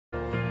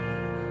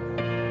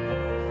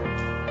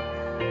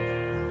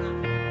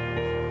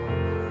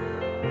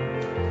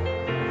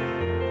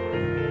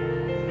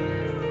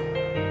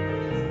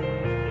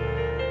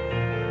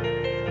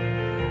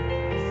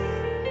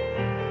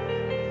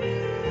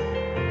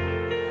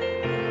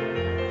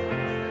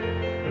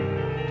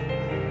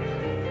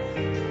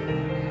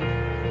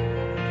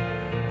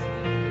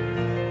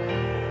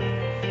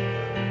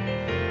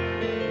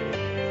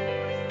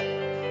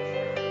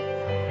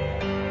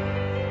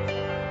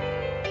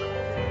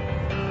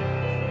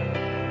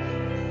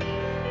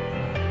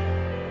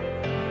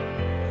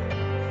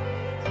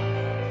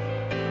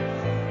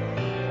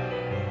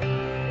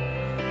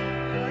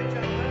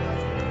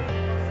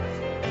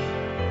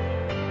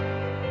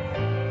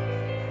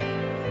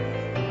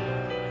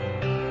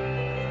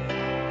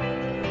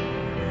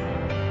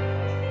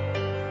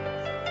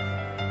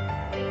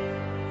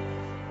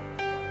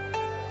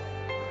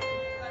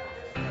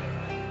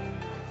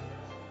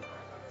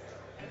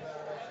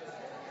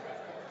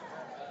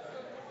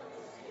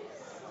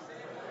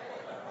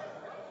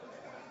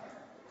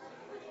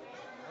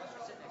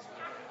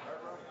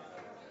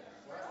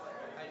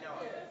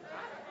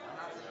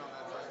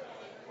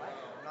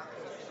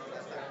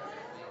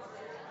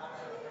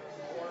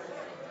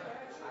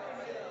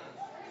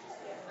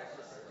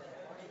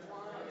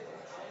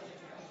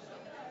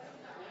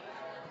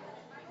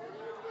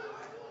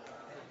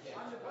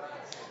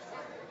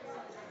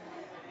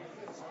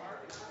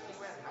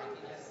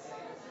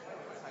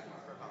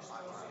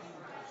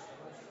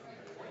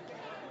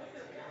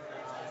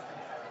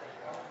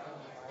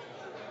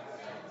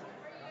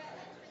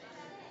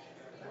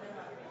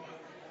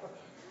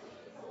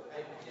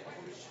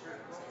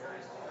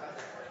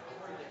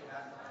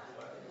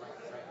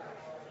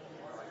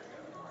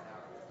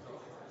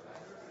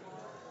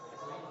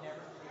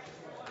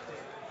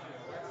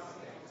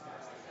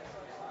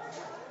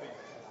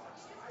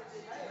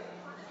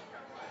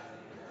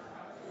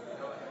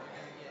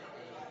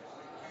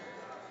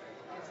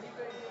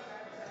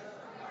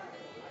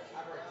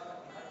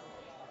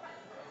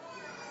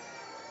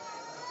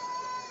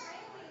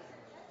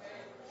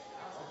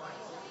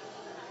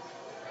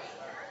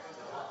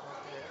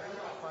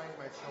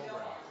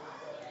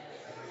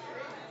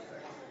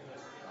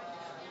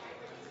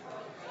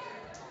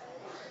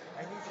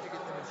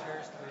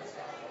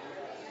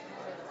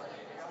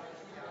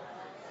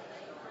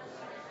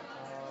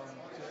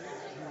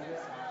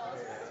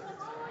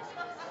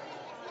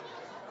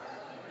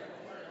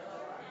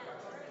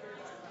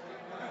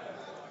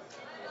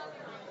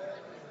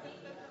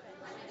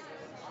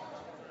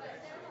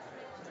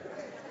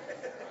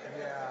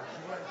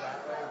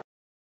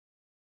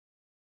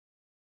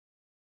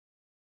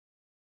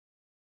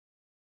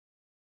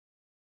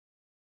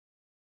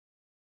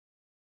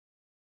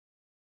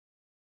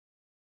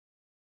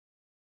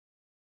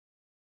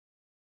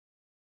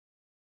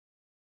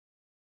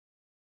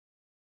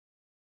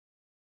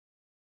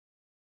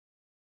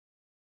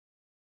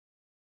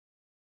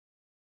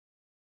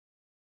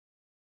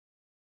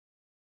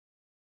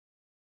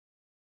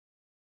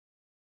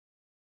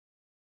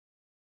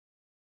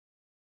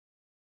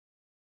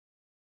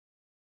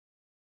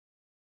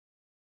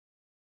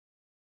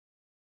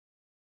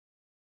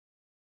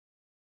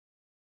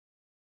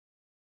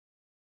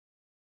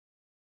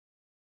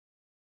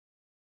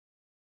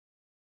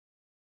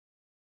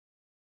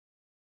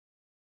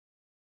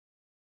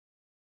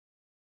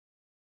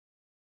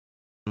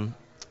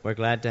We're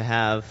glad to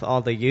have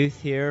all the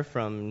youth here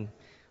from,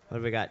 what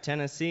have we got,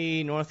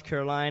 Tennessee, North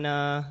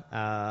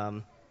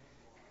Carolina,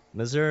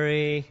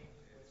 Missouri.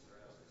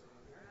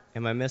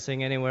 Am I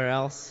missing anywhere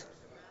else?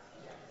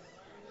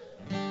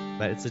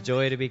 But it's a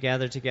joy to be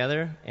gathered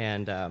together.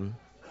 And are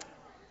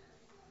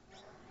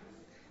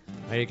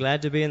you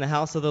glad to be in the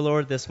house of the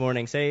Lord this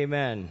morning? Say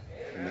amen.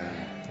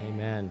 Amen.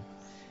 Amen.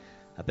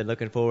 I've been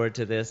looking forward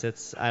to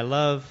this. I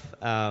love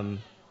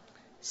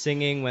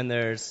singing when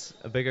there's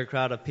a bigger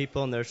crowd of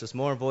people and there's just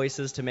more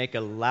voices to make a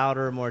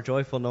louder, more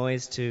joyful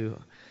noise to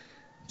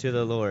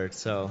the Lord.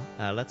 So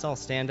let's all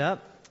stand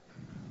up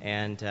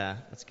and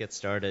let's get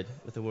started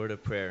with a word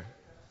of prayer.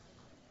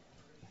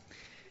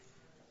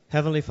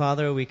 Heavenly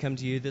Father, we come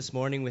to you this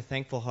morning with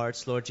thankful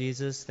hearts, Lord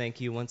Jesus.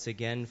 Thank you once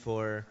again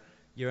for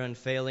your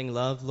unfailing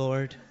love,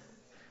 Lord.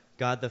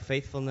 God, the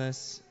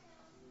faithfulness.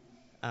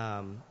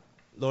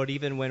 Lord,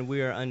 even when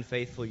we are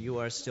unfaithful, you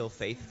are still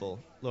faithful.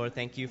 Lord,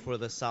 thank you for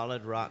the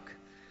solid rock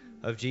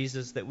of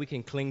Jesus that we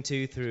can cling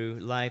to through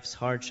life's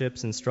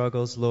hardships and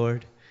struggles,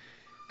 Lord.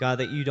 God,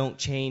 that you don't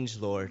change,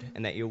 Lord,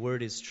 and that your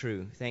word is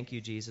true. Thank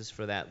you, Jesus,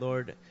 for that.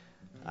 Lord,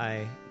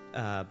 I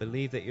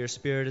believe that your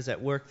Spirit is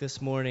at work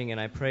this morning,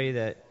 and I pray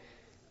that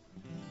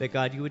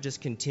God, you would just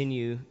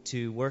continue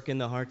to work in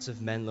the hearts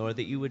of men, Lord,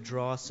 that you would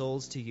draw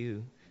souls to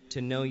you,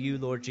 to know you,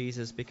 Lord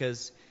Jesus,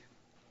 because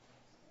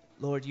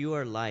Lord, you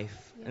are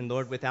life. And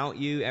Lord, without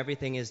you,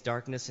 everything is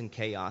darkness and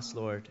chaos,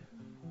 Lord.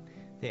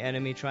 The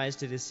enemy tries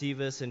to deceive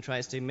us and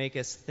tries to make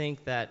us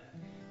think that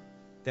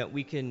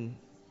we can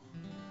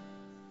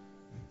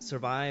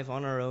survive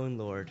on our own,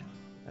 Lord.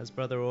 As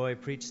Brother Roy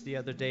preached the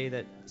other day,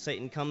 that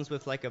Satan comes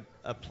with like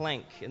a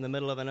plank in the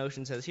middle of an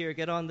ocean, says, here,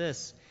 get on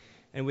this.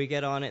 And we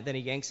get on it, then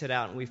he yanks it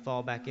out and we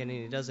fall back in,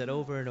 and he does it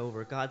over and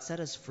over. God, set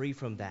us free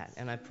from that.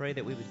 And I pray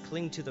that we would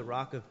cling to the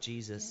rock of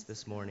Jesus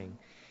this morning.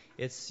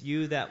 It's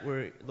you that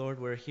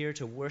we're here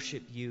to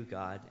worship you,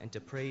 God, and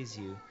to praise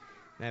you.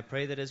 And I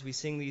pray that as we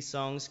sing these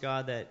songs,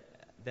 God,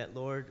 that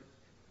Lord,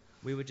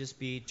 we would just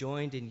be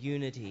joined in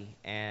unity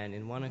and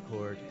in one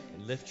accord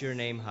and lift your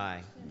name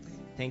high.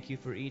 Thank you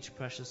for each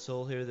precious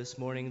soul here this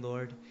morning,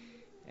 Lord,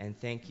 and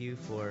thank you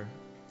for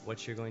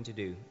what you're going to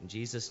do. In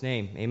Jesus'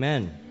 name,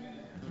 amen.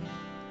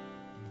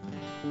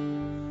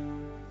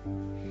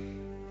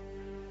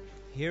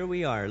 Here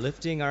we are,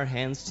 lifting our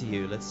hands to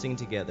you. Let's sing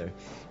together.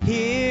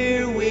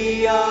 Here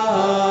we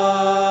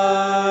are,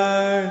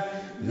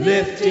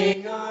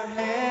 lifting our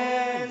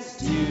hands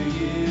to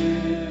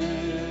you.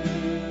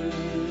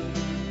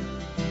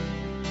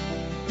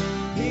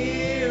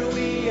 Here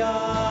we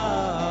are,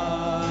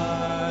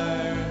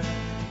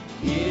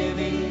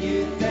 giving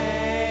you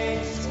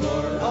thanks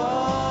for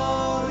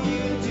all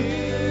you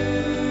do.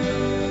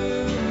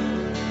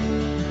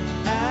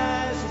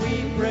 As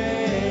we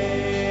praise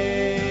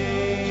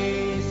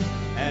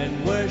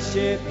and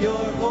worship your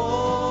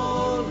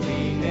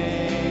holy name.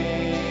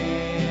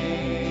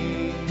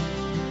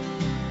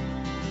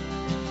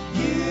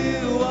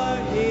 You are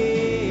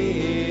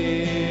here,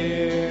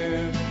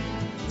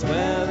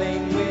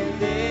 dwelling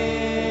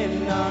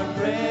within our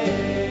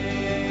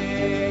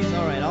praise.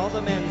 All right, all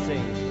the men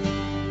sing.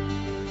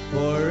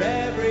 For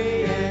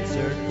every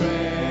answered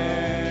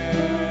prayer,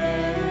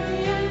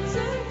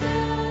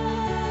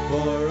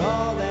 for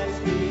all that's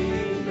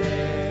being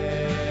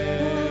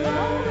there,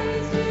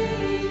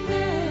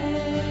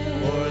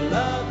 for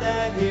love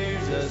that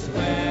hears us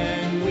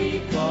when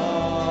we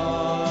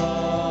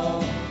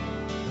call,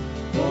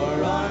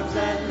 for arms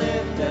that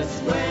lift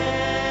us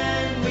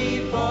when we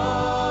fall.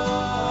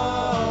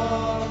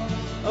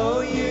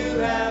 Oh, you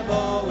have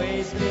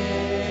always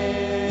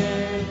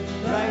been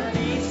right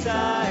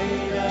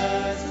beside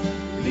us,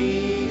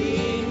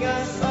 leading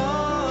us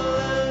all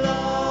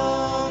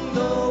along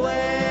the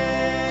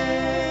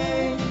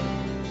way,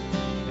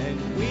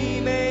 and we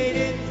made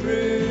it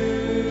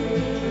through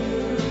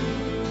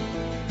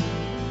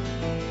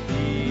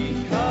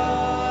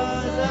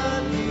because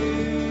of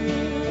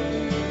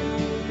you.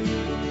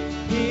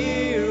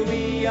 Here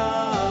we are,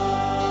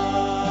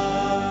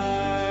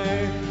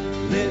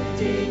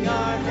 lifting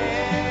our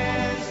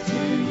hands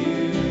to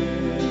you.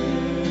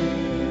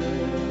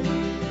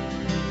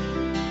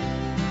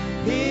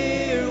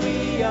 Here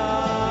we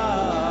are,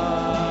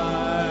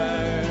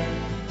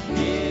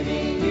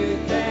 giving you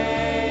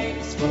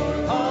thanks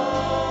for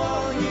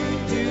all you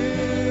do.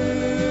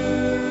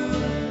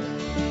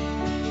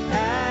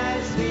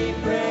 As we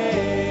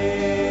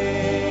praise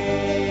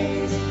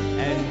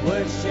and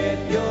worship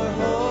your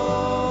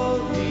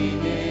holy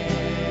name.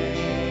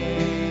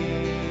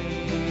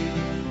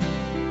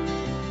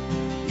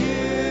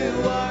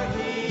 You are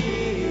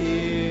here,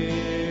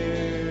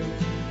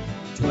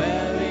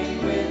 dwelling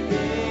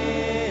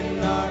within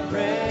our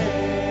praise.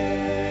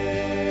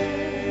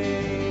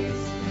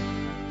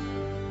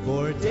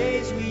 For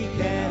days we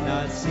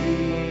cannot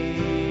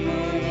see,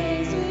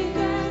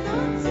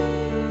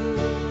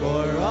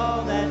 for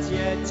all that's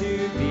yet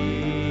to be,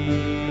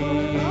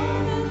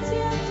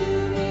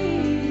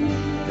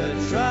 the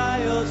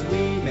trials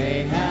we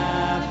may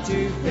have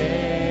to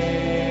face,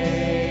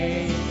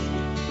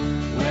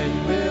 when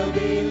we'll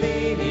be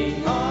leaning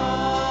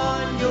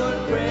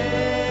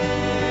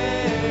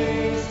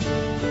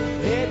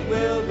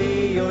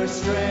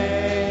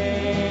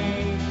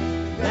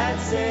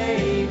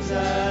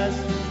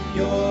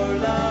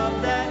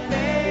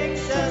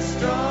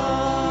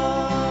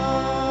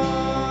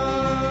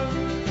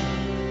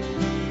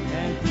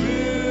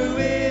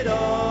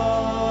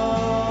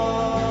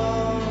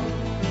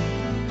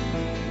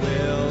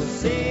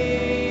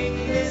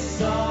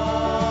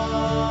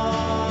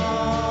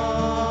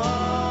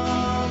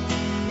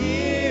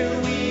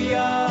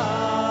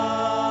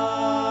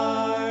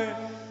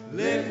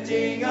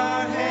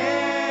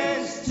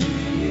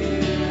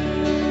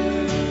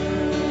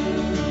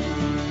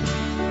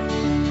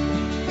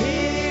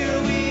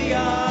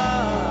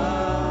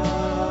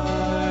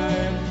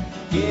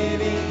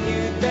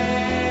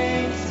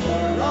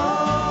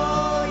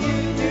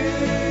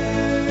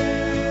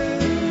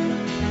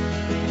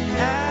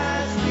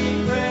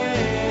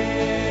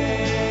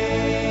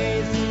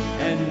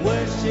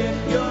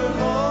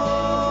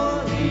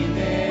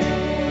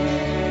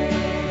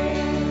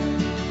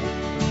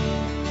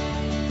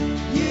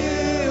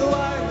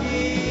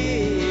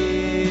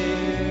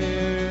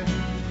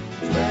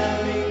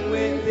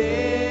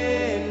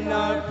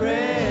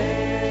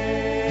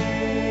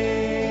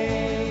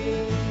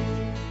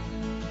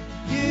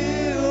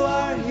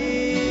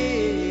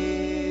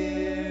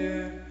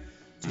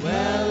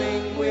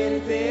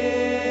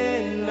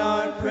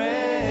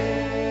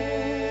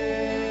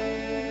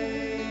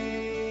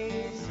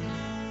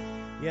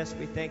Yes,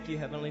 we thank you,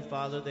 Heavenly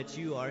Father, that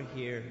you are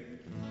here.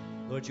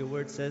 Lord, your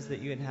word says that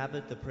you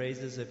inhabit the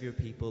praises of your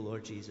people,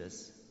 Lord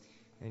Jesus.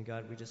 And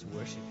God, we just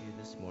worship you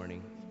this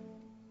morning.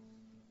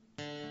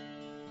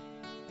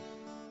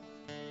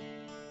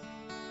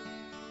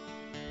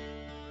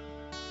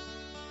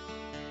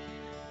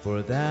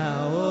 For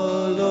thou,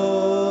 O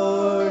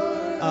Lord,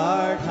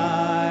 art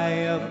high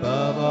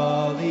above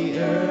all the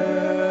earth.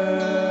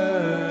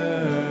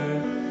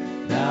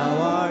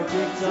 Thou art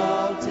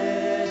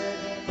exalted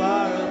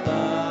far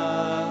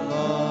above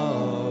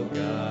all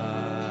gods.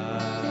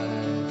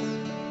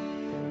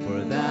 For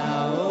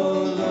thou,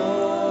 O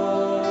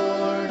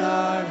Lord,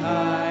 art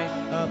high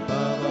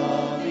above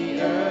all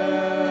the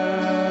earth.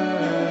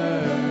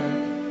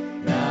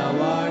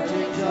 Thou art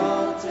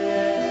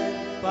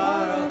exalted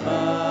far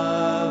above.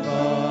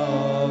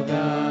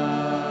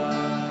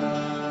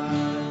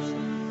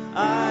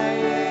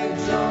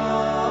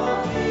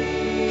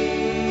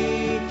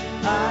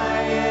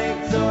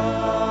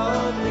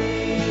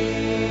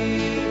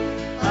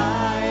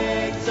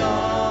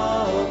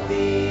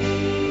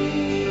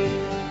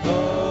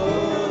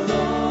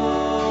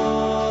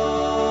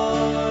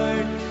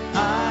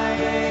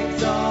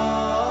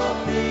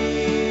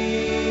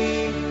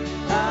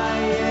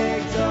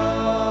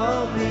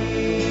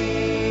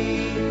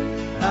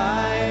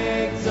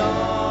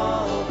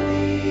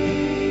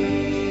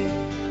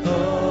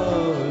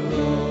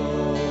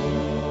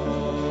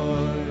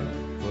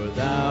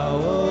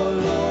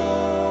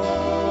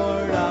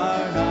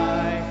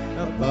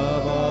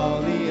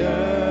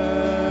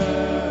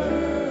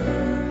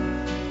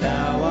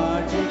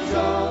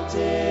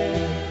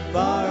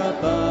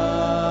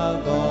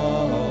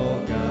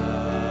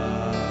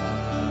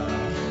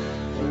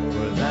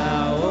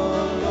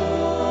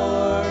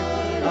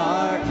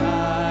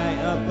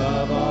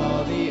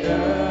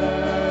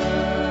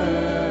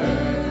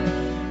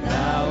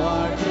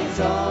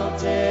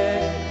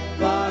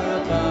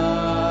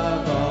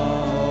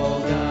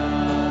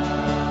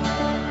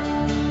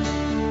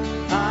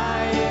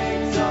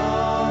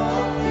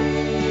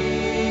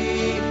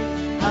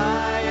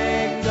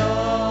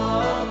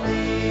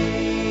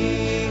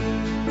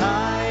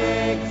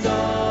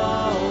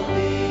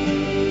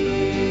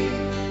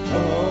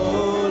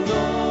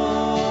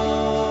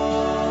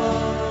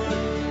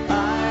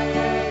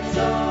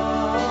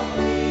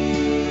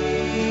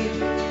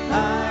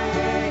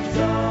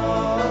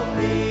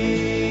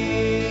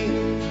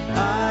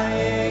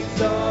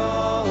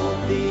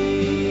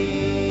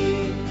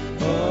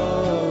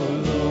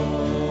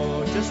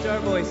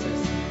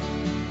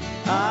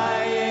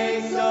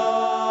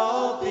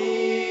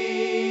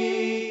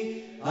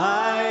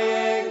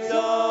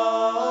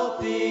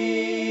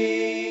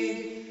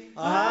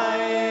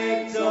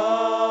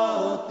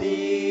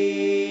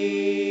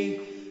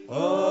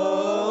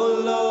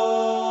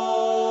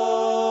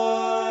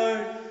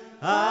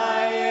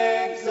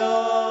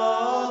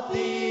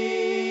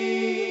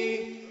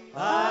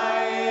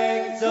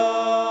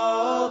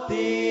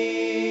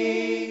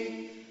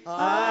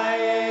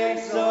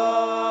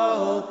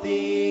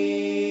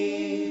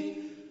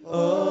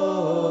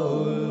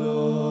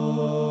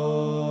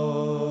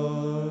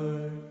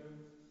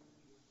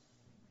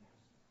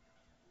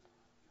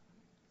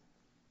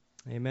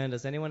 Amen.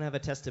 Does anyone have a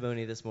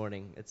testimony this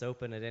morning? It's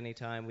open at any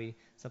time.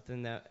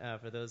 Something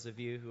that for those of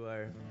you who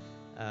are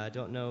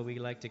don't know, we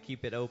like to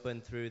keep it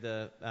open through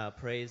the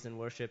praise and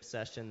worship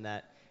session.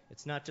 That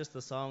it's not just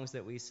the songs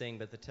that we sing,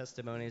 but the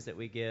testimonies that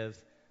we give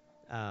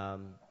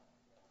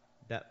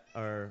that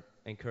are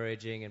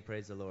encouraging, and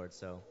praise the Lord.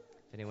 So,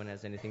 if anyone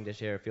has anything to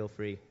share, feel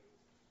free.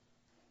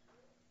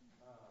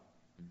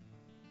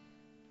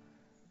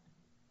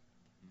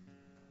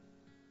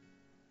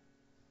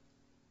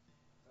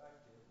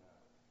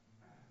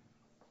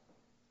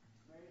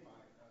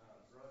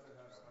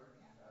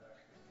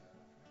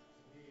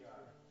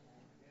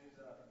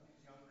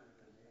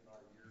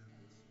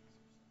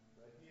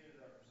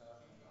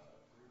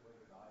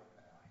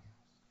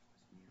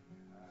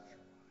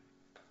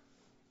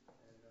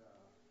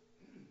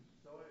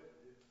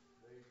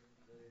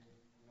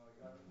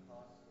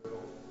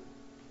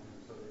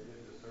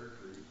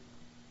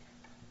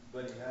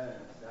 But he had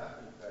a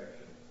staph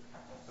infection,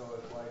 so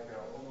it's like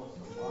almost a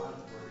month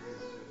where he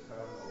was just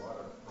having a lot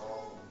of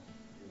problems,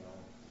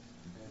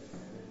 and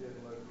it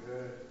didn't look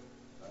good.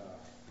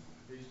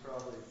 He's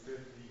probably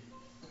 58,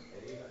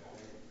 I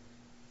think,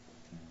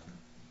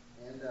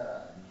 and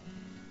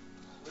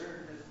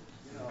we're just,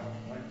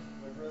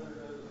 my brother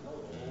doesn't know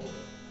the Lord,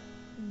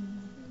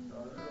 so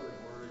I was really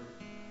worried.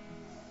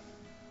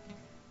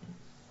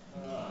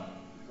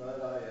 But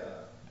I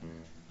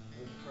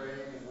was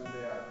praying, and one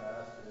day I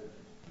fasted,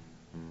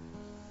 and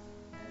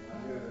I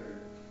knew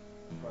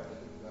I probably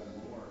should have done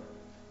more.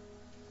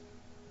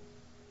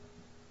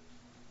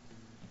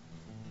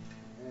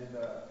 And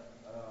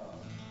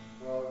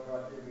well,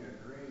 God gave me a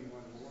dream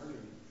one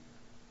morning,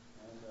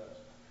 and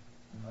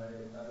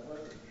I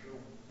wasn't sure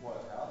what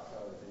house I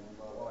was in,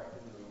 but I walked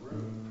into the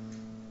room,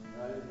 and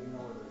I didn't even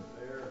know it was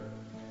there,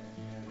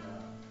 and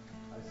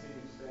I seen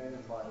him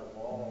standing by the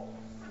wall,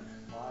 and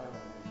smiling,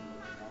 and he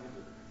looked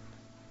younger.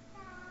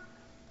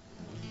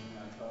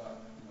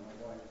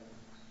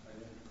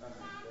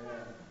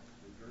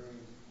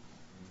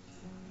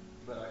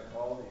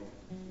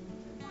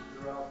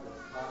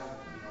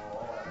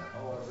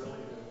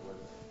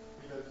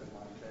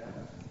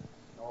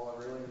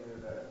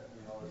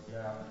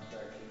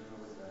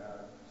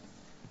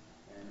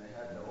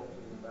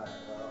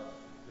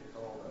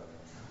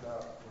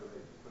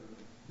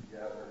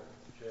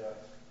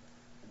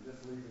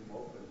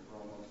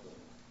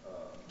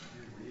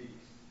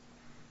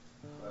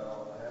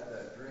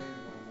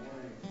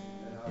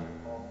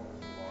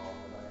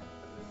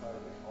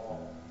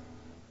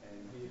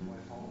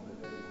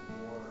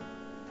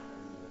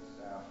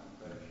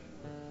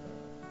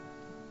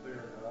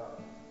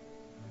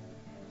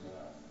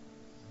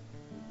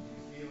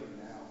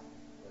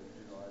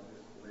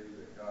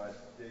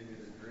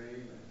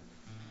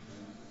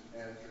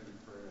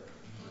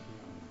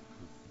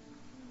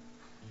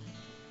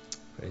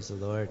 Praise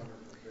the Lord.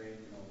 wonderful thing,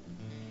 you know,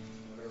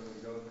 whatever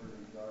we go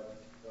through,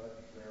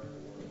 God's there for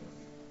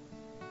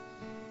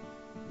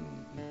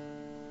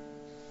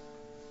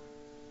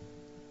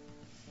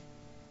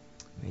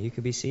us. You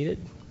could be seated.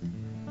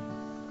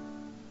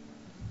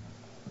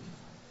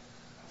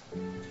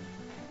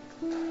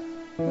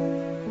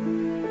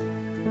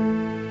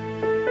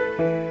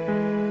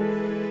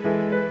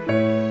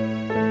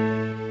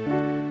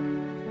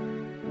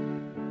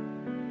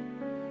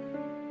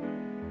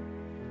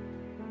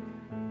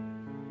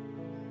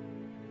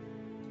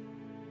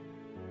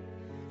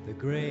 The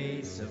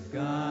grace of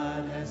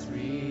God has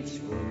reached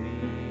for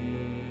me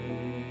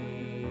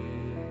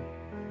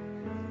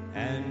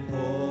and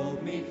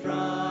pulled me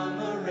from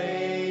a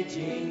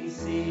raging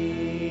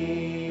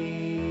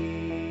sea,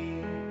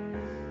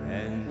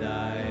 and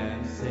I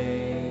am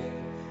safe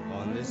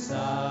on the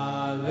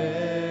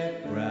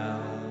solid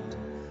ground.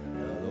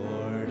 The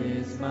Lord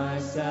is my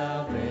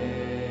salvation.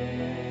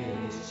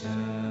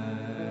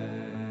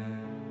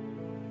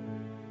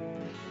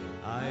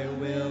 I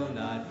will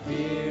not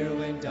fear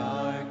when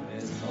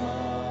darkness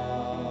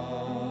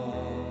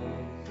falls.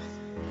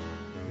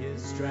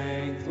 His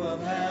strength will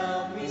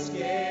help me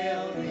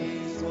scale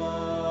these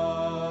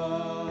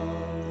walls.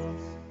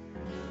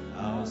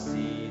 I'll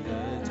see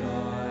the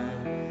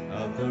dawn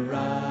of the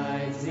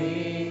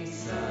rising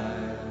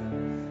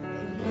sun.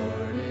 The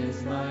Lord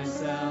is my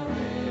salvation.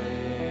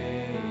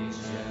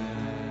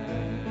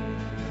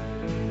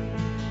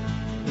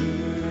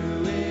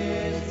 Who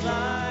is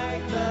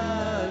like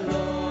the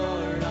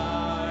Lord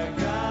our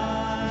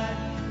God,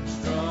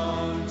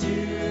 strong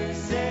to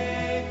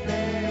save,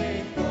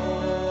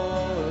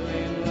 faithful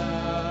in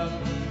love?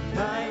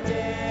 My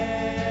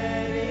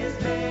debt is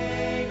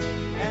paid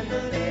and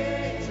the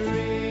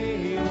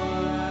victory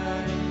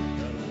won.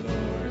 The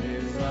Lord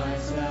is my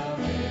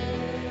salvation.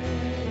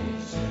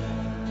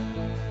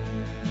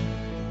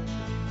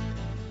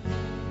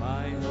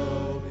 My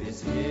hope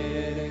is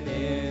hidden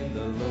in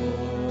the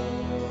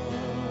Lord.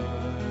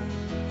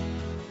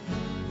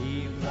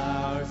 He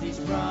flowers He's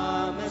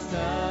promised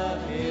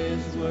of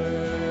His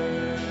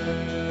word.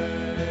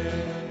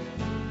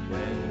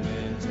 When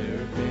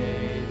winter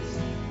fades,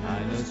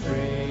 I know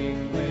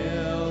spring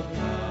will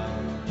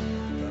come.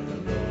 For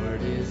the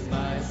Lord is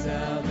my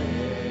salvation.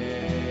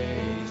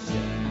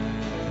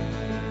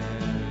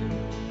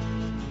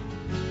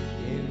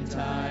 In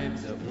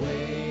times of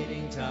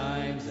waiting,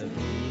 times of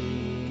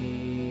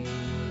need,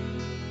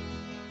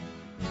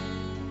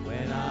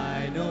 when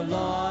I know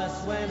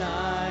loss, when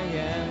I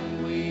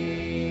am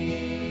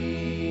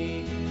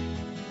weak,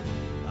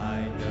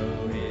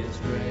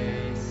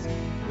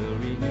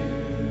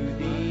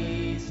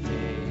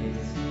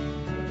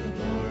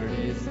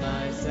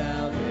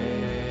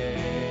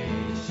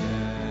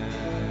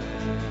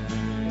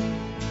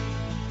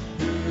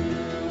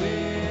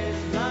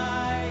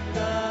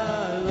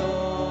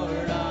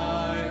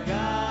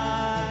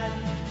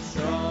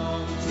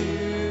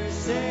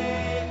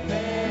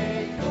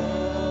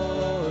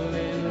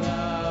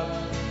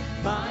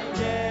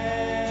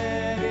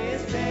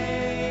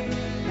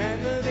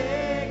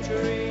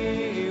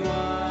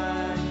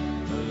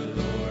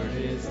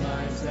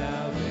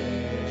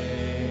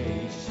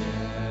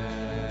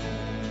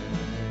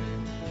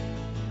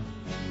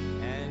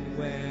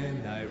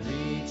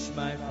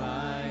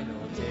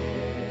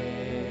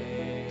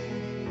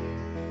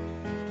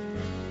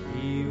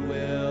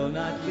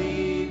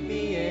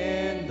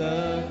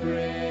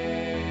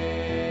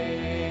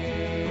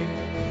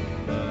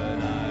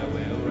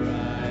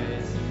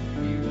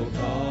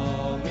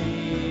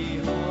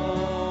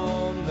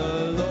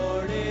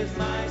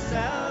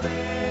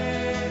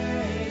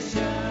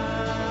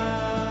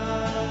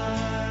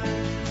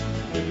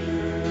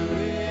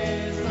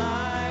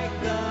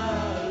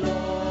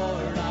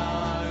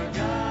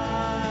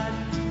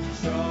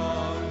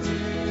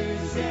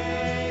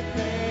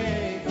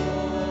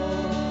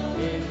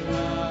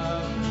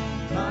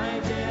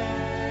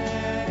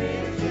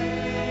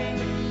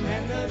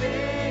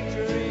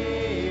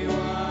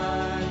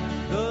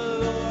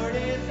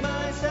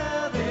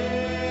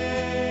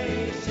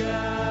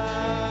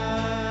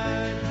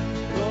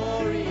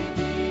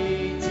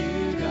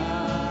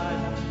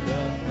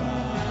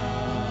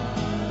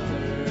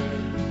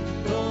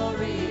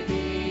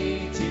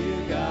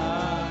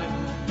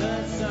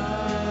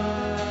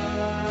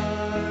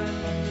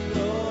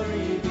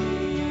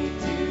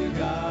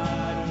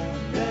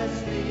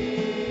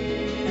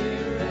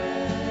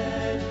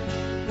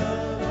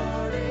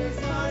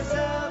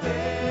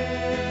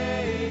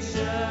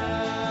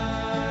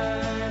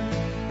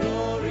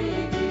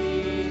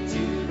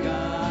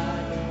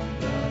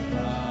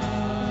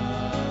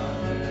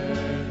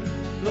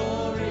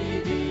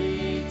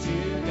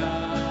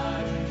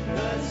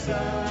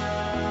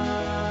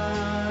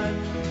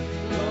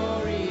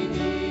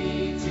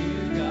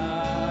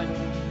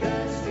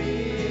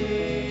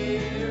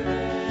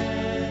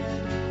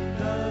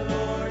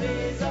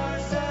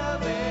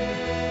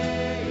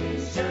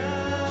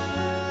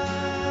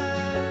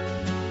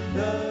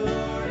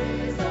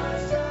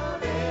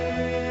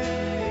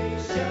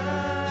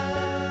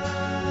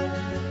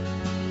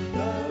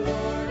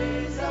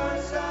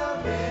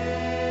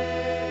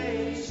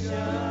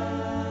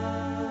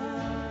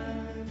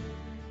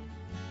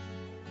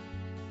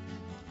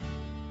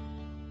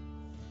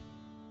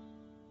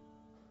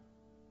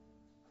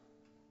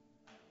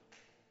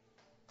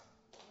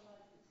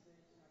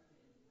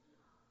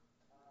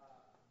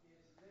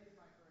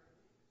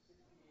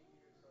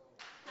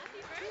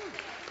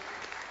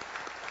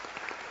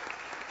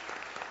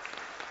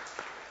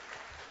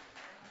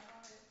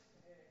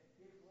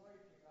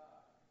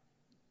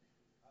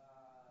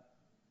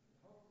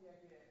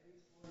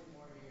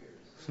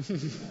 But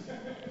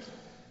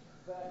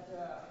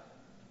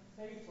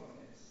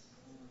faithfulness.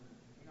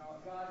 You know,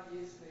 God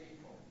is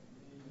faithful.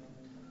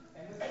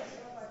 And with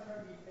myself, I try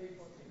to be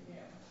faithful to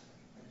Him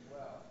as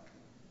well.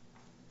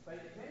 But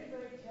if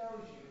anybody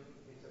tells you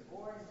it's a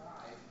boring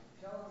life,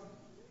 tell them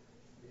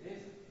it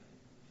isn't.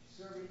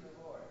 Serving the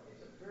Lord.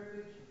 It's a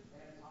privilege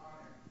and an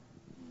honor.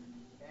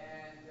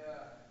 And,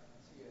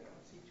 let's see, I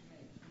don't see too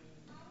many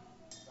teens,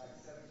 like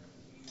 17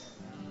 teens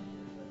around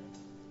here, but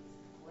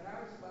when I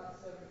was about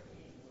 17,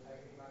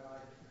 I gave my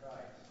life to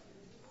Christ.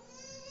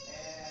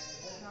 And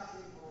it has not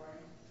been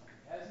boring,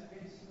 hasn't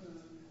been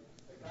smooth,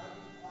 but God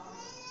didn't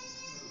promise it to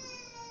be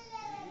smooth.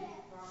 But He did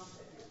promise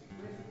that He'll be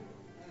with you.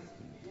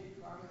 He did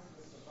promise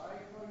He'll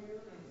provide for you,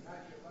 and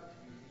not your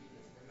luxuries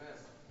either. Amen.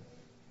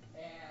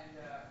 And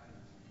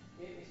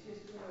it's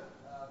just been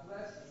a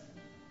blessing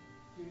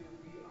to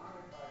be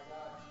honored by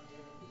God to be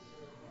able to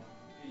serve Him.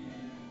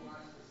 And He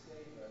wants to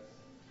save us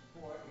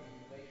for a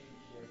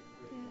relationship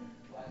with Him.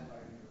 That's why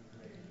we were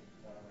created.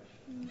 God bless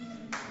you.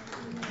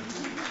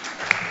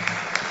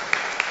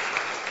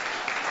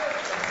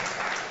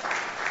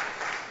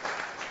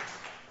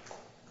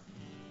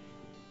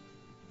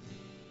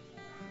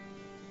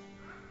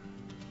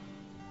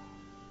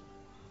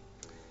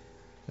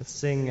 Let's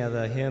sing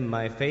the hymn,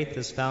 My Faith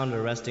Has Found a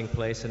Resting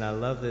Place. And I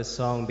love this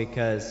song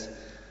because,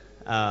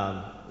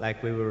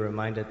 like we were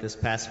reminded this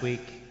past week,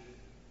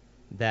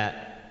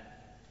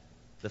 that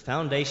the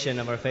foundation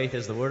of our faith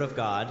is the Word of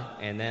God,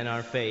 and then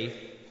our faith,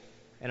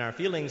 and our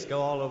feelings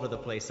go all over the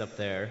place up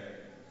there.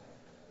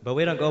 But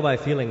we don't go by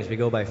feelings, we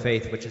go by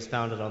faith, which is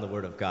founded on the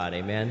Word of God.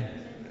 Amen?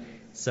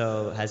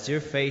 So has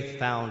your faith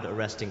found a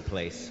resting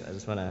place? I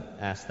just want to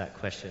ask that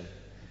question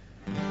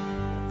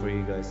for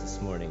you guys this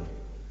morning.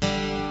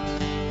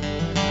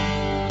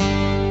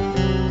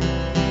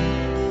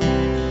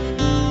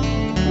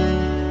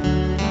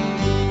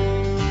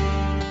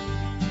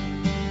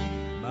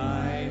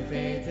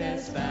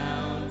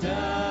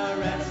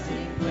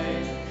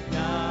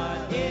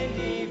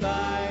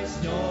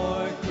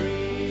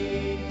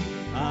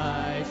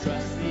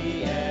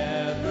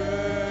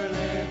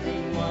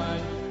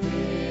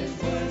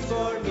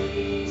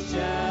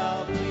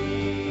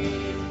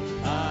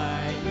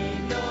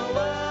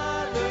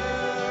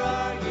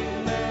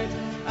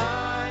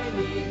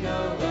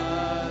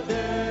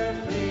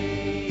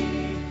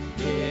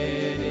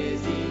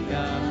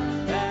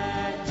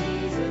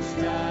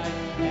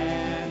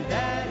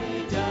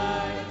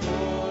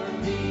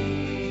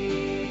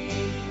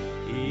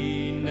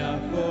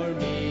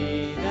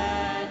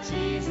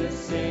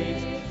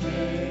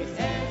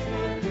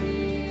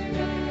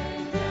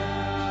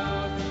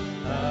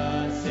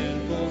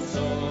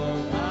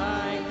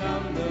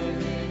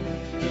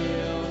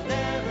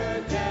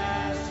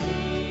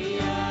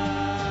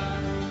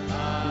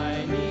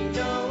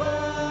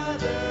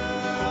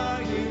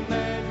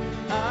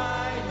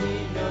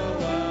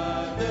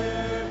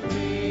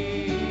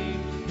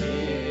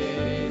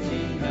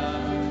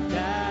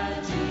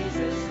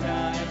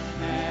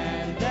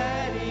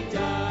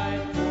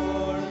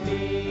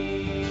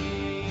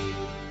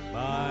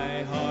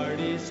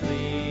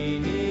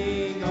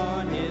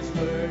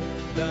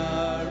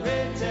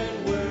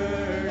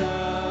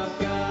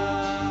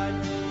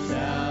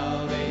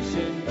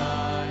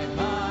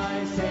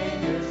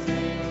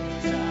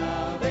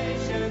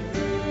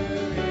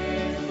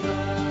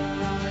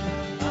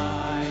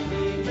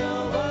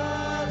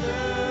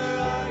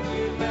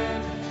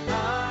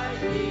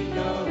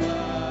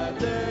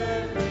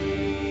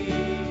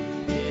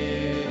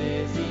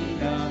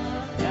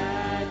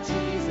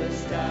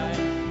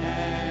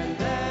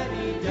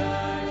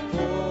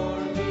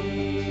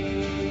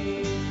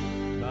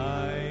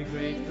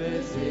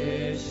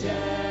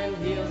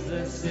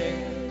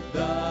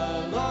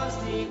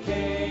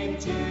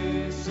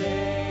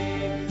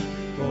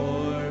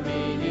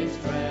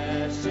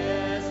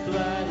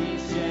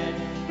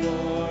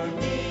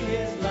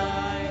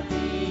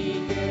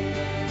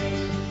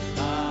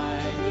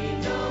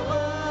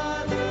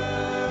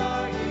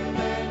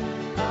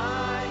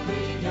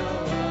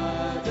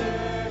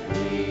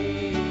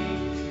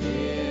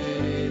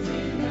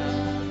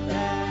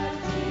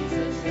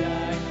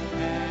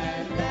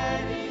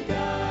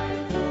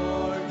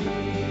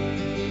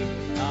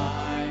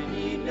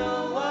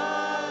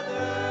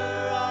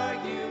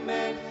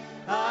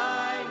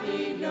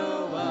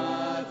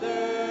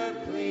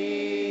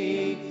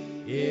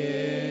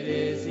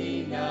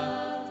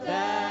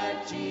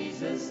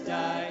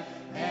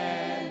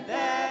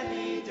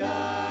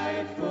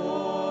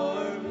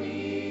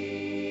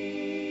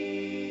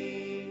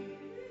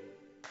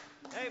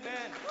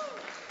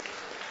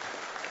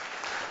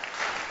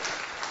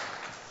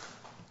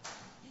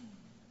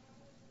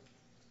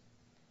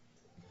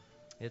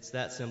 It's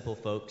that simple,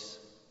 folks.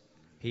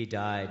 He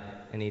died,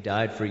 and He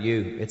died for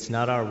you. It's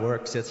not our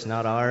works, it's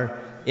not our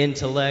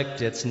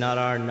intellect, it's not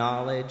our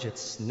knowledge,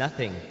 it's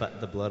nothing but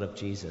the blood of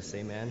Jesus.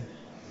 Amen?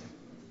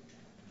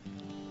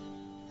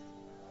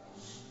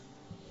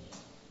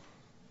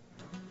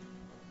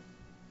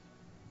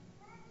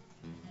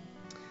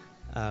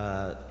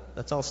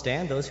 Let's all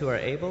stand, those who are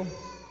able.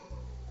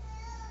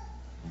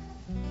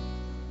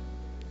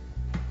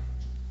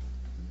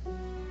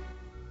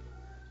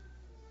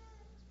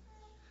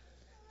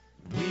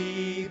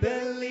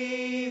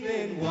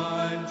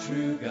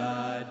 true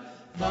God,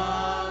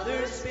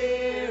 Father,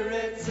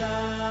 Spirit,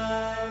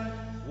 Son.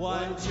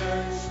 One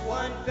church,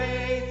 one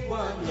faith,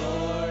 one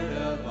Lord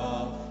of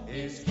all,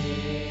 His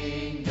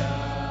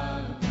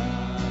kingdom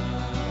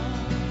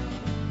come.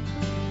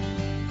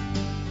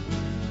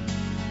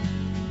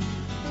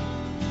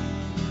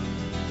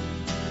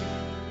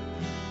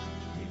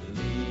 We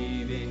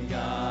believe in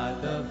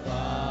God the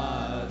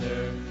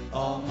Father,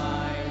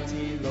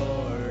 Almighty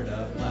Lord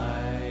of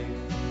life,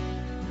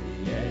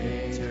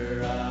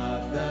 Creator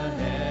of the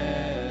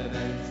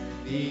heavens,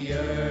 the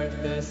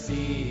earth, the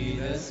sea,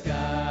 the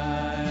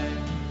sky.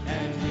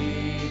 And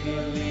we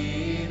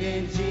believe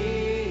in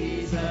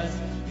Jesus,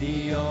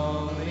 the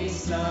only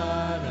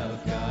Son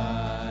of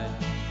God,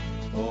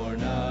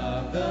 born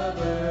of the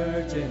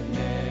Virgin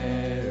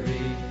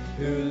Mary,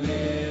 who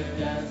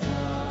lived as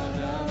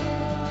one of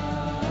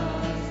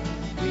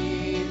us.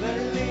 We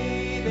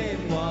believe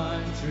in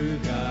one true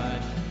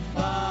God,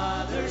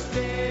 Father,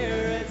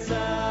 Spirit,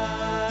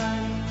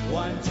 Son.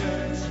 One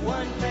church,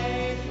 one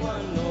faith,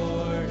 one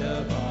Lord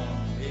of all,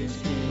 His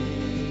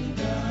kingdom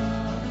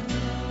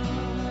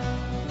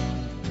come.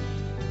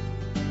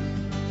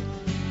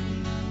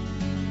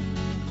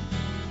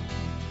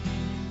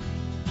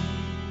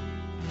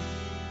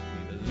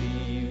 We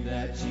believe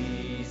that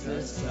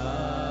Jesus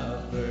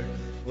suffered,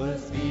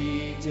 was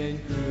beaten,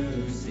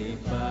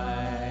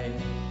 crucified.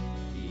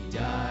 He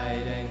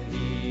died and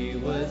He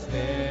was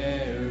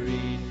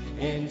buried,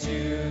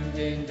 entombed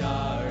in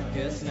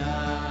darkest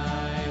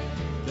night.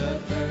 The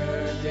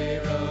third day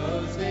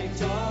rose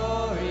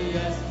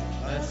victorious,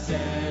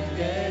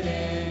 ascended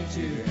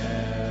into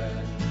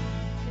heaven.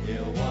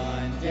 He'll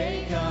one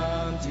day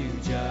come to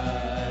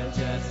judge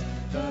us,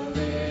 the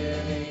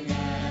living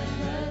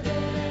and the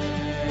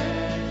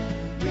dead.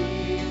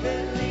 We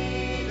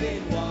believe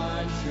in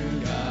one true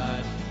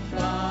God,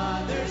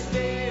 Father,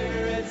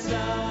 Spirit,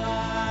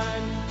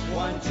 Son.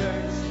 One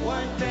church,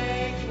 one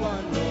faith,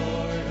 one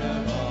Lord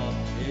of all,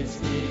 His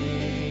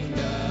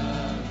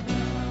kingdom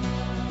come.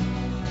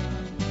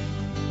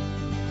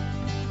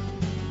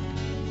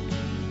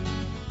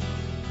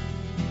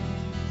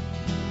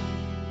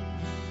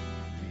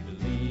 We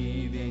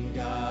believe in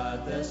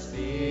God the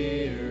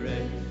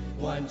Spirit,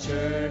 one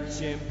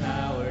church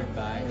empowered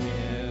by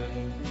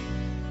Him,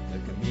 the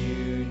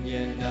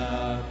communion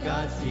of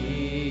God's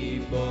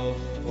people,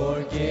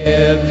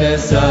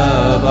 forgiveness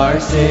of our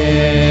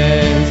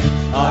sins,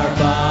 our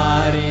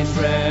bodies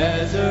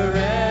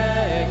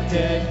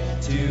resurrected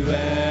to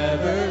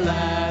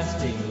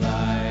everlasting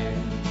life,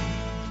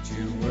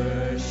 to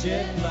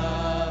worship,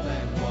 love,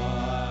 and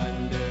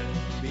wonder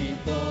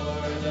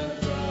before the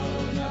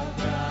throne of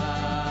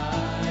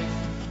Christ.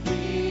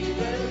 We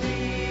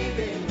believe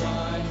in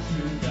one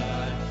true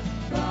God,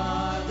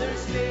 Father,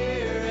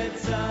 Spirit,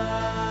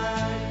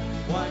 Son.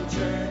 One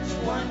church,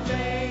 one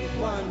faith,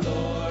 one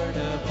Lord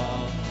of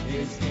all,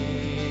 His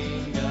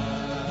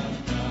kingdom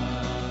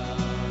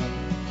come.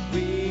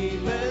 We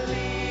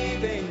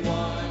believe in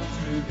one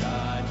true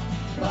God,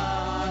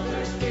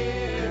 Father,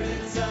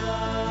 Spirit,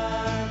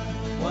 Son.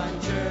 One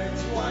church,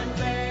 one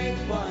faith,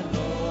 one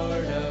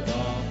Lord of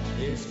all,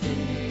 His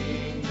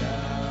kingdom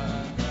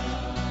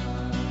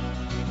come.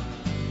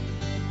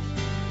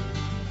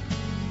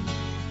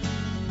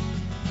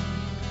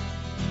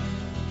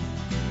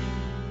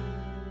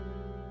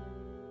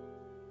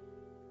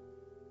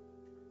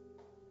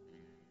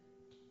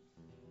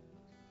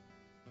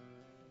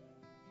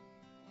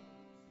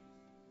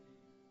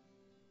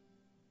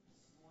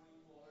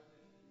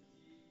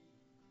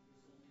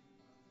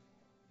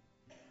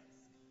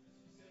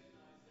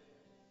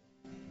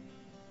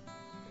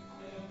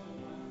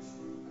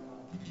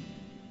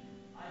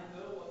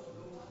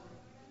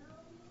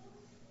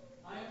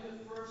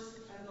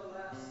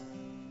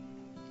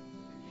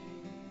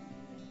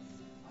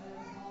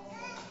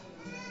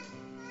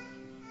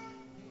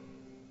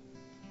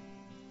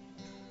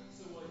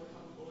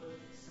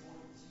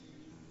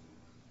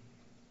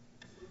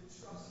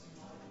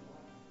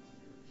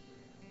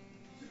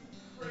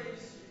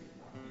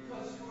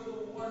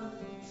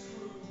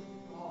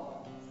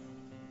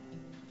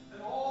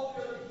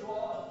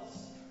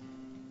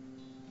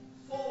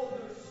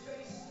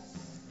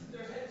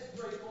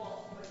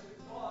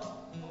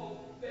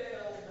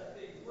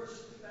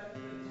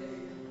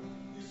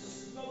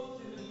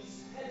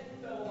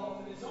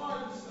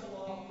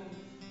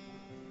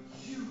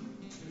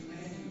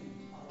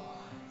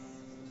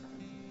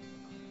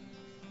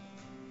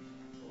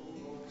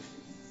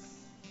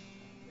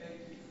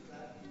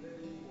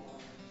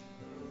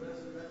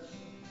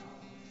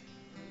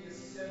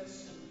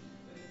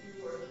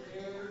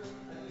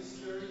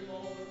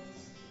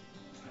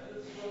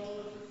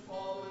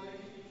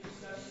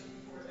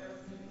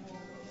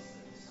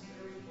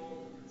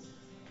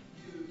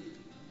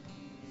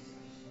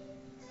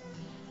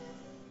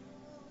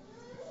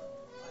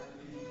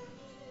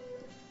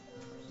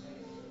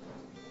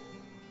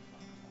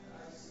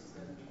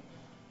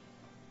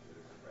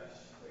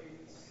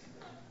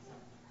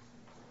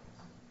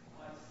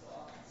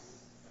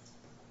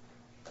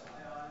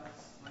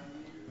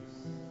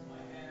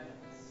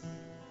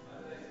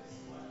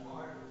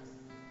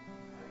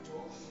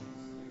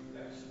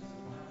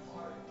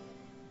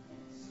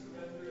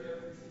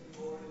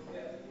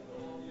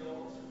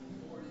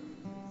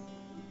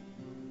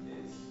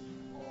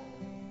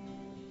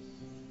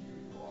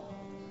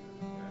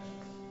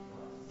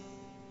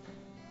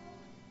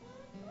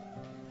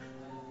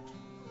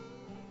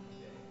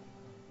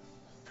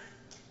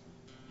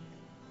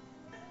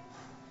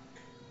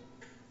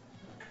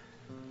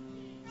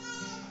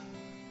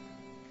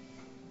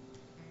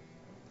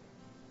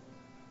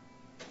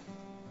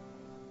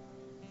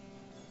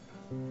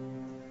 Do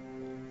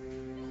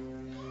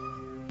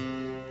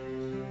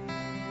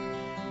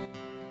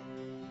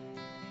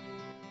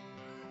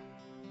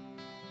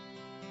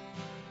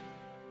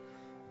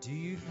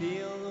you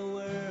feel the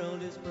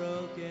world is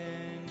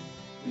broken?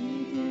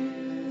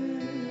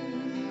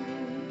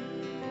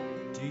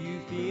 Do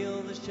you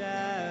feel the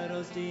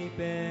shadows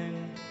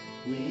deepen?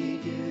 We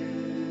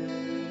do.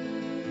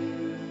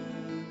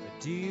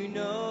 Do you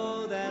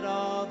know that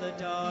all the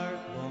dark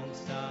won't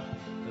stop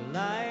the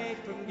light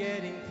from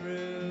getting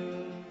through?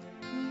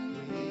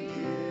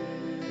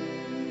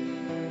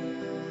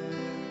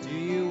 Do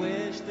you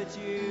wish that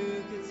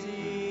you could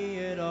see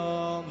it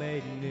all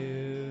made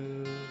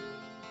new?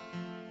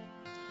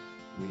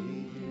 We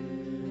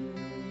do.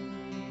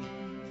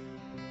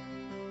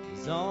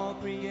 Is all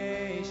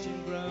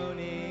creation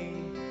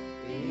groaning?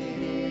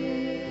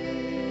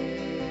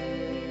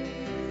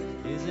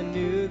 Is a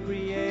new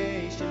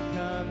creation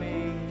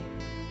coming?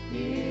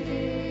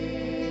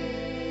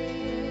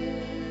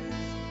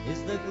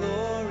 Is the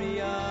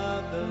glory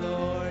of the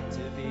Lord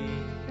to be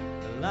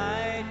the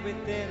light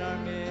within our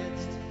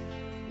midst?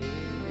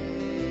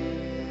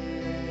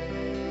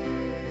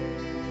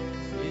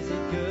 Is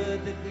it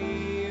good that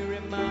we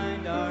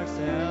remind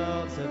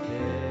ourselves of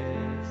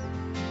this?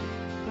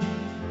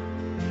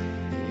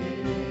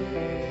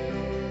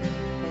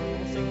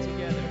 We'll sing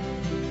together.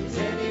 Is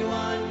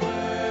anyone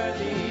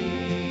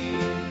worthy?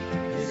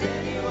 Is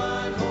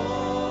anyone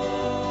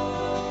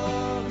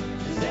whole?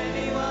 Is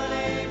anyone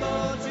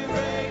able to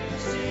break the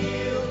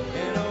seal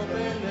and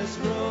open the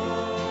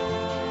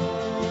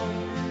scroll?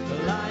 The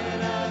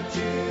Lion of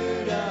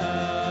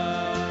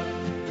Judah,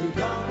 who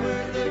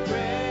conquered the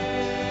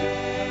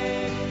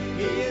grave.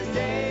 He is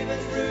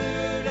David's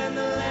root and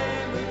the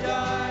Lamb who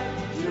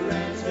died to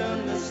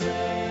ransom the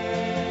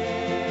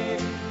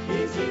slave.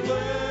 Is he worthy?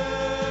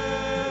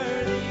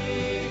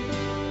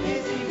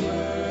 Is he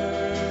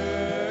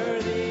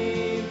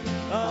worthy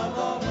of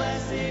all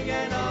blessing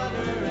and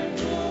honor and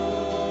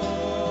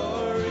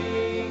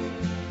glory?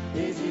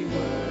 Is he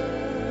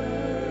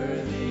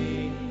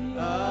worthy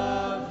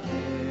of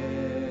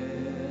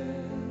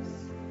this?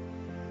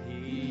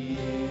 He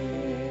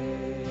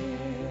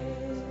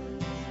is.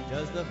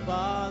 Does the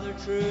Father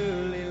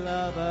truly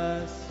love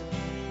us?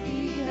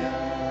 He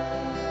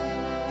does.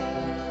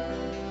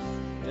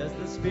 Does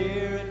the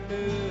Spirit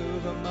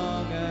move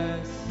among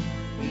us?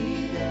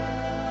 He does.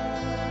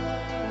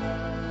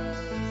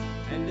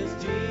 And does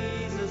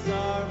Jesus,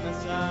 our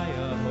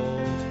Messiah,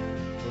 hold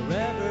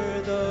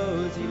forever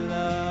those he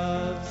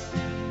loves?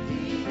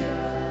 He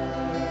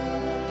does.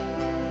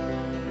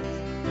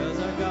 Does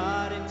our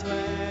God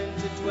intend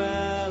to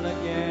dwell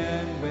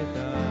again with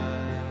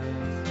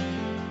us?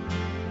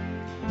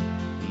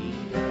 He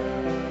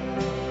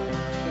does.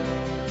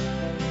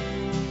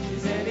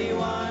 Is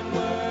anyone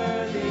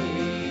worthy?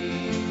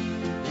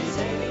 Is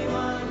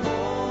anyone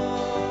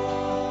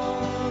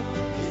whole?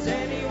 Is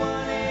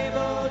anyone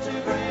able to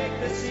break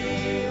the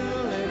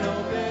seal and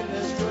open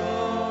the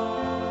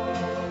scroll?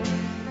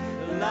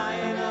 The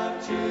Lion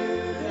of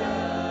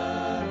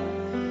Judah,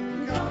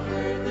 who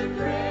conquered the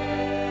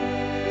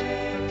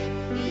grave.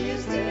 He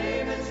is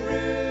David's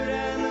root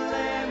and the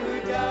Lamb who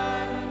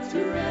died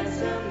to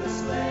ransom the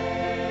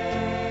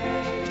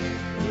slave.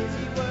 Is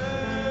he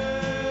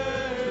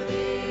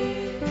worthy?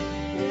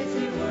 Is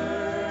he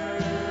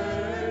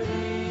worthy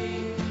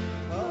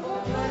of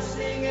all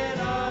blessing and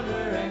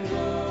honor and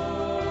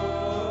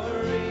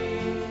glory?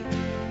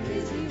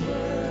 Is he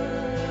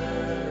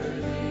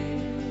worthy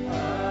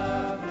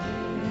of this?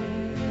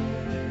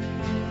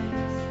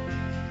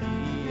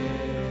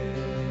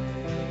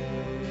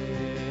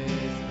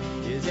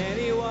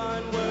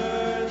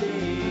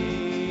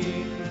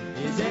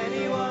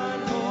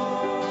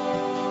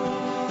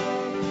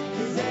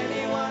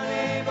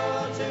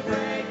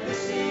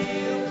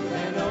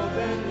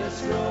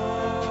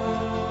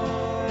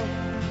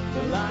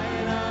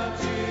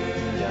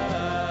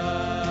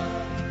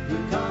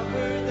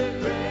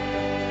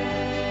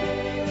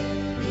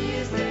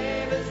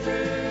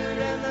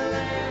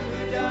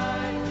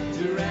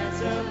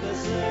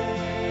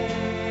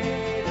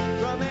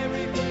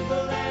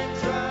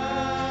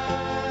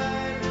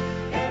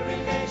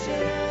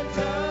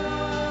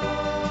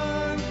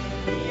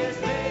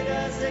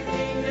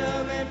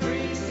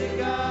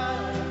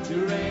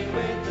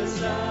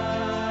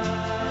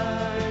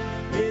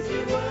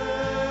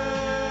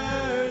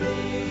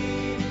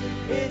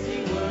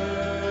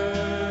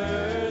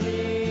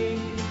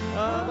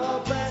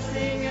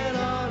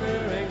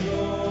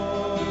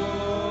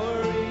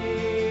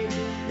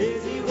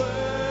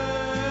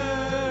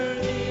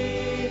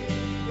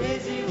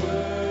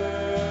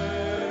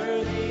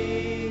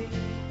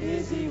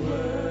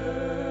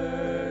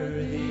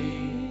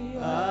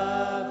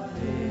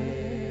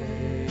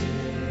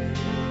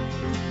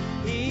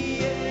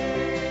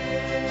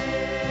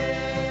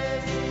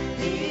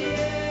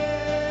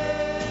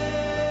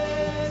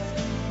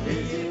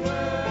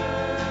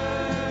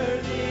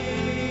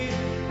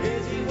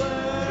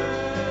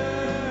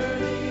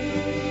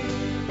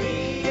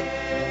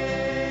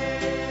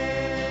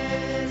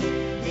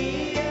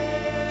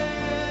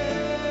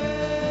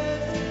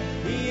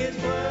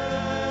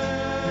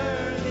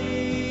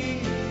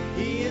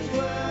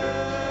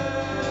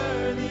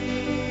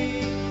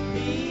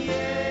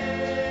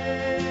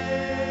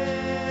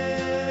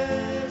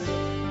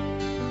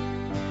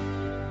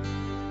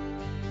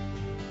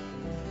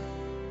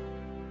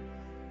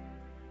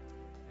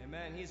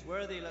 He's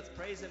worthy. Let's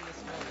praise Him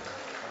this morning.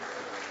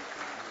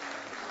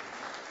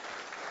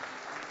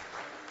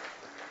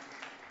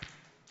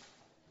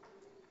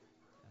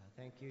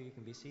 Thank you. You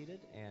can be seated.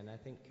 And I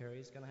think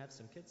Carrie's going to have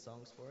some kids'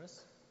 songs for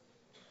us.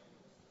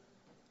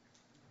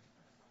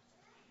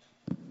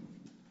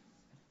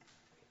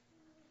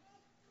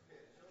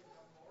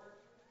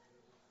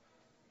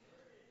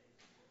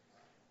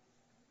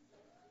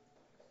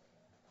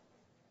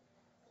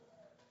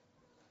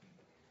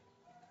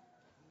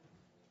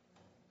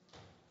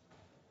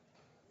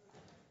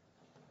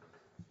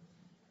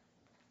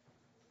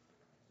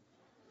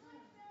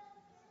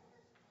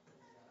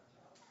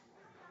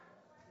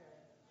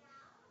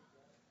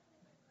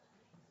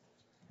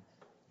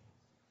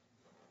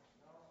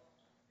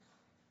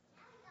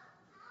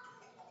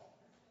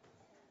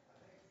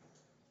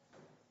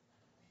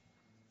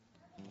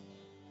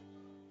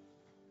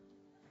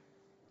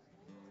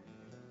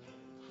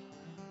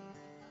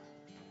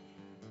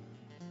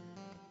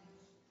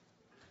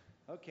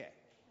 Okay.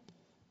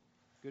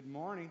 Good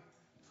morning.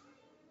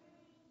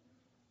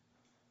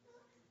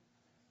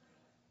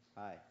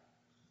 Hi.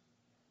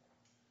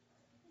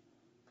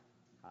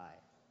 Hi.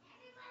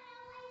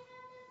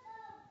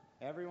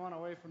 Everyone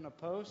away from the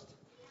post?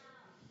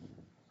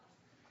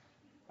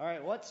 All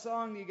right, what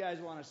song do you guys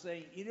want to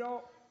sing? You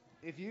know,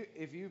 if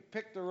you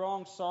pick the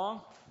wrong song,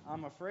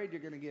 I'm afraid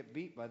you're going to get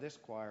beat by this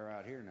choir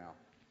out here now.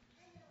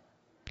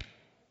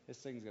 This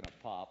thing's going to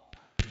pop.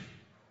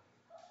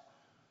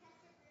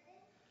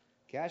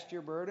 Cast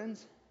your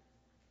burdens.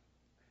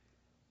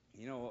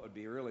 You know what would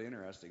be really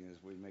interesting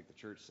is we make the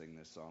church sing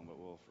this song, but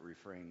we'll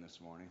refrain this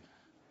morning.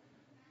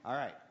 All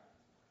right.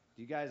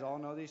 Do you guys all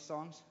know these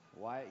songs?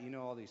 Why? You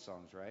know all these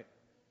songs, right?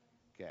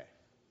 Okay.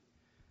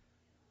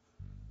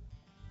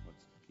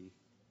 What's the key?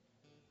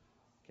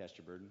 Cast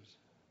your burdens.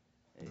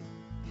 Hey.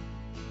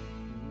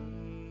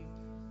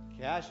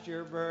 Cast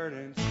your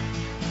burdens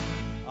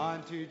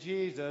onto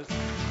Jesus,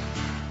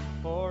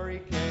 for He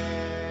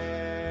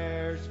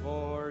cares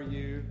for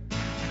you.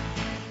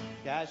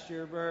 Cast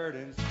your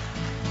burdens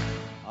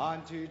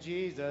onto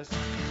Jesus,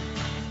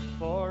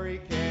 for He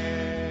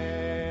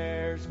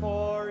cares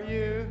for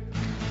you.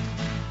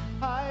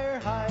 Higher,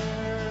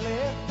 higher,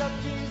 lift up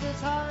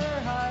Jesus, higher,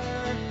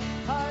 higher,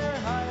 higher,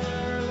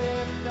 higher,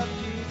 lift up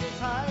Jesus,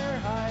 higher,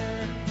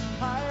 higher,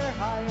 higher,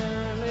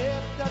 higher,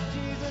 lift up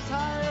Jesus,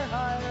 higher,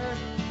 higher,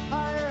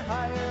 higher,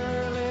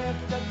 higher,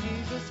 lift up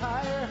Jesus,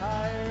 higher,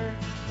 higher.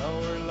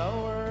 Lower,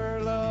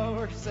 lower,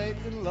 lower,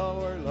 Satan,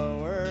 lower,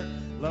 lower,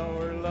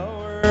 lower,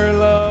 lower,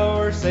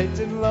 lower,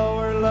 Satan,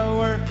 lower,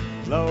 lower,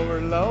 lower,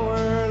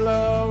 lower,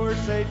 lower,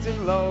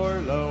 Satan,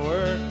 lower,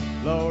 lower,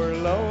 lower,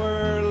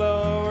 lower,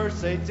 lower,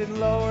 Satan,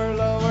 lower,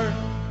 lower.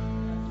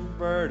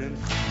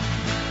 Burdens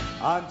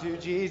onto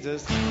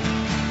Jesus,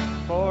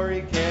 for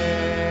He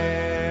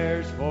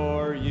cares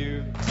for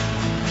you.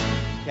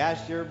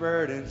 Cast your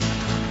burdens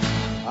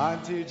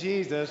onto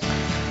Jesus,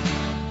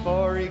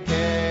 for He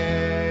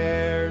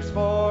cares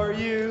for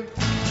you.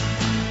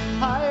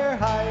 Higher,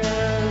 higher,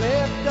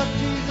 lift up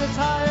Jesus,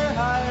 higher,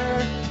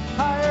 higher,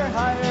 higher,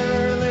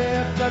 higher,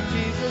 lift up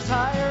Jesus,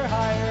 higher,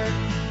 higher,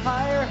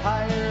 higher,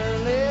 higher,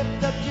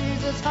 lift up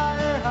Jesus,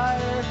 higher,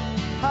 higher,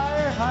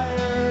 higher,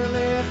 higher,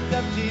 lift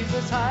up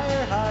Jesus,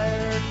 higher,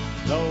 higher.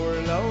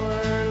 Lower,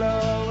 lower,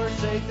 lower,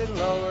 Satan,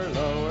 lower,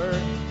 lower,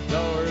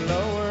 lower,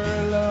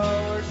 lower,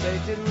 lower,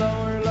 Satan,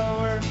 lower,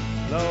 lower,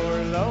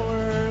 lower,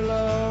 lower,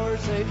 lower,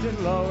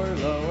 Satan, lower,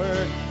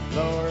 lower,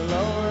 lower,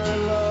 lower,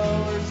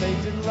 lower,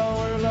 Satan,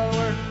 lower,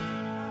 lower.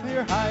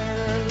 You're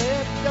higher,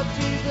 lift up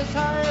Jesus,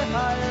 higher,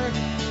 higher,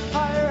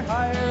 higher,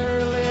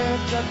 higher,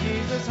 lift up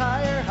Jesus,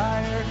 higher,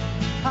 higher,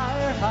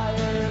 higher,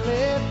 higher,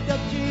 lift up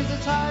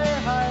Jesus, higher,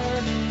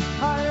 higher,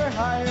 higher,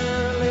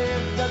 higher,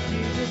 lift up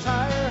Jesus,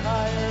 higher,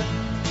 higher.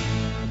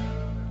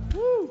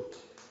 Woo!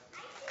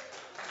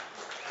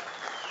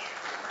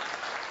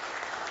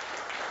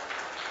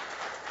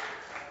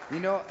 You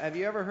know, have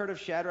you ever heard of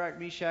Shadrach,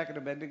 Meshach, and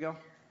Abednego?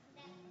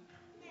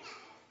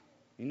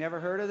 You never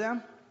heard of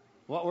them?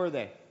 What were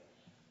they?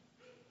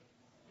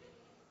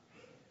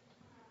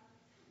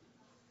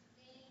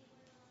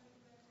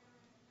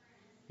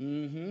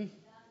 Mm-hmm.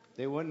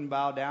 They wouldn't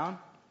bow down.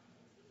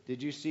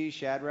 Did you see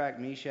Shadrach,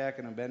 Meshach,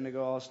 and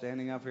Abednego all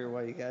standing up here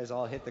while you guys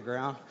all hit the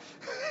ground?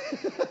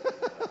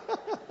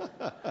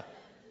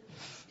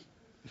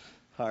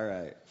 All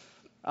right.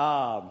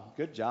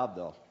 Good job,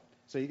 though.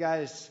 So you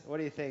guys, what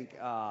do you think?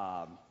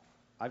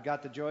 I've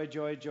got the joy,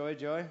 joy, joy,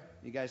 joy.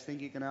 You guys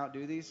think you can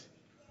outdo these?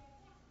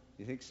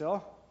 You think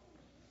so?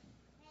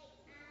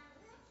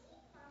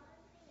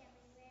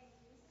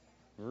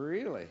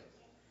 Really?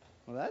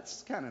 Well,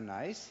 that's kind of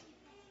nice.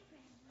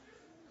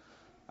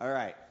 All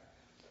right.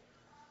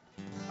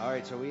 All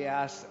right, so we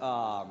asked,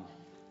 well,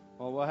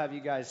 we'll have you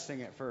guys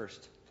sing it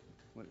first.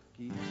 What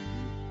key?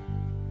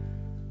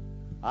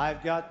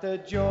 I've got the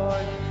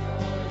joy.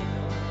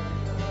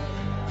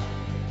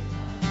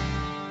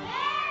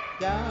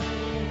 Down.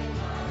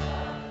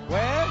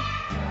 Where?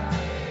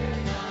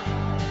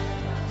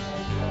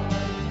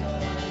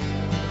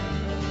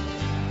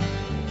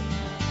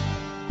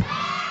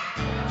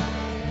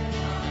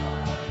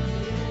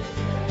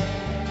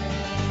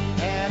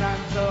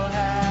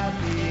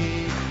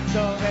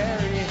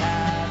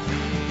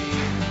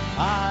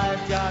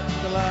 I've got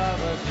the love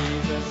of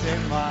Jesus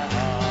in my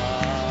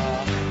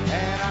heart.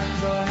 And I'm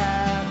so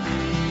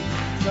happy,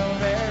 so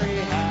very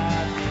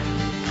happy.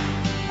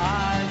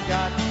 I've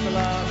got the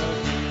love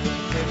of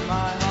Jesus in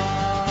my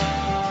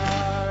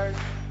heart.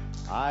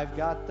 I've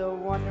got the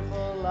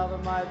wonderful love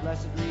of my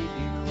blessed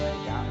Redeemer way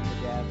down in the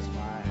depths of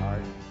my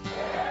heart.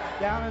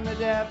 Down in the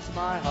depths of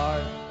my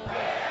heart.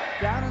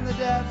 Down in the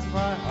depths of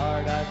my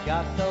heart. I've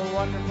got the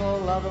wonderful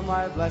love of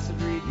my blessed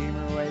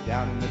Redeemer way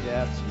down in the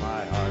depths of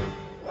my heart.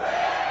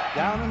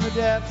 Down in the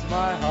depths of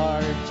my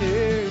heart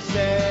to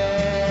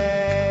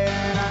stay.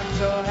 And I'm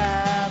so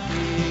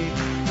happy,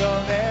 so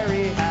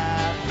very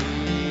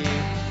happy.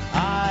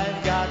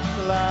 I've got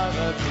the love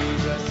of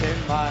Jesus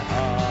in my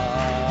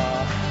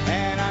heart.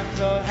 And I'm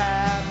so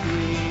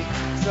happy,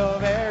 so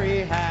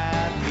very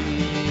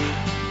happy.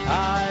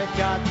 I've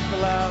got the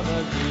love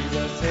of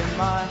Jesus in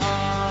my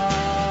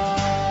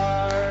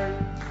heart.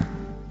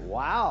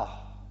 Wow.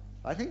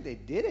 I think they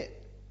did it.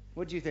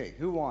 What'd you think?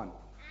 Who won?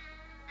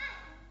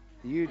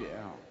 You did.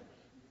 Oh.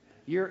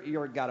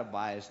 You're got a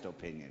biased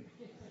opinion.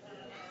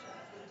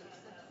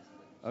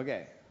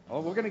 Okay.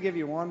 Well, we're going to give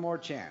you one more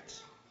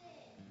chance.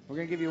 We're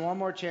going to give you one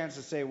more chance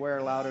to say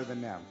 "We're louder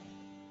than them."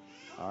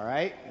 All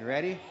right? You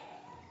ready?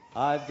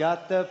 I've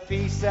got the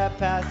peace that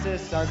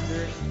passes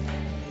understanding.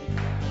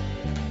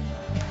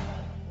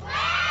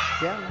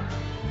 Yeah.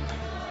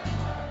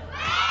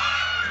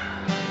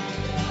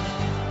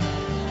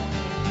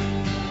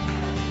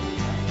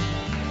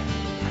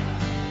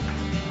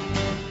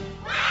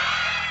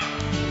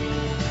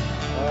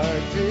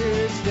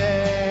 To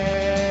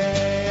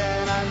stay,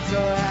 and I'm so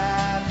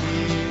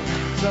happy,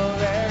 so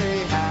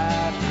very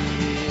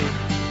happy.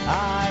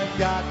 I've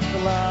got the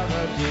love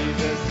of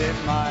Jesus in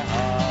my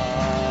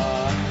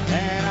heart,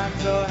 and I'm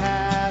so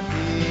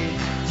happy,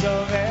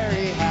 so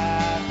very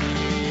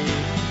happy.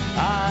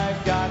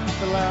 I've got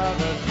the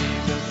love of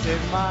Jesus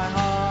in my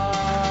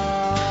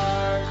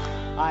heart.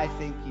 I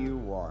think you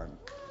won.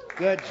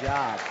 Good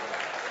job.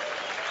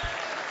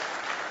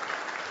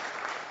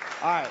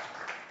 All right.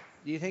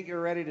 Do you think you're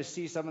ready to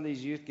see some of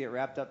these youth get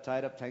wrapped up,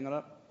 tied up, tangled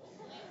up?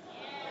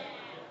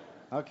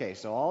 Okay,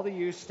 so all the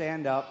youth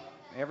stand up.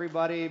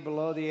 Everybody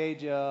below the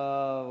age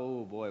of,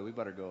 oh boy, we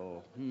better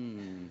go,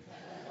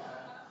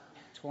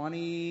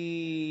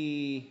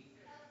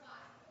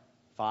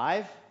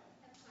 25?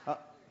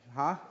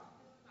 Huh?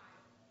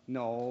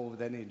 No,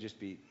 then it'd just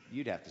be,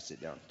 you'd have to sit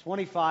down.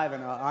 25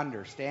 and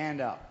under,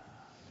 stand up.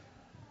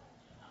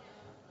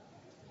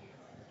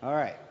 All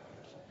right.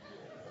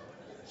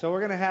 So we're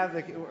going to have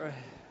the...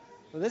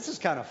 Well, this is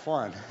kind of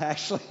fun,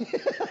 actually.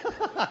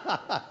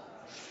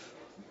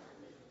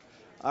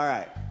 All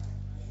right.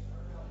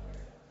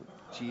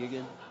 G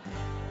again.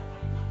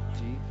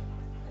 G.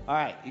 All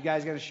right, you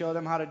guys got to show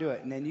them how to do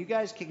it. And then you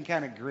guys can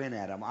kind of grin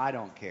at them. I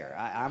don't care.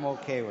 I'm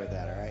okay with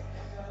that, all right?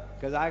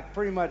 Because I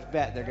pretty much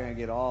bet they're going to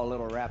get all a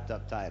little wrapped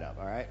up, tied up,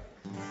 all right?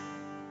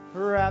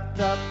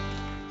 Wrapped up,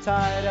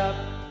 tied up,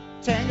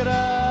 tangled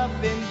up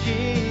in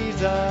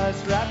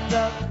Jesus. Wrapped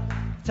up,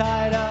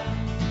 tied up,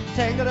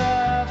 tangled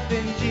up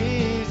in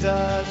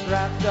Jesus,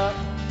 wrapped up,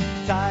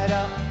 tied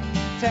up,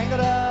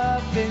 tangled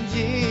up in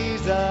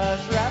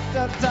Jesus, wrapped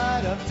up,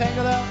 tied up,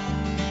 tangled up,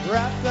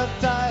 wrapped up,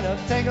 tied up,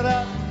 tangled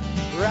up,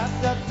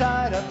 wrapped up,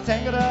 tied up,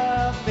 tangled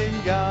up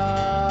in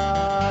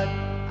God.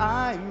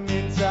 I'm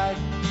inside,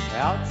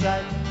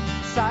 outside,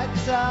 side to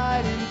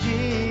side in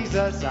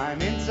Jesus.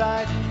 I'm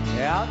inside,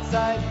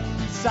 outside,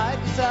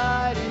 side to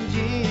side in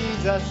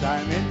Jesus.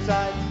 I'm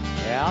inside,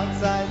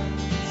 outside,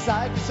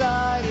 side to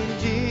side in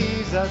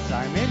Jesus.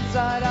 I'm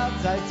inside,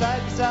 outside,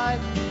 side to side.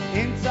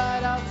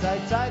 Inside,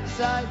 outside, side to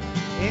side.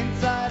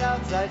 Inside,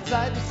 outside,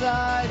 side to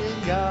side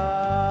in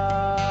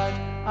God.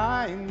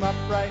 I'm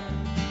upright,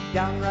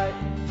 downright,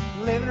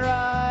 living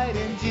right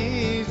in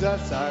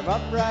Jesus. I'm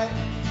upright,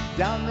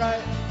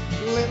 downright,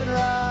 living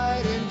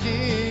right in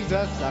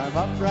Jesus. I'm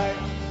upright,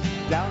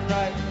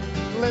 downright,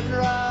 living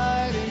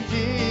right in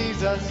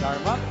Jesus.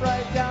 I'm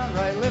upright,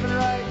 downright, living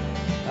right.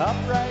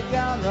 Upright,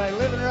 downright,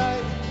 living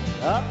right.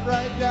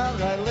 Upright,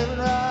 downright, living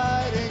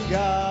right in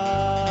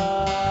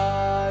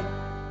God.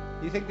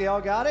 You think they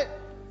all got it?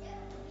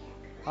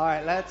 All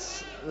right,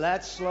 let's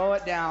slow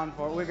it down.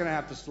 We're going to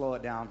have to slow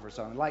it down for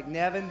something. Like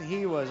Nevin,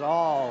 he was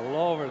all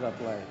over the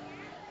place.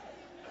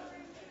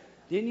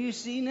 Didn't you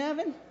see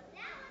Nevin?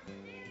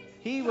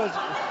 He was...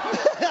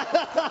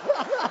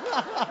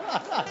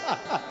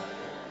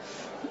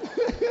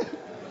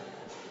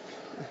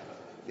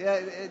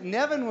 Yeah,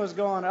 Nevin was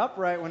going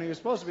upright when he was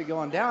supposed to be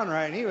going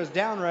downright, and he was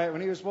downright when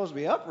he was supposed to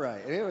be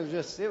upright. And it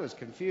was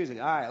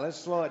confusing. All right, let's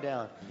slow it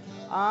down.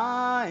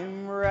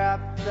 I'm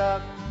wrapped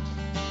up,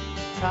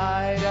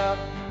 tied up,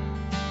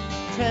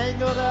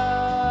 tangled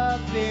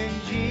up in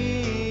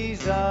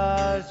Jesus.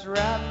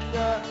 Wrapped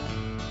up,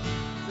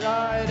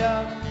 tied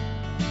up,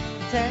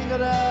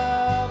 tangled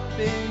up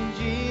in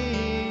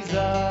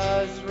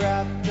Jesus.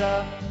 Wrapped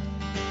up,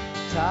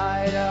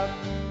 tied up,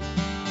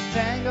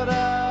 tangled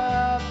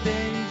up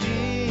in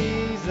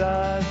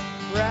Jesus,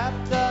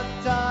 wrapped up,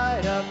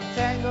 tied up,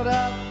 tangled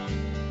up,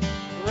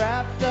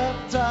 wrapped up,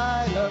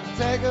 tied up,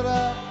 tangled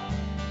up,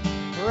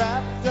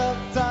 wrapped up,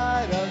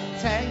 tied up,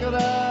 tangled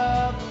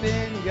up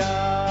in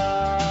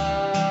God.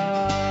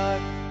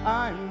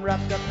 I'm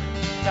wrapped up,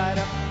 tied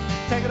up,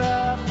 tangled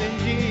up in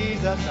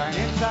Jesus. I'm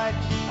inside,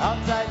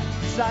 outside,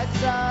 side to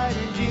side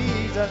in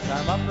Jesus.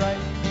 I'm upright,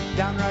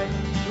 downright,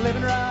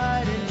 living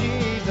right in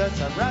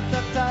Jesus. I'm wrapped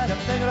up, tied up,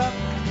 tangled up,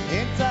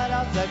 inside,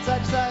 outside,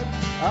 side to side,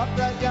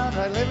 upright,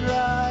 downright, living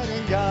right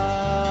in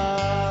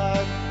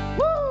God.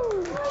 Woo!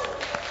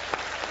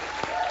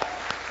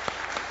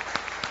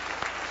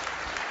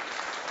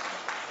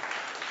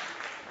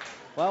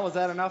 Well, was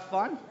that enough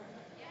fun?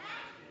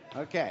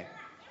 Okay.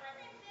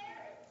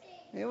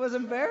 It was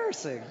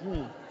embarrassing.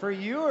 For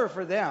you or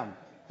for them?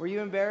 Were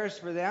you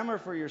embarrassed for them or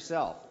for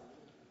yourself?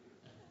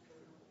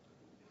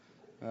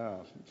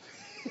 Oh.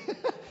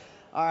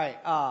 All right.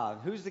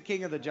 Who's the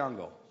king of the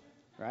jungle?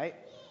 Right?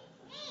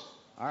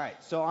 All right.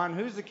 So on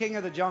Who's the King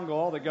of the Jungle,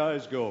 all the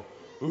guys go,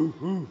 ooh,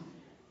 ooh.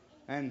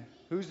 And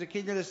who's the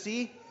king of the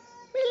sea?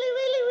 Willy,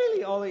 willy,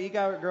 willy. All the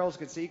girls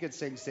could see. You could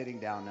sing sitting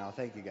down now.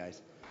 Thank you,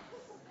 guys.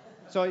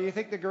 So you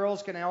think the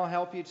girls can all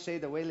help you to say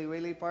the willy,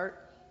 willy part?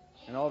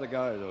 And all the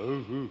guys go,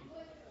 ooh, ooh.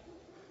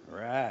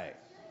 Right.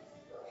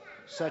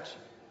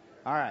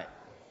 All right.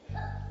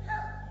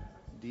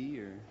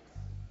 Dear.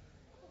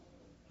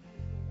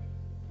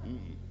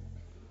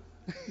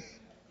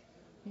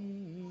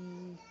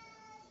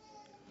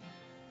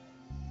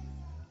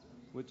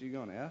 What you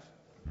going, F?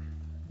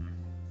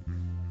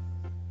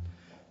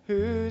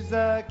 Who's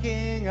the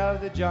king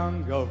of the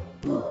jungle?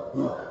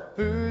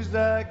 Who's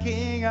the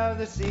king of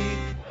the sea?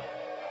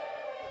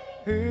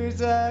 Who's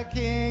the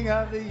king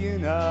of the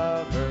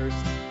universe?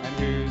 And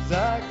who's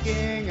the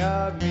king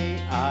of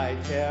me? I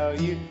tell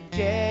you,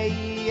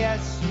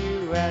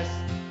 J-E-S-U-S.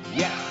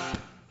 Yes,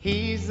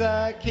 he's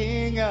the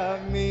king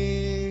of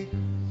me.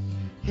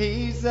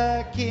 He's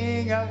the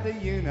king of the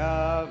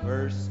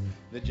universe,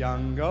 the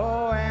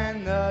jungle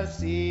and the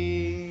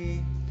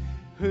sea.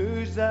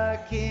 Who's the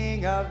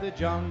king of the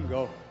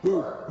jungle?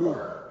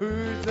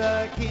 Who's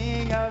the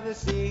king of the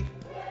sea?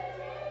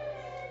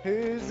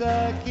 Who's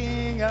the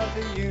king of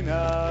the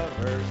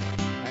universe?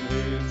 And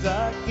who's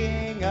the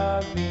king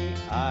of me?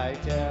 I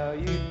tell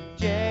you,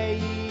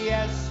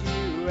 J-E-S-U-S.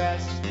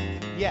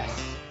 Yes,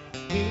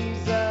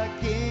 he's the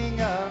king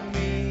of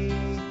me.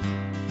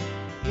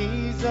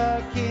 He's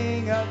the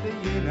king of the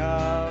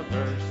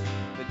universe,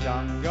 the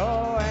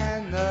jungle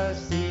and the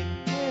sea.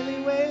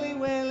 Willy, willy,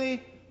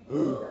 willy.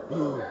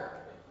 All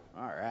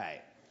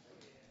right.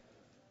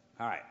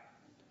 All right.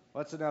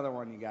 What's another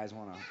one you guys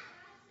want to?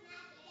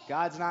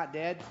 God's not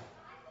dead?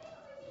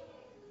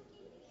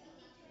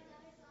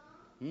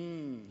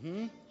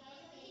 Mm-hmm.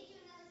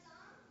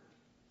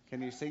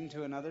 Can you sing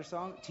to another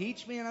song?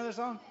 Teach me another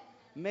song?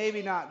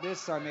 Maybe not this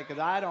Sunday because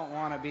I don't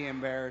want to be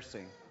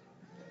embarrassing.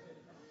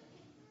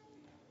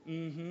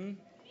 Mm-hmm.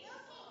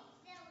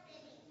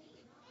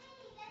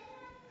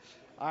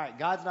 All right,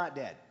 God's not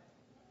dead.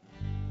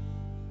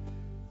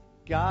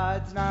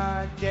 God's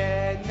not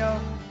dead, no,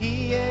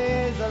 he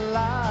is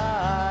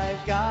alive.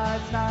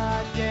 God's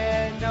not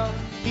dead, no,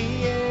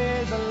 he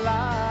is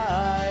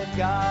alive.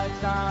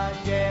 God's not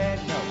dead,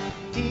 no,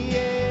 he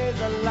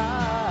is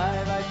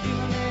alive. I feel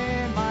him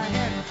in my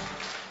hands,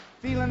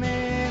 feel him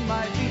in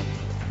my feet,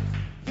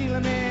 feel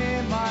him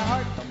in my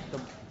heart,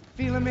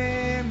 feel him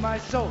in my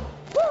soul.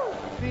 Woo!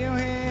 Feel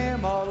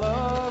him all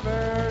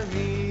over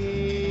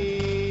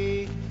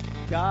me.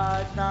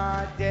 God's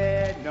not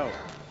dead, no,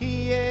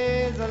 he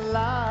is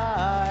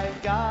alive.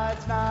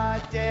 God's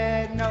not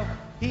dead, no,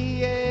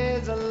 he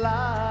is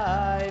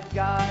alive.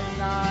 God's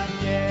not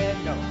dead,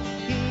 no,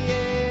 he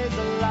is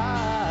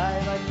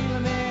alive. I feel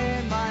him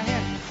in my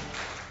hands,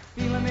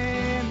 feel him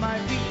in my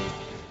feet,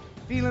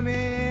 feel him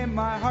in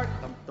my heart,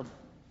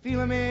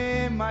 feel him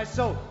in my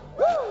soul.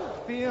 Woo!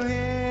 Feel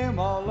him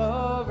all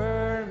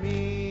over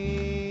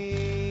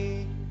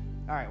me.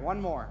 All right, one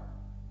more.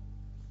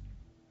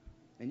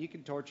 And you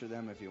can torture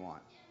them if you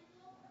want.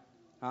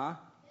 Huh?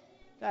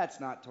 That's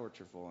not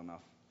tortureful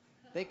enough.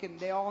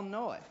 They all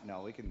know it.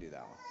 No, we can do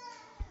that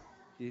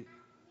one.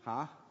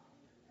 Huh?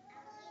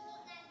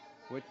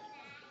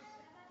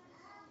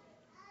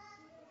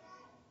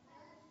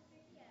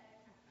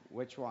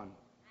 Which one?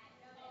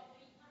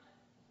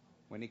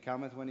 When he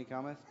cometh,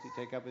 to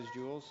take up his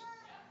jewels?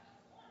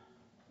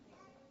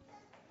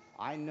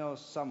 I know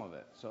some of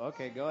it. So,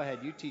 okay, go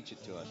ahead. You teach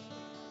it to us.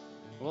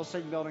 We'll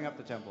sing Building Up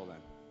the Temple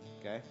then.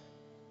 Okay?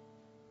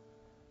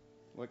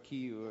 What key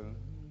you...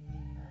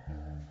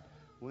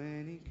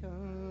 When he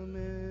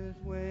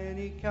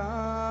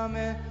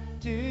cometh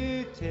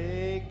to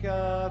take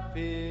up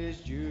his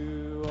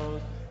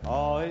jewels,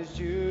 all his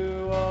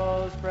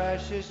jewels,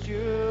 precious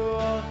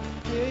jewels,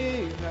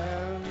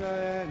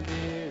 remember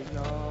his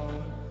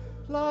own.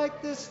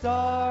 Like the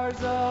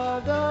stars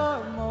of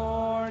the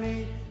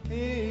morning,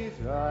 his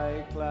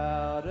bright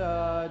cloud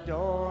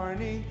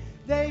adorning,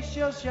 they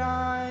shall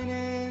shine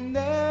in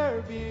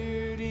their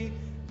beauty,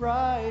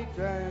 bright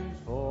and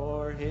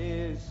for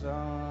his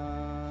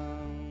Son.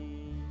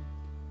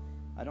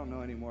 I don't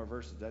know any more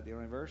verses. Is that the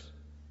only verse?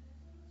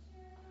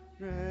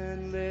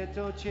 and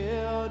little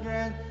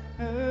children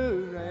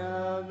who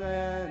love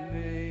and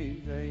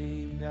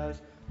redeemed us.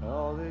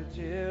 All the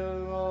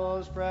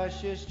jewels,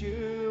 precious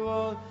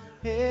jewels,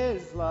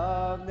 His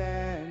loved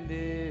and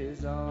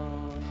His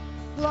own.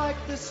 Like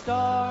the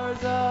stars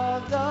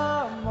of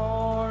the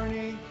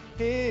morning,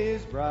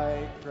 His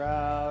bright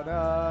crowd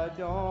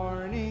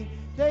adorning,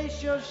 they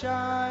shall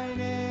shine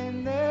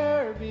in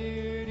their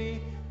beauty,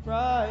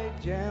 bright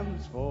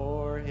gems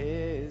for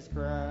His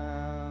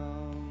crown.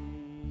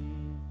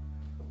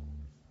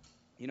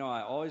 You know,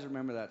 I always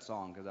remember that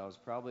song because I was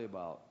probably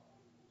about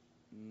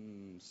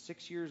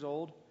 6 years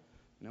old,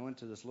 and I went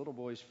to this little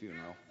boy's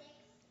funeral.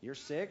 You're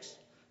 6?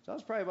 So I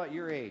was probably about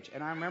your age,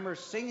 and I remember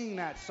singing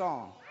that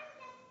song.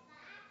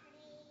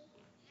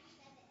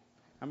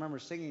 I remember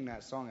singing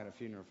that song at a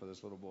funeral for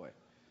this little boy.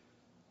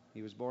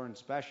 He was born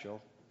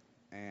special,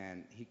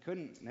 and he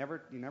never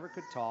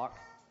could talk.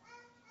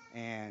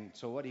 And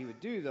so what he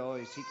would do though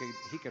is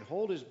he could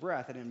hold his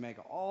breath and it'd make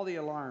all the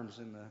alarms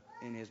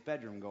in his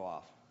bedroom go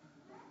off.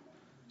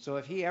 So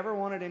if he ever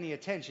wanted any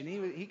attention,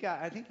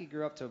 I think he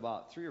grew up to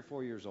about 3 or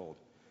 4 years old,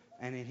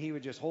 and then he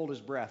would just hold his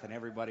breath and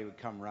everybody would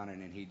come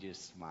running and he'd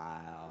just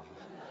smile.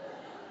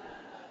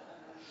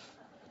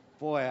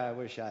 Boy, I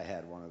wish I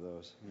had one of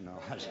those. No.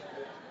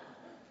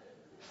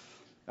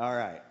 All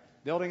right.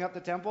 Building up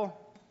the temple?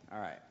 All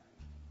right.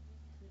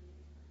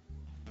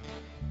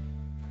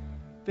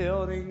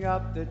 Building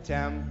up the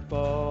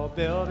temple,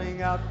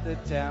 building up the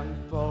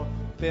temple,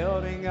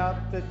 building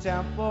up the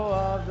temple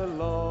of the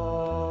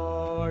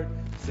Lord.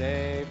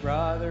 Say,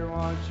 brother,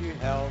 won't you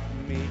help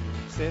me?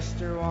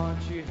 Sister,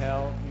 won't you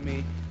help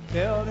me?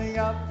 Building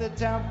up the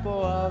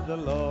temple of the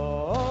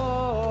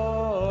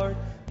Lord.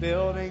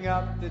 Building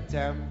up the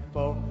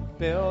temple,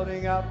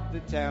 building up the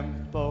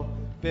temple,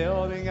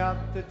 building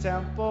up the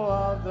temple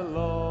of the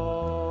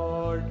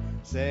Lord.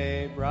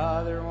 Say,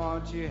 brother,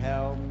 won't you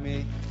help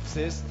me?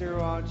 Sister,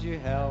 won't you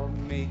help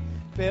me?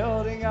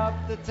 Building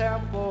up the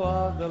temple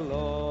of the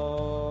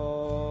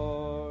Lord.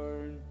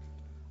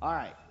 All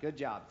right, good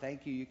job.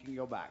 Thank you. You can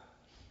go back.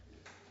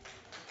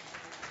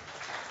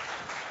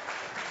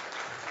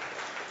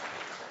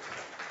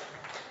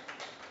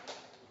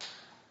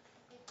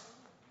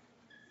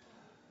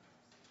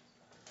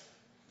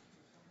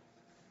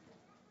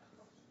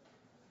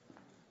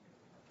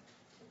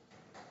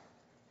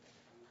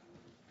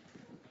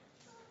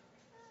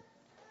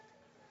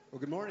 Well,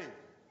 good morning.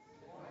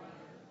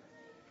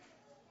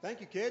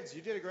 Thank you, kids.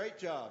 You did a great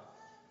job.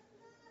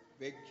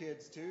 Big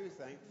kids, too.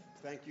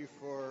 Thank you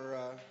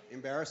for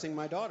embarrassing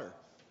my daughter.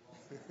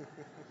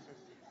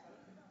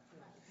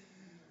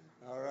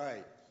 All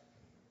right.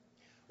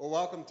 Well,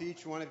 welcome to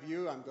each one of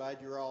you. I'm glad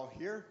you're all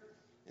here.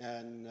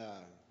 And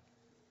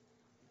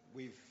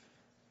we've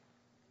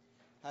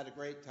had a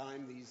great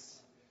time these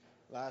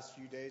last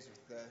few days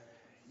with the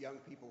young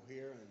people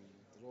here. And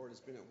the Lord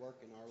has been at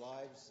work in our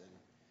lives.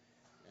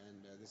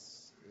 And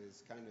this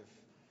is kind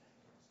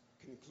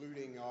of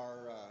concluding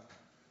our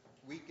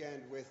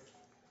weekend with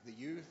the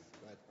youth,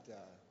 but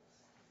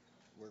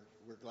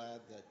we're glad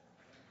that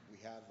we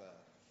have a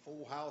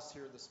full house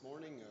here this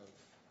morning of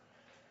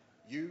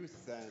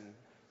youth and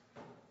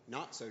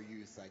not so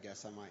youth, I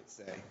guess I might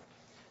say.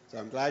 So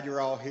I'm glad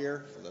you're all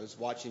here. For those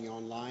watching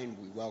online,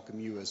 we welcome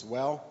you as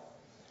well.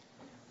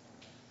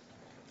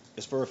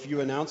 Just for a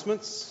few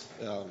announcements,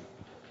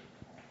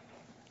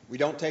 we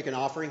don't take an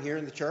offering here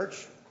in the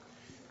church.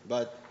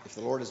 But if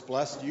the Lord has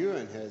blessed you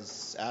and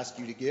has asked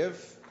you to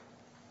give,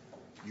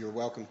 you're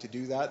welcome to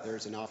do that.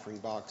 There's an offering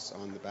box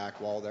on the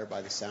back wall there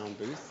by the sound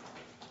booth.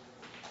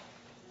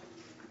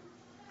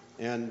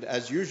 And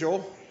as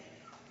usual,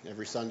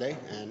 every Sunday,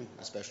 and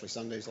especially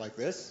Sundays like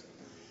this,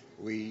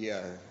 we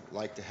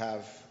like to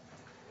have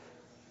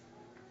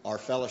our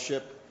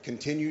fellowship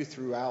continue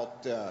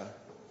throughout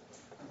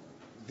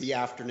the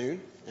afternoon.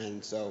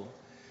 And so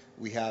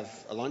we have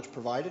a lunch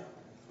provided.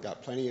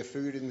 Got plenty of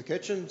food in the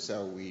kitchen,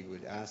 so we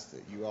would ask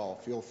that you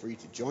all feel free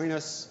to join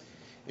us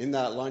in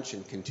that lunch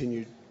and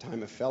continued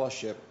time of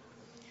fellowship.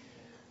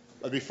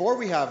 But before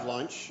we have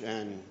lunch,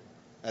 and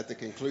at the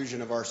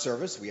conclusion of our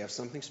service, we have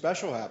something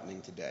special happening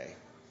today.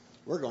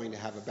 We're going to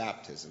have a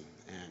baptism,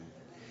 and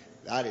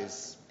that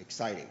is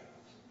exciting.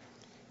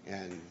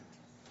 And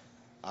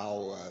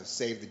I'll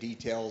save the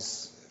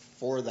details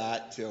for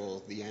that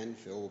till the end.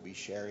 Phil will be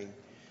sharing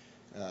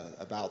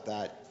about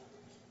that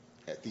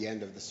at the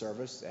end of the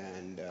service,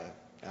 and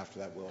after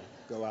that we'll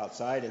go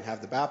outside and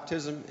have the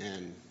baptism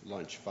and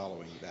lunch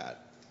following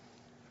that.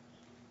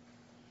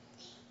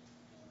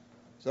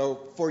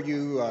 So for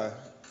you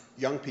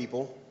young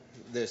people,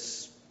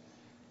 this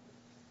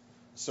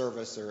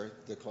service, or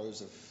the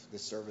close of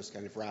this service,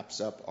 kind of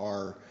wraps up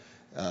our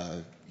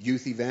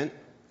youth event,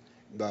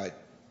 but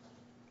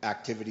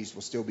activities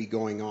will still be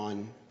going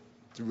on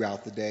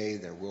throughout the day.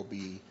 There will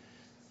be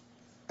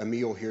a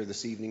meal here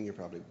this evening. You're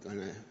probably going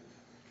to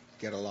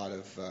get a lot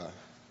of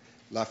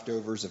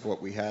leftovers of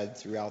what we had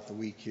throughout the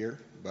week here,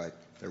 but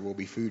there will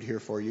be food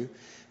here for you.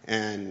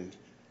 And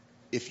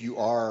if you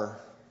are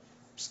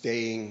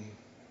staying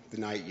the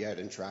night yet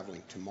and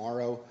traveling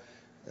tomorrow,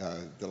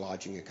 the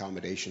lodging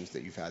accommodations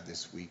that you've had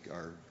this week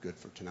are good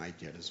for tonight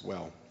yet as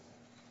well.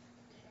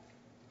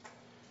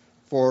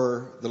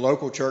 For the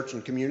local church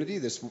and community,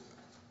 this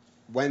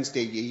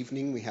Wednesday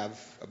evening we have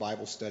a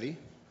Bible study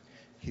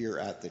here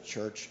at the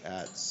church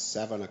at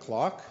 7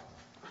 o'clock.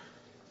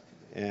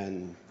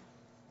 And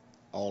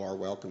all are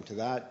welcome to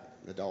that,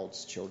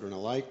 adults, children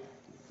alike.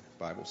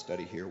 Bible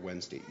study here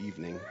Wednesday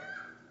evening.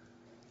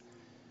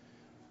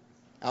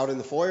 Out in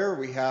the foyer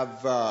we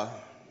have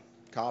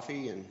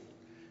coffee and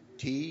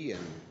tea,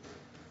 and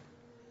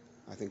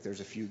I think there's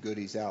a few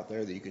goodies out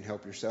there that you can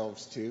help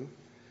yourselves to.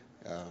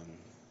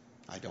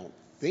 I don't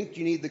think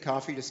you need the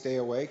coffee to stay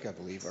awake. I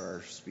believe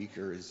our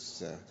speaker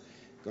is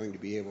going to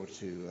be able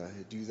to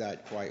do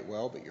that quite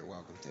well, but you're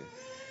welcome to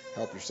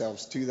help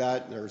yourselves to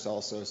that. There's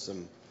also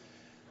some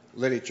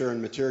literature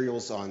and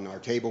materials on our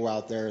table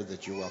out there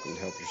that you're welcome to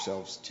help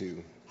yourselves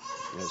to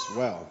as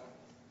well.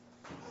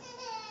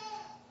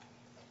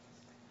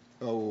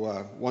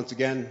 Once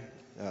again,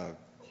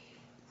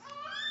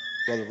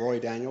 Brother Roy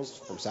Daniels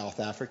from South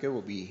Africa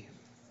will be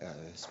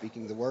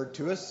speaking the word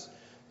to us.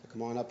 So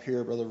come on up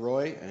here, Brother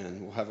Roy,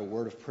 and we'll have a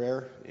word of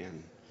prayer,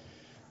 and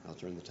I'll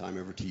turn the time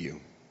over to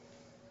you.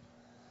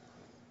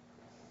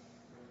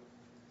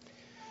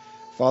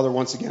 Father,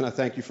 once again, I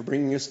thank you for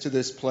bringing us to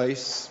this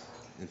place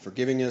and for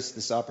giving us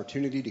this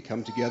opportunity to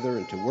come together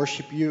and to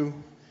worship you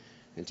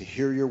and to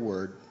hear your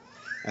word.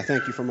 I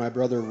thank you for my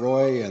brother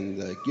Roy and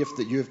the gift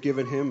that you have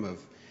given him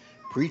of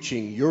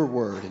preaching your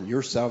word and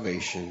your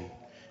salvation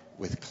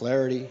with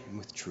clarity and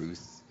with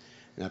truth.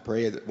 And I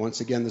pray that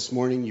once again this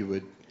morning you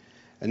would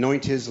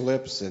anoint his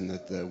lips and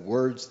that the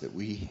words that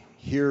we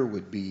hear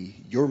would be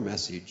your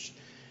message,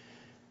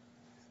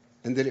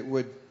 and that it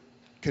would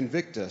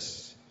convict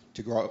us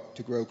to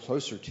grow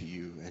closer to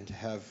you and to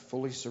have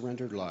fully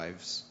surrendered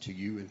lives to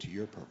you and to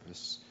your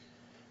purpose.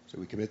 So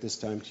we commit this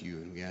time to you,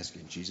 and we ask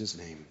in Jesus'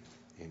 name,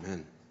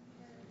 amen.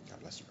 God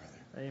bless you,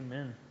 brother.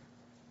 Amen.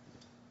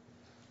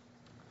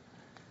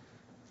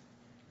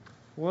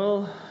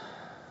 Well,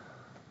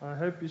 I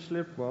hope you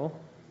slept well.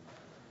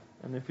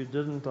 And if you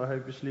didn't, I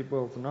hope you sleep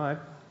well tonight.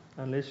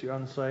 Unless you're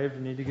unsaved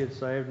and need to get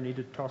saved, need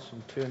to toss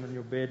and turn on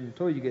your bed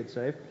until you get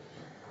saved.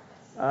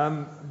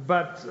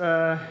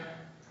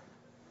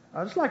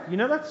 I just like, you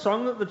know that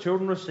song that the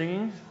children were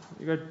singing?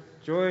 You go,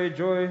 joy,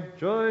 joy,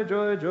 joy,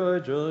 joy, joy,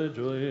 joy,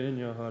 joy in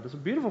your heart. It's a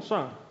beautiful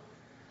song.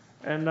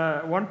 And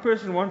one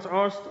person once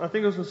asked, I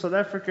think it was in South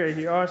Africa,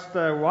 he asked,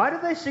 why do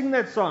they sing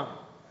that song?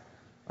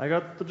 I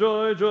got the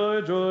joy,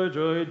 joy, joy,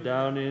 joy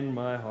down in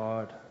my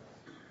heart.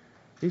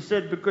 He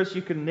said, because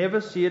you can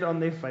never see it on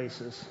their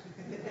faces.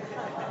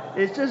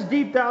 It's just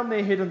deep down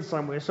there hidden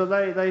somewhere. So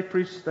they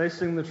preach, they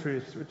sing the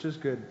truth, which is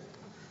good.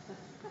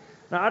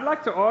 Now I'd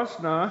like to ask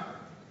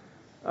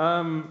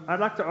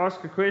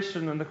a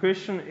question, and the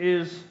question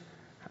is,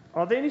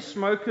 are there any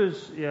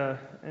smokers here?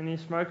 Any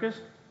smokers?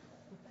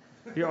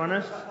 Be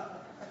honest.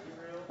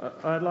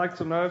 I'd like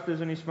to know if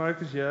there's any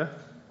smokers here.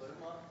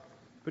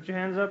 Put your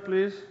hands up,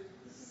 please.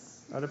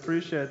 I'd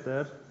appreciate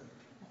that.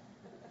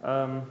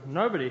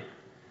 Nobody.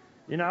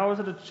 You know, I was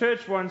at a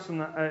church once,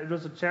 and it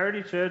was a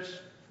charity church.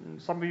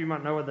 Some of you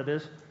might know what that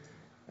is.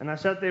 And I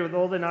sat there with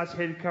all their nice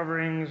head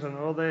coverings and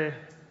all their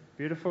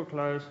beautiful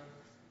clothes.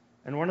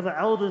 And one of the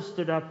elders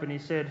stood up and he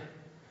said,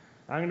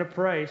 I'm going to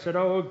pray. He said,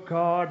 oh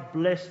God,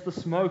 bless the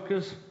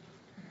smokers.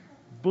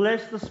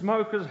 Bless the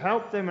smokers,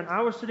 help them. And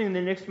I was sitting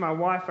there next to my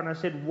wife and I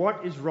said,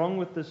 what is wrong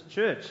with this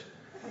church?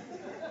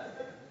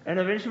 And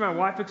eventually my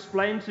wife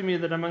explained to me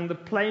that among the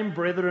plain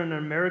brethren in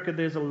America,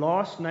 there's a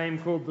last name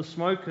called the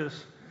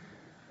Smokers.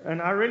 And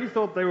I really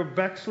thought they were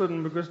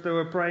backslidden because they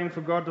were praying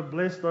for God to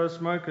bless those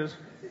smokers.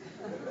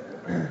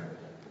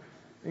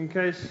 In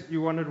case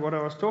you wondered what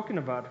I was talking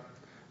about.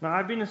 Now,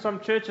 I've been in some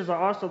churches,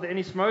 I asked, are there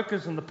any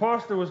smokers? And the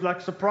pastor was like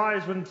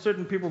surprised when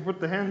certain people put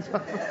their hands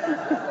up.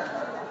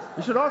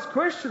 You should ask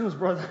questions,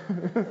 brother.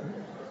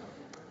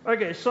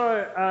 Okay,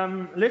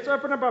 so let's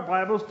open up our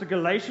Bibles to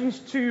Galatians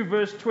 2,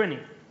 verse 20.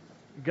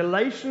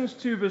 Galatians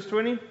 2, verse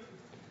 20.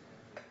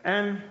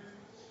 And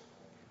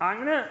I'm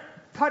going to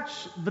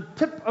touch the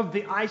tip of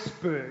the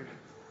iceberg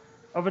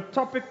of a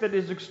topic that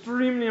is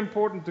extremely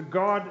important to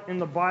God in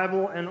the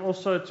Bible and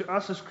also to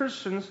us as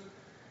Christians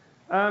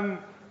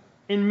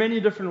in many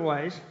different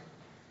ways.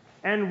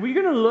 And we're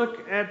going to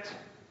look at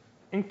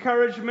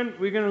encouragement,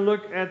 we're going to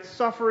look at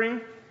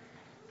suffering,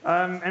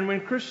 and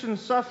when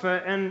Christians suffer.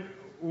 And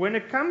when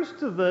it comes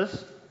to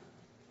this,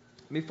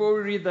 before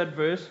we read that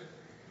verse,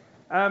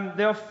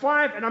 there are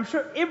 5, and I'm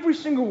sure every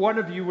single one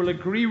of you will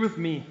agree with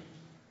me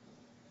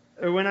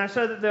when I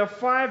say that there are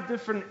 5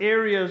 different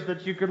areas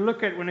that you could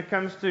look at when it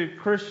comes to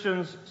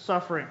Christians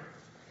suffering.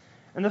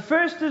 And the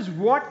first is,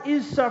 what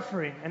is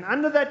suffering? And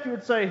under that you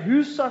would say,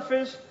 who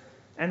suffers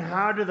and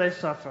how do they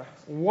suffer?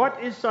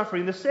 What is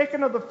suffering? The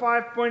second of the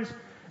 5 points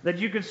that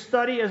you could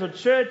study as a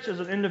church, as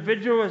an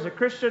individual, as a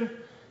Christian,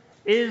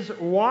 is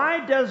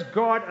why does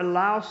God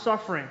allow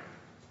suffering?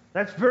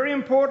 That's very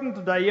important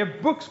today. You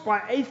have books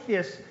by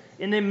atheists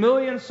in their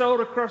millions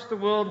sold across the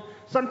world.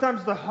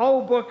 Sometimes the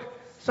whole book,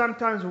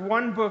 sometimes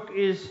one book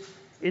is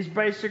is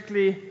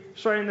basically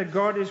showing that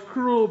God is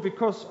cruel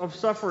because of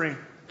suffering.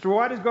 So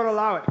why does God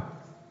allow it?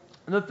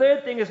 And the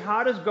third thing is,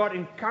 how does God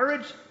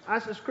encourage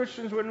us as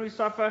Christians when we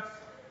suffer?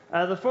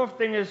 The fourth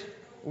thing is,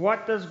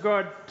 what does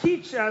God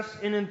teach us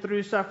in and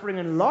through suffering?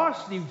 And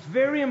lastly,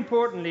 very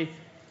importantly,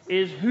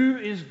 is who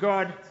is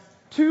God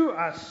to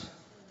us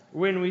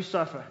when we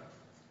suffer?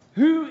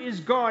 Who is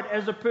God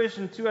as a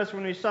person to us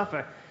when we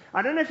suffer?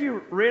 I don't know if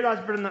you realize,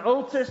 but in the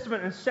Old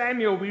Testament in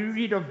Samuel, we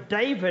read of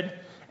David.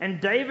 And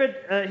David,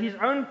 his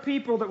own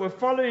people that were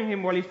following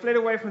him while he fled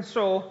away from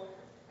Saul,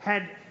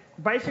 had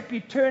basically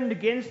turned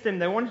against him.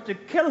 They wanted to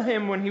kill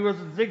him when he was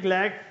at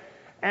Ziklag.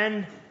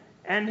 And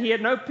he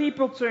had no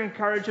people to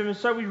encourage him. And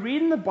so we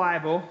read in the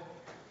Bible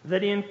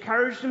that he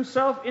encouraged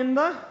himself in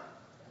the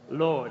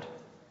Lord.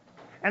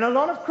 And a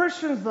lot of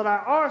Christians that I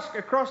ask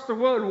across the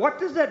world, what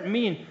does that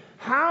mean?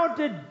 How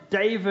did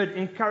David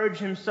encourage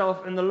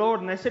himself in the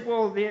Lord? And they said,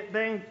 well,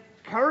 they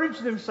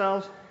encouraged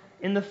themselves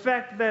in the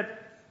fact that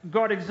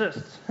God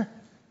exists.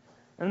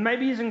 And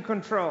maybe He's in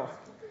control.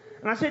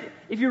 And I said,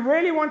 if you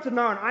really want to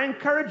know, and I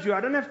encourage you,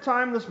 I don't have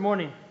time this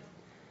morning,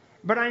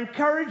 but I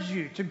encourage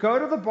you to go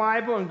to the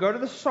Bible and go to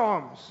the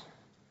Psalms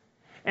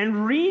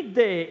and read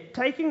there,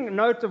 taking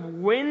note of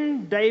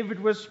when David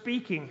was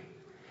speaking.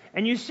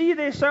 And you see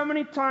there so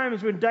many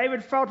times when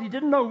David felt he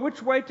didn't know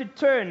which way to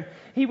turn.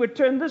 He would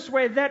turn this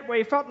way, that way.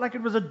 He felt like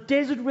it was a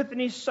desert within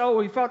his soul.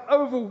 He felt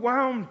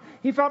overwhelmed.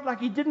 He felt like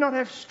he did not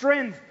have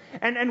strength.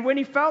 And when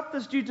he felt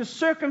this due to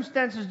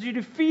circumstances, due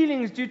to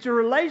feelings, due to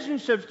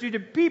relationships, due to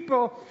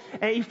people,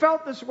 he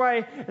felt this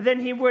way, then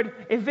he would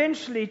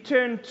eventually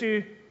turn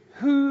to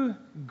who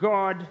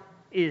God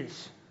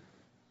is.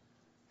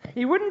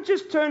 He wouldn't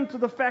just turn to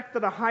the fact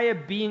that a higher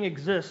being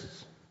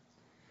exists.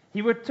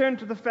 He would turn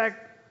to the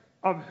fact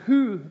of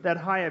who that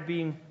higher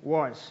being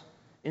was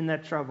in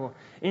that trouble.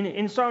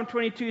 In Psalm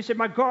 22, he said,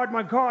 my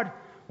God,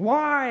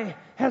 why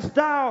hast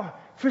thou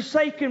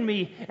forsaken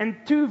me? And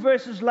 2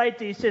 verses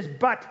later, he says,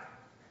 but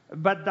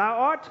thou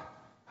art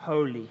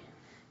holy.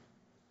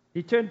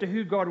 He turned to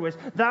who God was.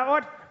 Thou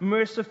art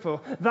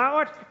merciful. Thou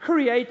art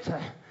creator.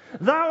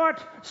 Thou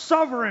art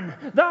sovereign.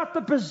 Thou art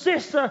the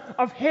possessor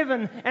of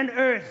heaven and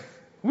earth.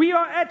 We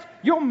are at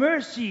your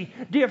mercy,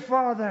 dear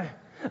Father.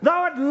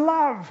 Thou art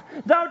love.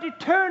 Thou art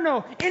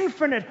eternal,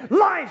 infinite,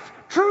 life,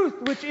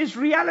 truth, which is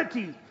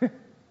reality.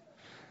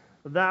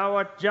 Thou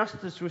art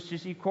justice, which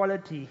is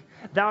equality.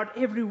 Thou art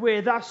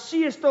everywhere. Thou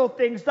seest all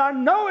things. Thou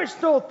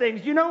knowest all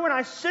things. You know when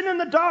I sin in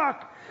the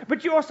dark.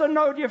 But you also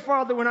know, dear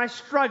Father, when I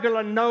struggle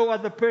and no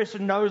other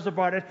person knows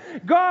about it.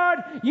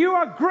 God, you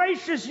are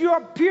gracious. You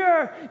are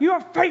pure. You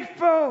are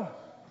faithful.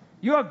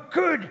 You are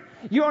good.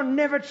 You are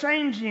never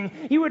changing.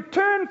 He would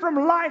turn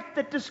from life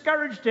that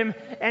discouraged him,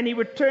 and he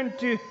would turn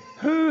to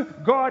who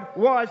God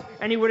was,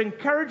 and he would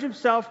encourage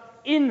himself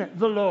in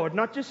the Lord,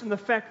 not just in the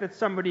fact that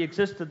somebody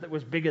existed that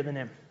was bigger than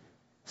him.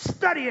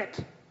 Study it.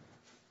 It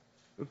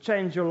will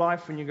change your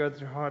life when you go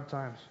through hard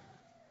times.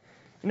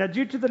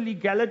 Due to the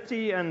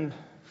legality and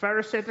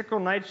pharisaical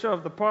nature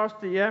of the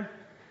pastor here,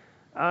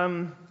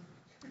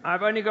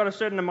 I've only got a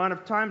certain amount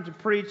of time to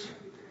preach,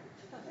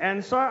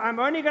 and so I'm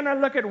only going to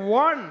look at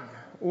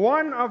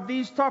one of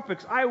these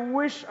topics. I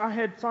wish I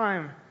had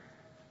time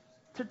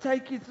to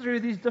take you through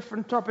these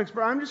different topics,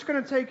 but I'm just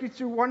going to take you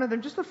through one of them.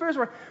 Just the first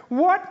one.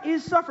 What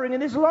is suffering?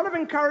 And there's a lot of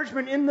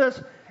encouragement in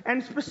this,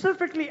 and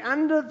specifically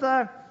under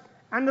the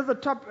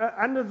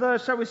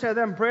shall we say,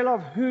 the umbrella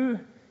of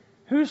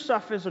who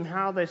suffers and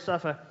how they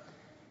suffer.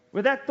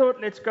 With that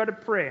thought, let's go to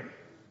prayer,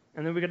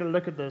 and then we're going to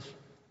look at this.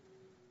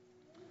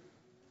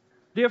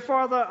 Dear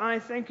Father, I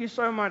thank you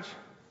so much.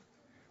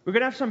 We're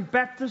going to have some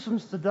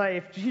baptisms today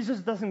if Jesus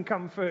doesn't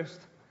come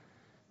first.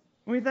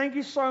 We thank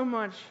you so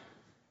much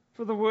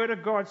for the Word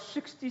of God,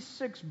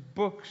 66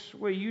 books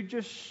where you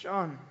just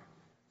shone.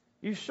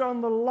 You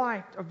shone the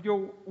light of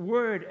your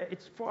Word.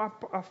 It's for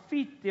our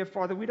feet, dear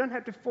Father. We don't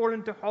have to fall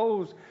into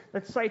holes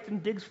that Satan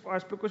digs for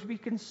us, because we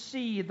can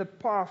see the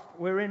path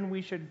wherein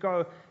we should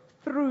go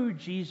through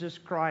Jesus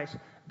Christ,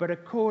 but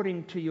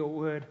according to your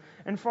Word.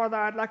 And Father,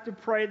 I'd like to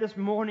pray this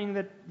morning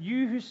that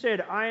you who said,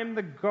 I am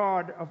the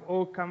God of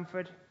all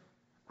comfort,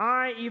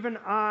 even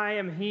I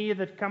am he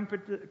that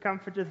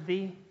comforteth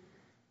thee,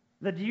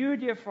 that you,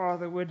 dear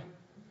Father, would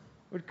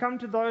come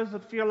to those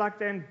that feel like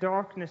they're in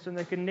darkness and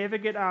they can never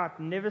get out,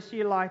 never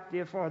see light,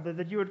 dear Father,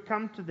 that you would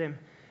come to them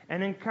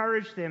and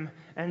encourage them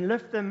and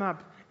lift them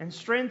up and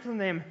strengthen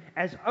them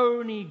as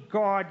only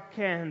God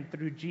can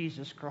through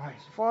Jesus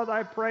Christ. Father,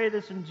 I pray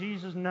this in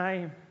Jesus'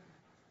 name.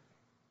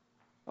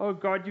 Oh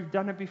God, you've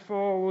done it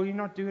before. Will you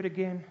not do it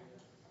again?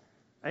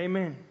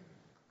 Amen.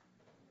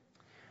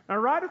 Now,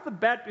 right off the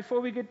bat,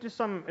 before we get to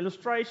some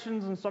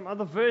illustrations and some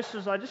other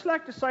verses, I'd just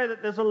like to say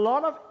that there's a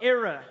lot of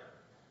error.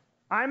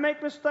 I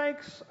make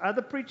mistakes.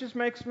 Other preachers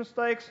make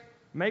mistakes.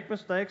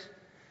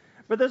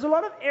 But there's a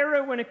lot of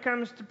error when it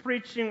comes to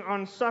preaching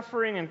on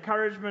suffering,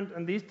 encouragement,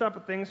 and these type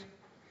of things.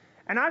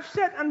 And I've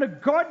sat under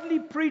godly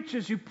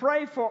preachers who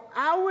pray for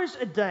hours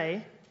a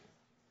day,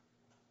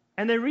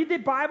 and they read their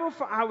Bible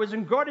for hours,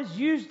 and God has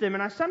used them.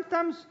 And I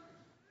sometimes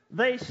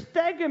they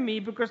stagger me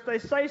because they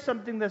say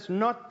something that's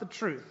not the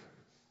truth.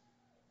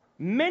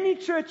 Many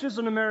churches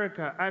in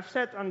America, I've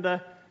sat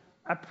under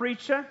a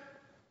preacher,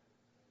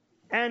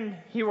 and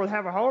he will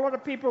have a whole lot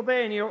of people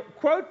there, and he'll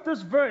quote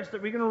this verse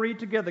that we're going to read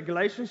together,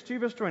 Galatians 2,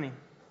 verse 20.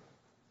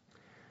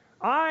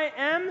 I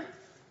am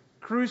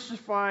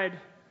crucified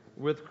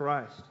with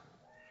Christ.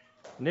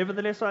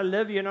 Nevertheless I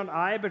live, yet not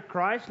I, but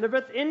Christ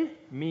liveth in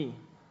me.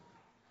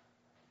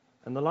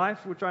 And the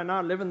life which I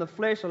now live in the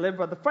flesh, I live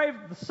by the faith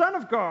of the Son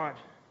of God,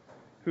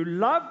 who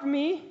loved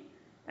me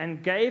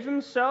and gave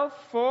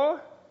himself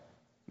for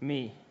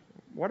me.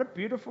 What a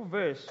beautiful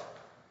verse.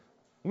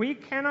 We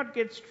cannot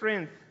get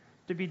strength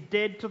to be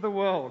dead to the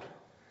world,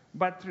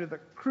 but through the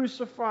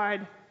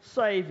crucified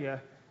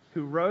Savior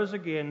who rose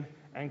again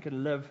and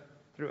can live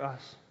through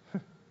us.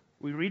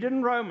 We read it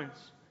in Romans.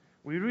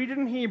 We read it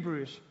in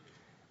Hebrews.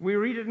 We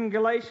read it in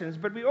Galatians.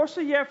 But we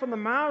also hear from the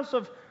mouths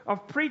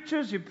of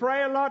preachers who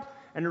pray a lot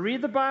and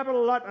read the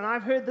Bible a lot, and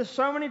I've heard this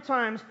so many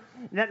times,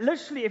 that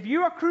literally if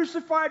you are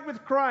crucified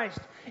with Christ,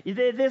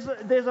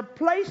 there's a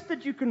place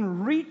that you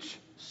can reach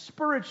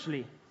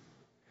spiritually,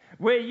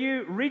 where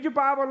you read your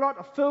Bible a lot,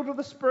 are filled with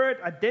the Spirit,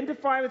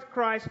 identify with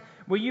Christ,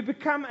 where you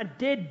become a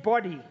dead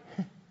body.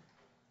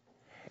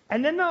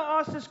 And then they'll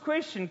ask this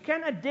question,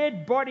 can a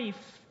dead body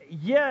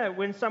hear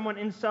when someone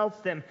insults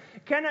them?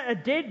 Can a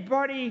dead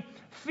body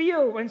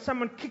feel when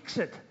someone kicks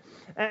it?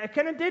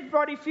 Can a dead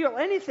body feel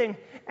anything?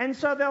 And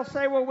so they'll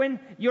say, well, when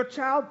your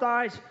child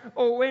dies,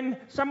 or when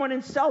someone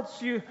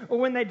insults you, or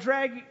when they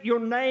drag your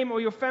name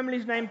or your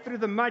family's name through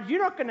the mud,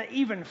 you're not going to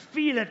even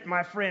feel it,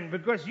 my friend,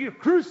 because you're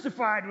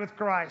crucified with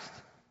Christ.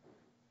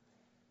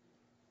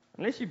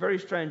 Unless you're very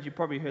strange, you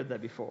probably heard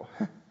that before.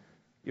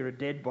 You're a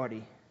dead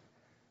body.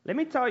 Let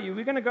me tell you,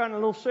 we're going to go on a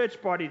little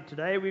search party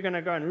today. We're going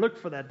to go and look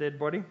for that dead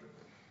body, and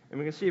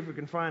we're going to see if we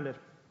can find it.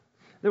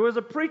 There was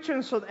a preacher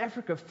in South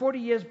Africa 40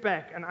 years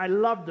back, and I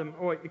loved him,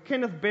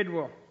 Kenneth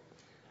Bedwell.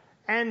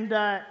 And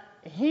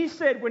he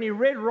said, when he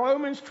read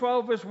Romans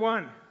 12, verse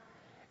 1,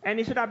 and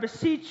he said, I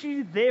beseech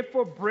you,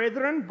 therefore,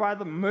 brethren, by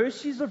the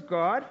mercies of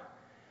God,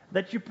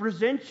 that you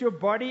present your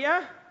body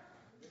a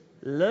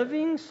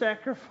living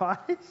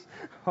sacrifice,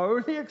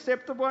 wholly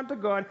acceptable unto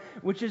God,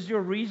 which is your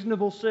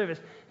reasonable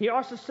service. He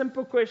asked a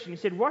simple question. He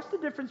said, what's the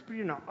difference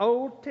between an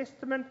Old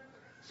Testament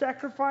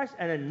sacrifice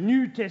and a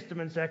New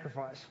Testament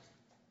sacrifice?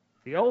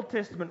 The Old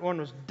Testament one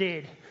was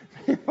dead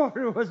before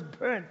it was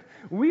burnt.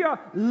 We are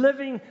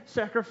living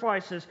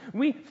sacrifices.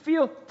 We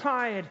feel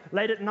tired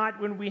late at night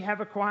when we have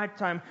a quiet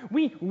time.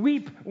 We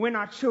weep when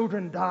our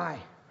children die.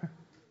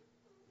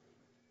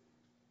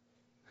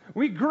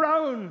 We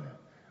groan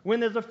when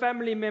there's a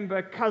family member,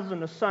 a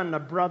cousin, a son, a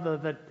brother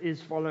that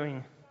is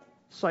following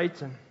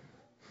Satan.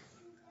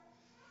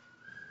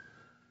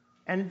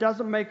 And it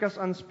doesn't make us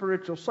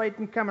unspiritual.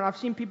 Satan come, and I've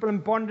seen people in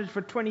bondage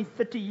for 20,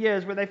 30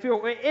 years where they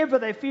feel, wherever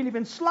they feel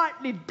even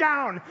slightly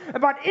down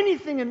about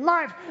anything in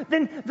life,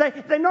 then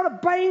they're not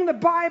obeying the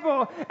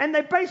Bible, and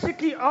they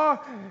basically are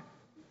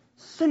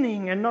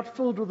sinning and not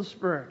filled with the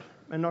Spirit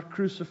and not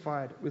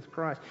crucified with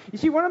Christ. You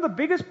see, one of the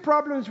biggest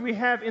problems we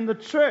have in the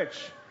church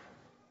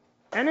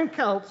and in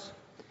cults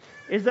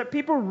is that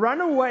people run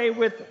away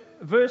with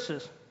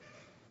verses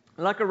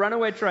like a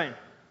runaway train.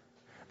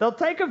 They'll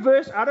take a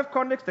verse out of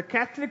context. The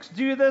Catholics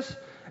do this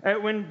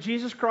when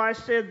Jesus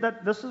Christ said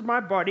that this is my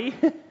body,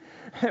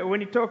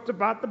 when he talked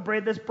about the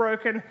bread that's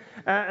broken.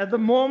 The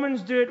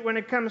Mormons do it when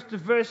it comes to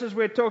verses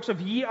where it talks of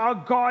ye are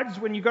gods.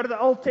 When you go to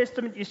the Old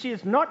Testament, you see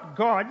it's not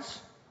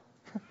gods.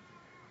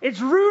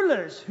 It's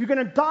rulers who are going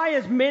to die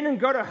as men and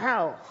go to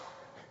hell.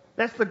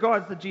 That's the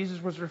gods that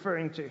Jesus was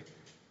referring to.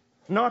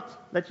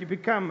 Not that you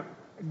become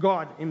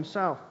God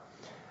himself.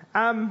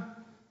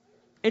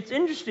 It's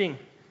interesting.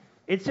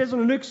 It says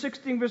in Luke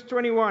 16, verse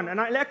 21, and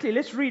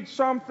let's read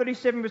Psalm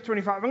 37, verse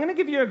 25. I'm going to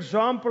give you an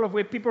example of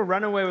where people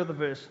run away with the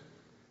verse.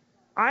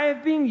 I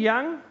have been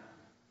young,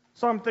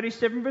 Psalm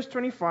 37, verse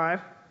 25,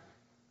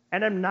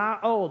 and am now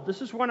old.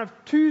 This is one of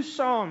two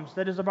psalms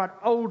that is about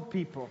old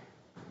people.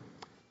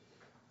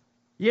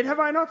 Yet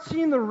have I not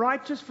seen the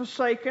righteous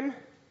forsaken,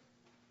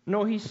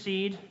 nor his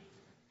seed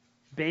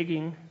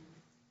begging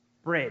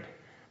bread.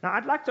 Now,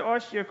 I'd like to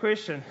ask you a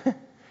question.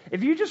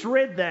 If you just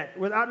read that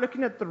without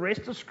looking at the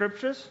rest of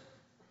Scriptures,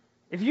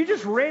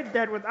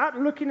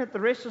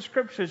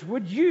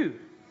 would you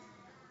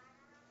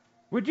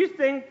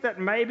think that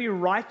maybe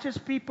righteous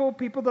people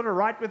that are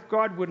right with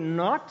God, would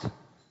not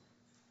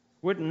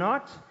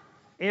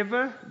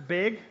ever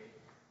beg?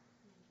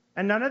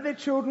 And none of their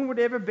children would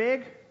ever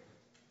beg?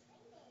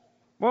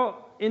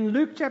 Well, in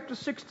Luke chapter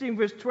 16,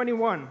 verse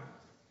 21,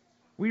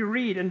 we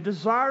read, and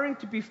desiring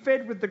to be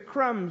fed with the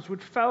crumbs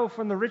which fell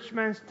from the rich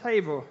man's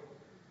table,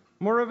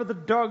 moreover the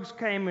dogs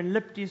came and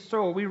licked his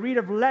sore. We read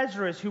of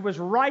Lazarus, who was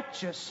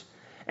righteous,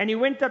 and he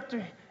went up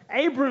to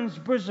Abraham's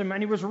bosom,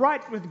 and he was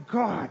right with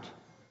God,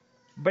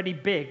 but he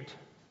begged,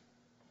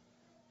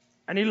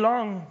 and he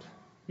longed.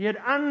 He had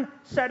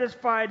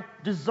unsatisfied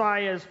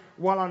desires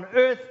while on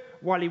earth,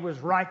 while he was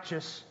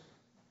righteous.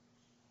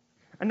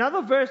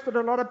 Another verse that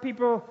a lot of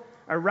people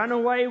run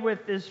away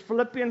with is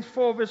Philippians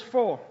 4, verse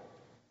 4.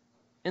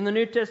 in the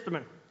New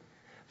Testament.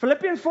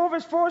 Philippians 4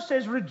 verse 4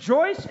 says,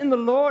 rejoice in the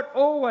Lord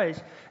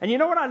always. And you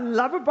know what I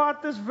love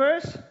about this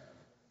verse?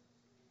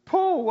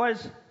 Paul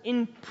was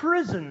in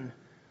prison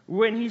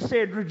when he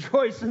said,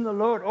 rejoice in the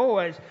Lord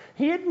always.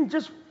 He hadn't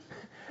just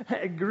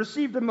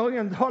received $1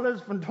 million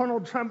from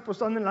Donald Trump or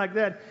something like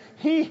that.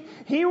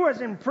 He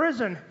was in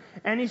prison,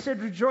 and he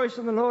said, rejoice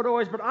in the Lord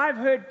always. But I've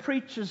heard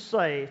preachers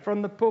say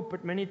from the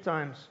pulpit many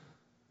times,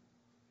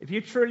 if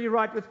you're truly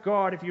right with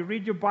God, if you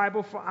read your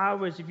Bible for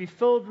hours, if you're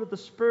filled with the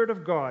Spirit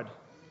of God,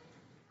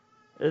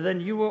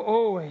 then you will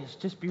always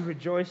just be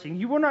rejoicing.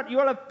 You will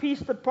have peace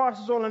that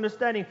passes all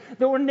understanding.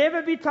 There will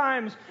never be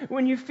times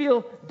when you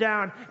feel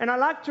down. And I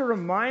like to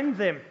remind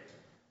them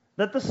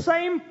that the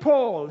same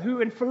Paul who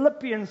in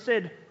Philippians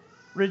said,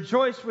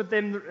 rejoice with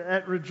them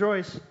that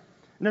rejoice.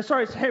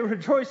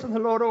 Rejoice in the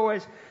Lord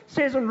always,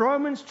 says in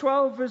Romans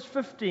 12 verse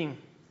 15.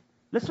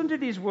 Listen to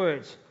these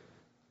words.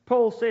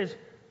 Paul says,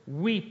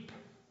 weep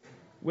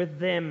with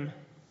them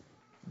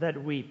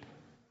that weep.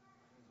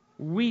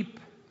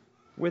 Weep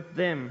with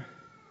them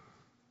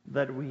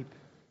that weep.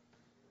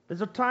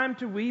 There's a time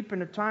to weep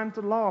and a time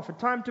to laugh, a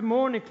time to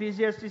mourn,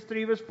 Ecclesiastes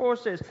 3 verse 4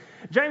 says.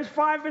 James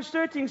 5 verse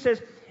 13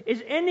 says,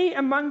 is any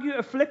among you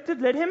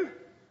afflicted? Let him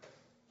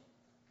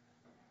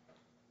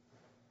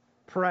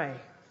pray.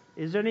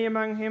 Is any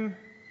among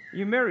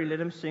you merry? Let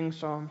him sing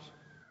psalms.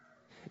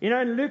 You know,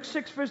 in Luke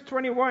 6 verse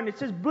 21, it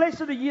says,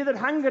 blessed are ye that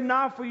hunger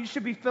now, for ye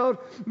shall be filled.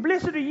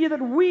 Blessed are ye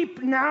that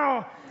weep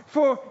now,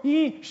 for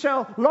ye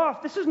shall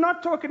laugh. This is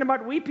not talking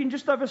about weeping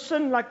just over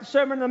sin like the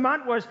Sermon on the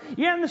Mount was.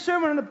 Yeah, in the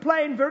Sermon on the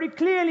Plain, very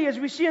clearly, as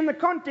we see in the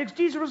context,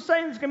 Jesus was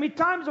saying there's going to be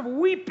times of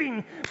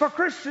weeping for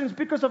Christians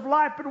because of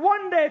life, but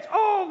one day it's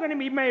all going to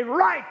be made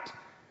right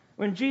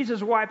when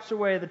Jesus wipes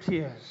away the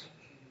tears.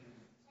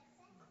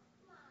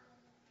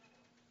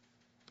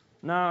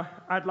 Now,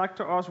 I'd like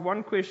to ask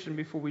one question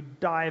before we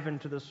dive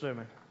into the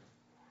sermon.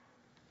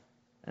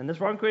 And this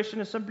one question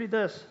is simply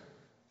this.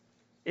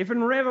 If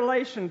in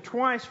Revelation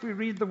twice we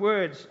read the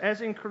words, as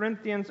in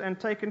Corinthians and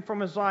taken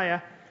from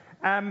Isaiah,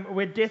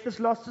 where death has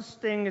lost its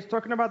sting, it's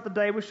talking about the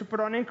day we should put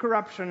on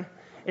incorruption.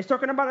 It's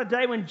talking about a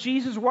day when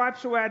Jesus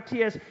wipes away our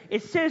tears.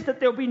 It says that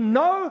there'll be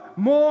no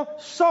more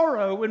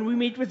sorrow when we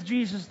meet with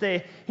Jesus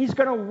there. He's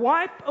going to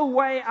wipe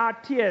away our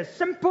tears.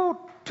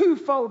 Simple,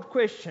 twofold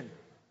question.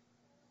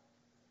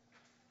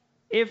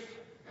 If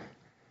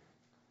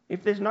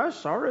there's no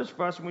sorrows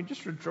for us and we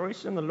just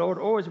rejoice in the Lord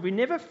always, we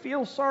never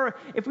feel sorrow.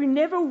 If we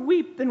never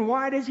weep, then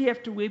why does he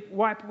have to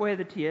wipe away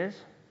the tears?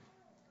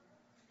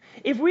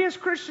 If we as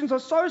Christians are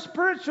so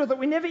spiritual that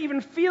we never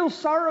even feel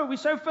sorrow, we're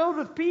so filled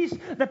with peace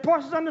that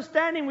passes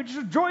understanding, we just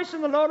rejoice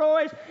in the Lord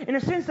always, in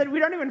a sense that we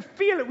don't even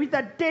feel it with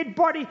that dead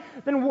body,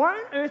 then why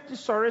on earth do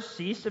sorrows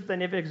cease if they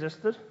never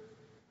existed?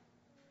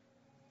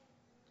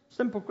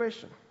 Simple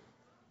question.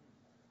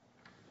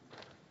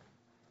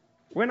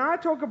 When I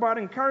talk about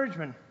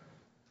encouragement,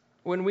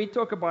 when we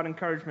talk about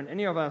encouragement,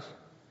 any of us,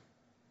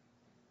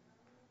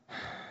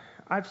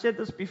 I've said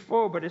this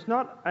before, but it's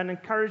not an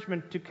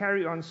encouragement to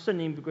carry on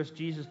sinning because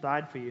Jesus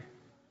died for you.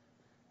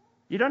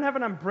 You don't have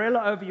an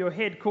umbrella over your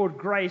head called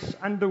grace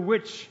under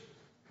which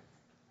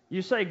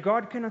you say,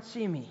 God cannot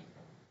see me.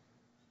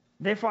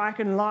 Therefore I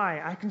can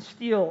lie, I can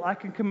steal, I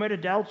can commit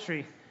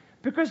adultery.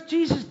 Because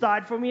Jesus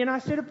died for me and I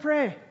said a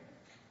prayer.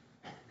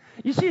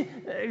 You see,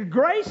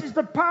 grace is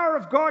the power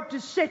of God to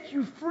set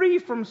you free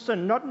from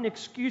sin, not an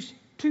excuse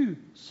to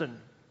sin.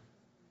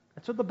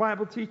 That's what the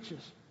Bible teaches.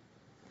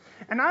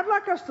 And I'd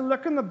like us to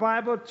look in the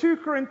Bible, 2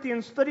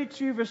 Corinthians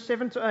 32, verse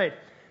 7 to 8.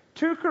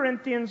 2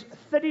 Corinthians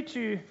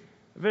 32,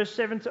 verse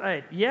 7 to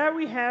 8. Here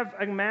we have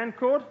a man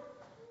called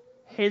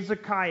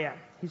Hezekiah.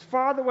 His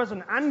father was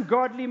an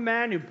ungodly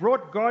man who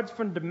brought gods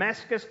from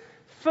Damascus,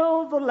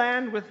 filled the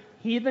land with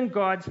heathen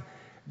gods,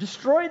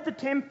 destroyed the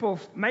temple,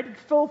 made it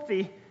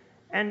filthy,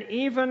 and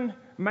even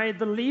made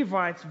the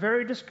Levites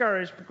very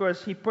discouraged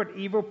because he put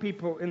evil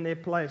people in their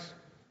place.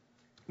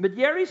 But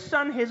here his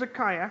son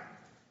Hezekiah,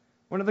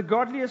 one of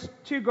the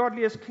two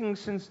godliest kings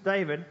since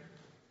David,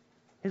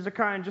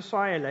 Hezekiah and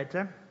Josiah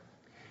later,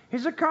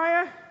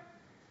 Hezekiah,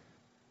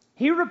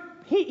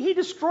 he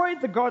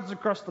destroyed the gods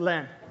across the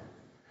land.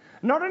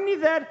 Not only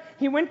that,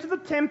 he went to the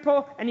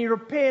temple and he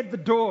repaired the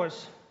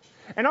doors.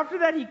 And after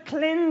that, he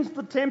cleansed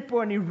the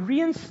temple and he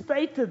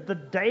reinstated the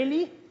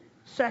daily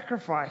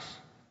sacrifice.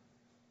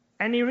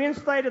 And he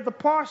reinstated the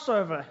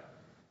Passover.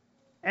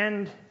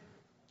 And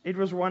it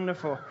was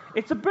wonderful.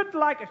 It's a bit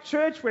like a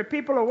church where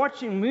people are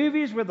watching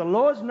movies where the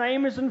Lord's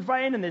name is in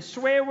vain and there's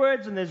swear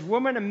words and there's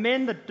women and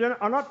men that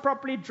are not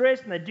properly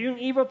dressed and they're doing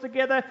evil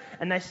together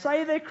and they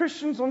say they're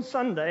Christians on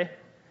Sunday.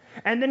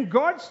 And then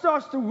God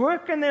starts to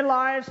work in their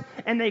lives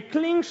and they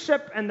clean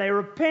ship and they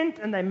repent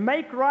and they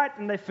make right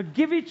and they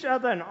forgive each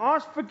other and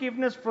ask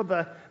forgiveness for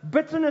the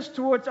bitterness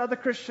towards other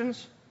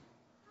Christians.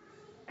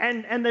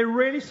 And they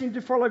really seem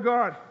to follow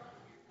God.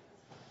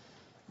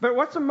 But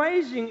what's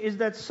amazing is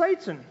that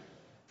Satan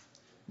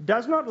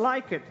does not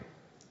like it.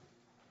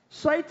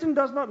 Satan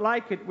does not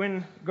like it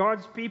when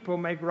God's people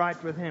make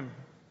right with him.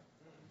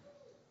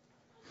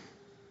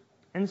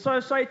 And so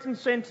Satan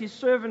sent his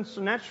servant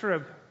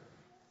Sennacherib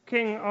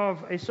king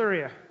of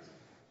Assyria,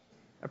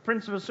 a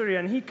prince of Assyria,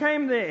 and he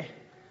came there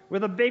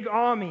with a big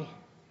army,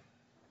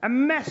 a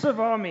massive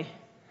army,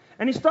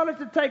 and he started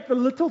to take the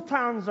little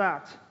towns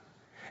out.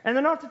 And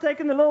then after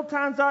taking the little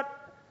towns out,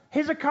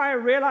 Hezekiah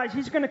realized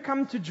he's going to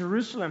come to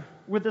Jerusalem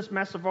with this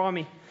massive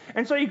army.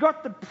 And so he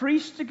got the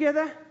priests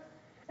together,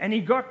 and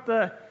he got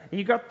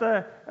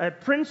the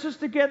princes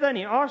together, and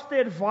he asked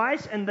their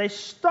advice, and they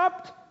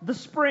stopped the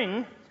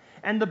spring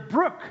and the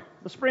brook,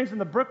 the springs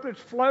and the brook which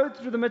flowed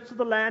through the midst of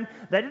the land.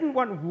 They didn't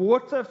want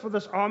water for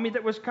this army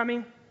that was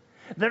coming.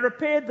 They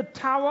repaired the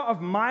Tower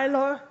of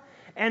Milo,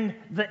 and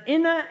the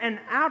inner and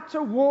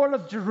outer wall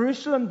of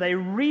Jerusalem they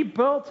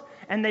rebuilt,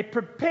 and they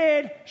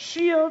prepared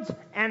shields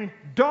and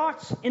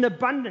darts in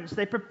abundance.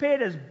 They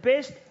prepared as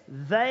best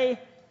they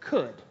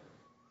could.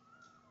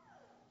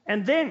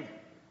 And then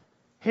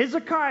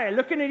Hezekiah,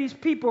 looking at his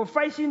people,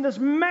 facing this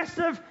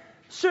massive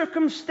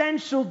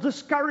circumstantial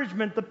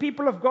discouragement, the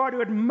people of God who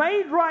had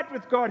made right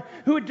with God,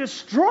 who had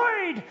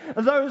destroyed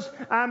those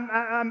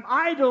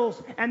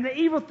idols and the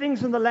evil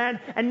things in the land,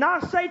 and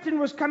now Satan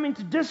was coming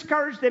to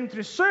discourage them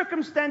through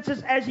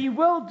circumstances, as he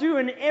will do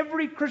in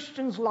every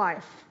Christian's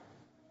life.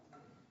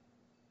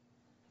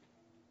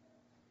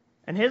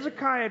 And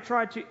Hezekiah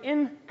tried to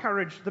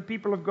encourage the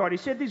people of God. He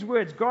said these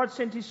words. God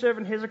sent his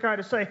servant Hezekiah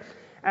to say,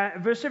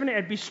 verse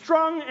 78, "Be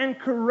strong and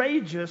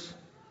courageous.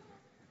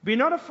 Be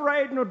not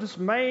afraid nor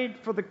dismayed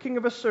for the king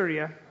of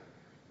Assyria,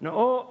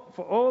 nor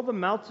for all the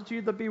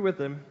multitude that be with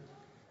him.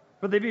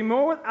 For there be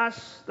more with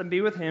us than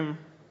be with him.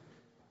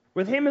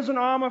 With him is an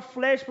arm of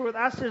flesh, but with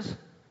us is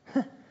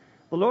the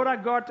Lord our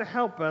God to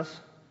help us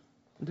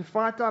and to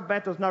fight our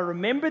battles." Now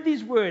remember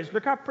these words.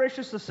 Look how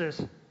precious this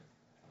is.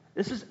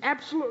 This is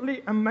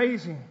absolutely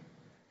amazing.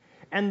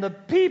 And the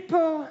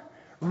people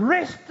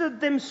rested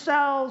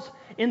themselves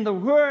in the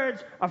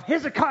words of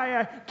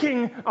Hezekiah,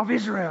 king of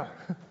Israel.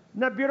 Isn't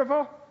that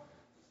beautiful?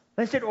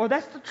 They said, "Oh,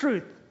 that's the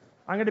truth.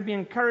 I'm going to be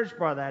encouraged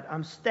by that.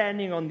 I'm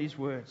standing on these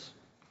words."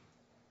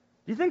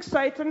 Do you think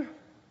Satan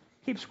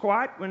keeps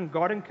quiet when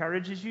God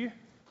encourages you?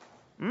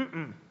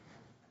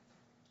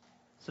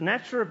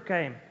 Sennacherib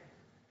came,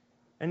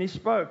 and he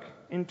spoke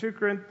in 2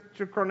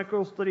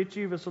 Chronicles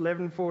 32, verse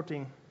 11 and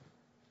 14.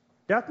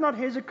 "Doth not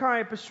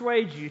Hezekiah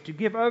persuade you to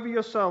give over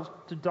yourselves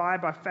to die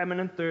by famine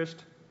and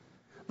thirst?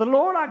 The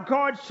Lord our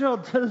God shall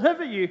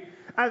deliver you."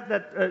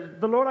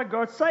 The Lord our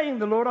God, saying,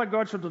 "The Lord our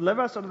God shall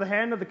deliver us out of the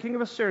hand of the king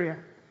of Assyria.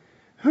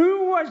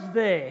 Who was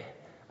there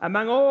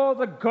among all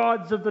the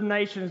gods of the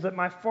nations that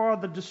my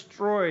father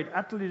destroyed,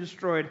 utterly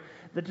destroyed,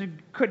 that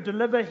could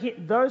deliver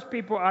those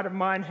people out of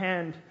mine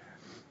hand,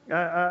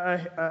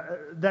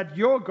 that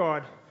your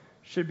God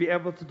should be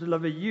able to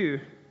deliver you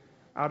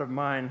out of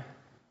mine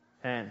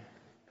hand?"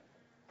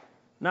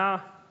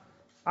 Now,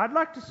 I'd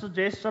like to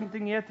suggest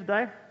something here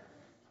today.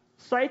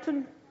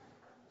 Satan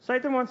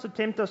wants to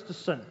tempt us to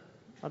sin.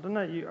 I don't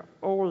know, you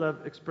all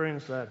have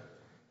experienced that.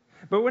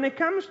 But when it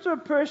comes to a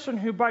person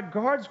who by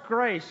God's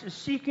grace is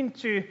seeking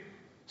to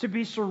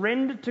be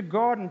surrendered to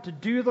God and to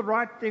do the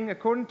right thing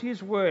according to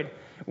his word,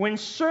 when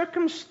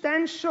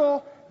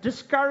circumstantial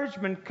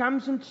discouragement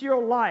comes into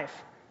your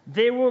life,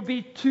 there will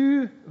be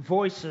two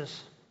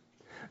voices.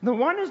 The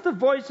one is the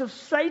voice of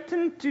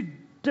Satan to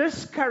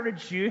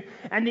discourage you,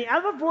 and the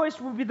other voice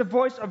will be the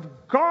voice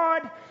of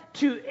God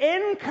to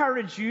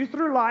encourage you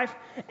through life.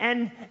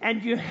 And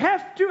you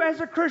have to,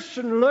 as a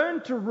Christian, learn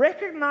to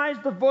recognize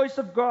the voice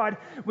of God,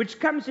 which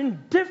comes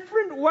in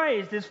different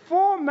ways. There's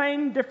 4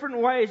 main different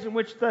ways in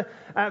which the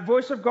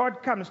voice of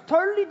God comes,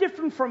 totally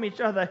different from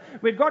each other,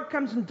 where God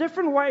comes in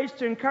different ways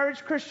to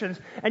encourage Christians,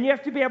 and you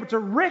have to be able to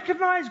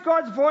recognize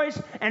God's voice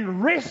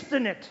and rest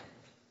in it.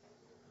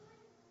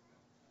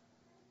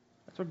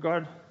 That's what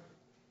God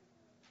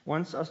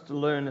wants us to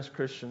learn as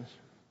Christians.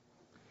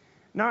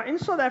 Now, in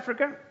South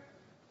Africa,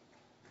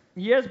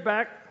 years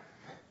back,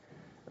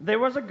 there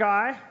was a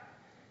guy.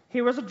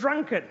 He was a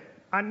drunkard.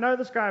 I know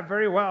this guy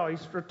very well.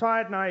 He's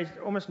retired now. He's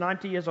almost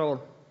 90 years old.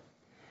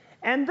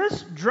 And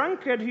this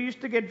drunkard, who used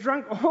to get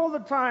drunk all the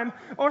time,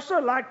 also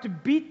liked to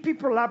beat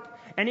people up.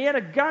 And he had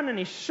a gun and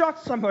he shot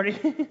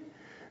somebody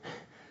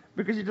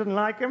because he didn't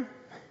like him.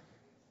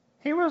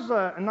 He was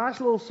a nice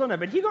little sinner,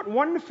 but he got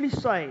wonderfully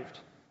saved.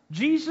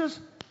 Jesus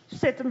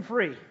set him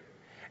free.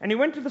 And he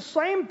went to the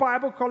same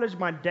Bible college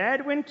my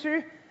dad went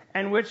to,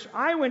 and which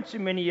I went to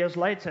many years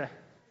later.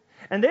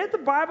 And there at the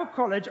Bible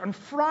college on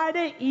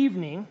Friday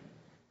evening,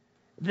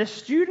 the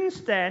students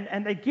stand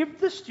and they give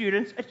the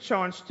students a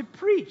chance to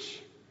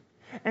preach.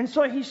 And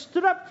so he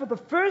stood up for the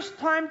first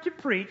time to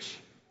preach.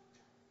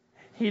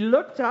 He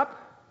looked up,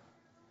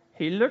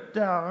 he looked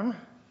down,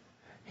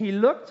 he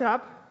looked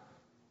up,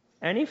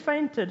 and he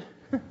fainted.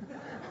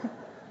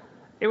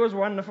 It was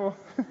wonderful.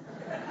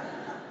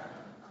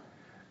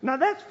 Now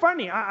that's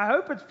funny. I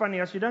hope it's funny,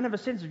 else you don't have a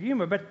sense of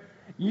humor. But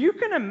you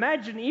can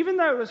imagine, even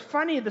though it was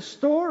funny, the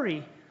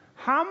story,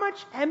 how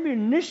much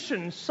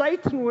ammunition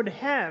Satan would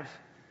have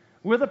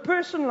with a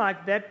person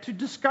like that to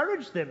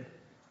discourage them.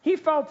 He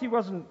felt he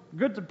wasn't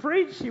good to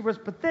preach. He was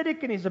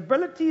pathetic in his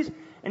abilities,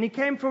 and he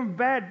came from a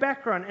bad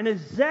background. And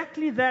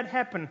exactly that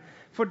happened.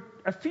 For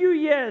a few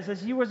years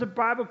as he was at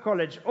Bible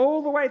college,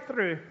 all the way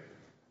through,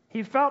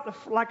 he felt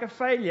like a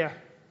failure.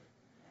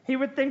 He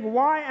would think,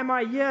 why am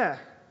I here?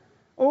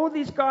 All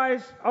these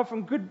guys are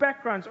from good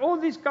backgrounds. All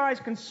these guys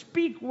can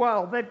speak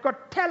well. They've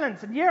got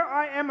talents. And here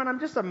I am, and I'm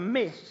just a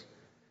mess.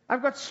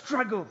 I've got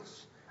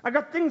struggles. I've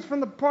got things from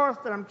the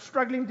past that I'm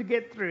struggling to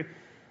get through.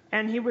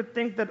 And he would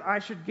think that I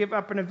should give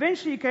up. And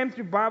eventually he came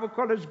through Bible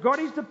college, got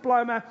his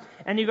diploma,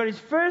 and he got his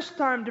first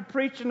time to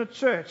preach in a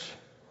church.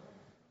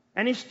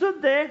 And he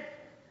stood there,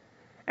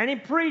 and he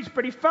preached,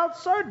 but he felt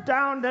so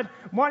down that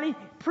while he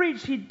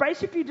preached, he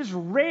basically just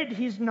read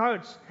his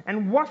notes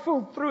and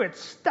waffled through it,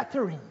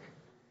 stuttering.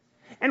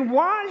 And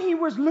while he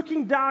was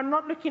looking down,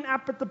 not looking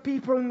up at the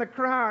people in the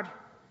crowd,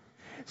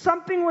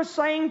 something was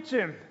saying to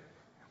him,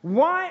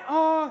 why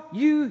are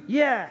you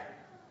here?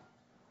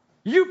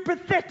 You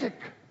pathetic.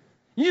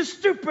 You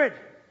stupid.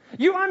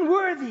 You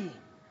unworthy.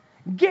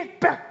 Get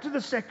back to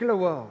the secular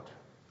world.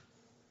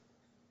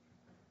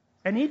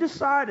 And he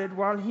decided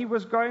while he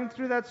was going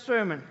through that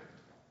sermon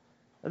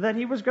that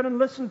he was going to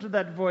listen to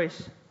that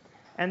voice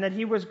and that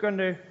he was going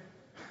to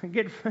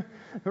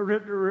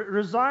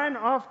resign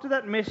after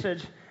that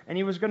message and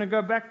he was going to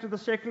go back to the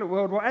secular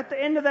world. Well, at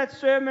the end of that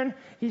sermon,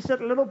 he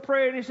said a little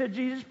prayer and he said,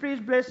 Jesus, please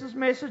bless this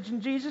message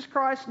in Jesus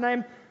Christ's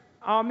name.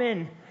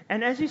 Amen.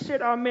 And as he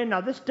said amen,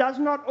 now this does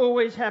not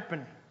always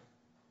happen.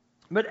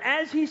 But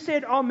as he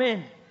said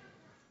amen,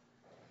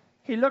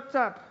 he looked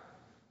up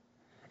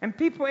and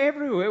people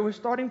everywhere were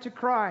starting to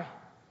cry.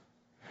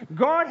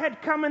 God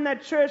had come in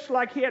that church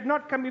like he had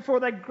not come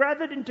before. They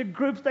gathered into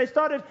groups. They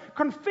started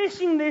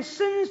confessing their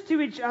sins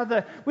to each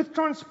other with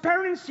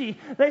transparency.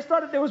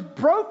 There was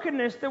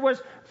brokenness. There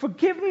was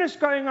forgiveness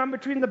going on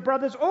between the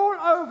brothers all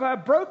over,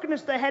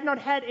 brokenness they had not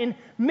had in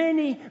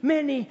many,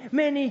 many,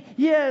 many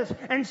years.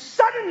 And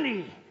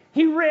suddenly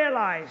he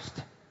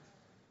realized,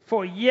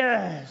 for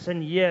years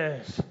and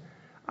years,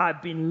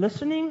 I've been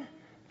listening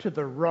to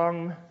the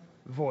wrong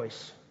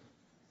voice.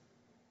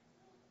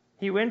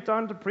 He went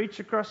on to preach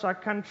across our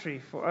country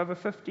for over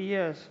 50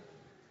 years.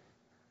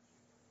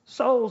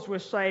 Souls were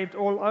saved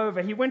all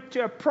over. He went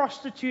to a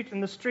prostitute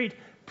in the street.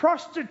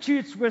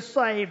 Prostitutes were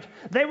saved.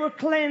 They were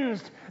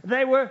cleansed.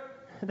 They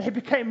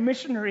became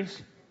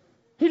missionaries.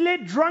 He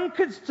led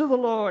drunkards to the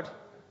Lord.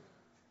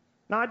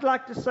 Now, I'd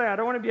like to say, I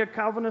don't want to be a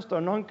Calvinist or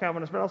a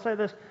non-Calvinist, but I'll say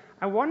this.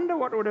 I wonder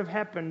what would have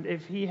happened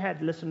if he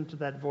had listened to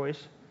that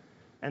voice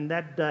and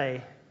that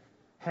day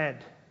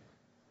had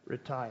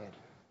retired.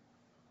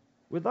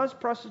 Would those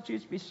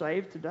prostitutes be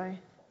saved today?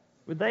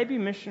 Would they be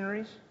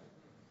missionaries?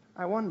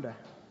 I wonder.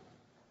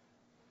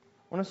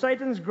 One of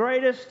Satan's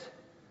greatest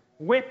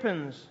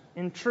weapons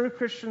in true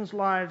Christians'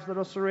 lives that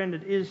are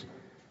surrendered is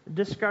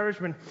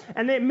discouragement.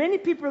 And there are many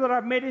people that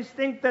I've met who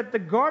think that the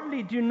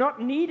godly do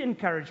not need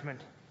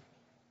encouragement.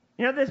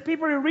 You know, there's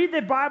people who read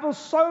their Bibles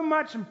so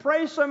much and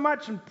pray so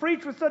much and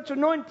preach with such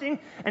anointing,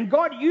 and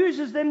God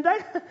uses them.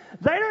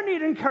 They don't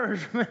need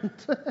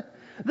encouragement.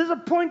 There's a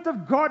point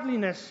of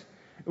godliness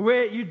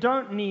where you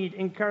don't need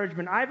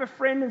encouragement. I have a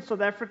friend in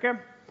South Africa.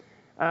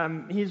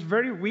 He's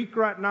very weak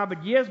right now,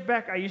 but years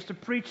back I used to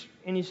preach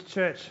in his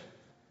church.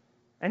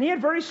 And he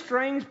had very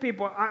strange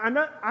people.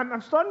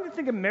 I'm starting to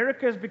think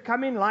America is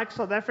becoming like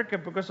South Africa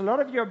because a lot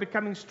of you are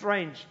becoming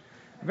strange.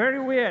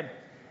 Very weird.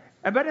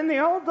 But in the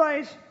old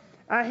days,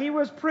 he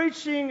was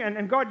preaching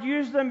and God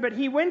used them, but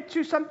he went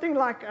to something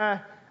like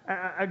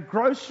a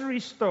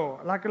grocery store,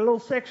 like a little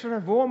section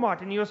of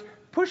Walmart, and he was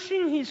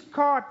pushing his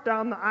cart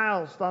down the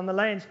aisles, down the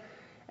lanes,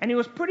 and he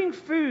was putting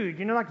food,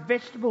 like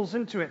vegetables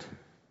into it.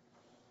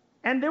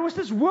 And there was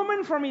this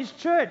woman from his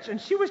church, and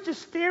she was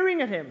just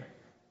staring at him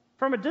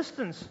from a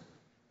distance.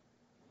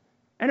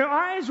 And her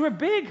eyes were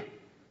big,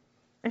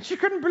 and she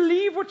couldn't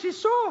believe what she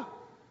saw.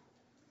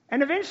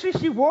 And eventually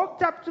she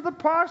walked up to the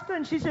pastor,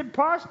 and she said,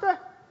 Pastor,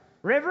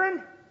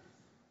 Reverend,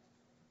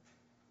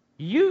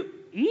 you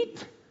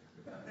eat?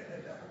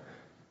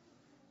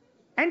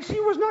 And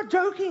she was not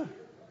joking.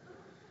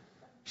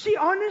 She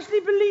honestly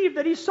believed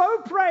that he so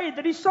prayed,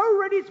 that he so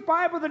read his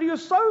Bible, that he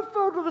was so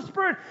filled with the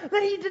Spirit,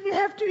 that he didn't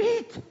have to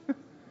eat.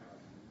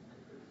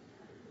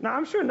 Now,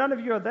 I'm sure none of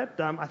you are that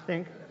dumb, I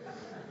think.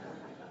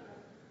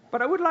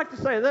 But I would like to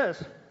say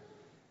this.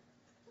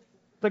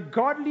 The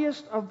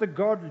godliest of the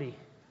godly,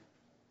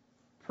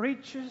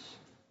 preachers,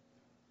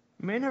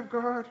 men of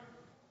God,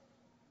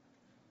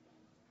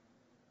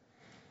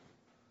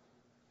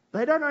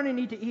 they don't only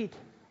need to eat,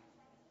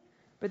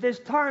 but there's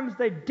times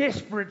they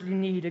desperately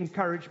need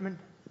encouragement.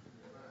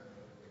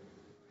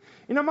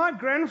 My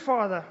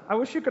grandfather, I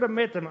wish you could have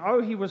met him.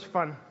 Oh, he was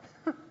fun.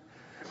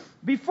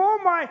 Before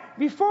my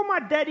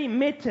daddy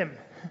met him,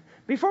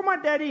 before my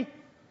daddy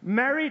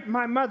married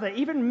my mother,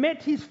 even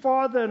met his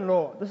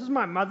father-in-law, this is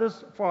my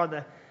mother's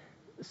father,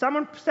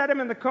 someone sat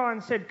him in the car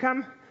and said,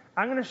 come,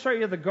 I'm going to show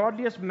you the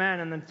godliest man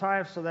in the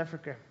entire South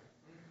Africa.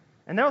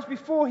 And that was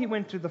before he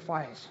went to the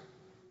fires.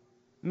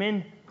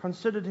 Men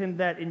considered him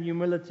that in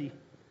humility.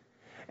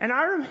 And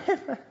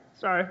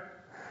I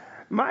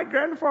My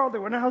grandfather,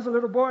 when I was a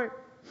little boy,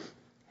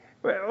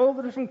 where all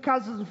the different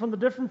cousins from the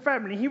different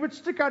family, he would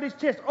stick out his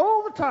chest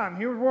all the time.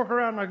 He would walk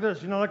around like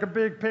this, like a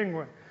big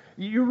penguin.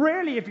 You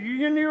rarely, if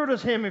you knew it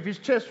was him, if his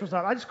chest was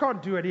out. I just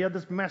can't do it. He had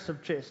this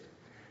massive chest.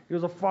 He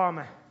was a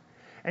farmer.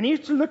 And he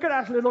used to look at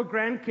us little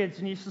grandkids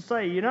and he used to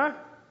say,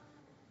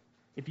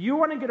 if you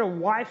want to get a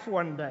wife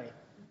one day,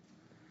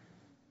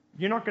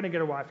 you're not going to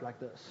get a wife like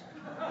this.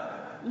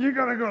 You're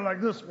going to go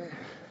like this, man.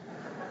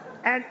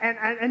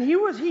 And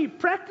he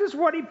practiced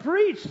what he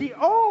preached. He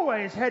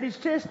always had his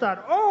chest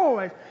out,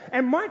 always.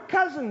 And my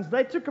cousins,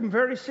 they took him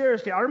very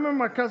seriously. I remember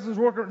my cousins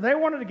walking, they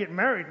wanted to get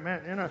married,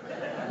 man,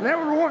 They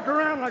would walk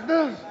around like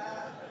this.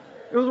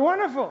 It was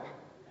wonderful.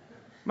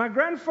 My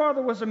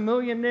grandfather was a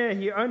millionaire.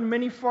 He owned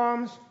many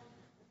farms,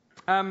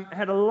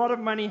 had a lot of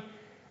money,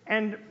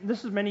 and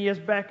this is many years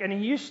back, and he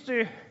used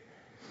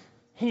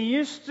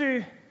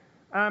to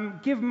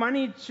give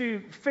money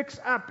to fix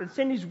up and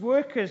send his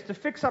workers to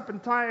fix up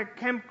entire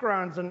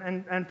campgrounds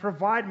and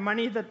provide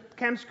money that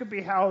camps could be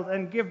held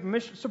and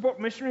support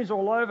missionaries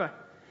all over.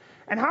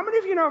 And how many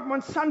of you know of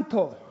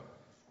Monsanto?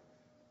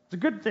 It's a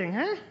good thing,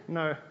 huh?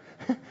 No.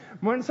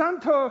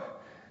 Monsanto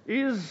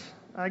is,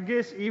 I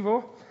guess,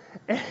 evil.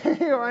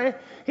 Anyway,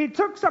 he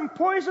took some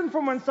poison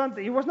from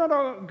Monsanto. He was not an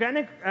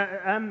organic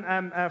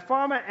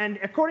farmer, and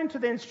according to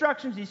the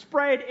instructions, he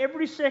sprayed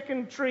every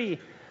second tree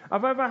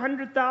of over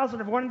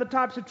 100,000 of one of the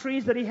types of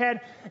trees that he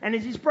had. And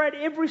as he sprayed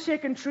every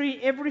second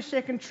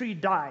tree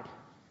died.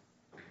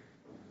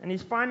 And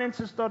his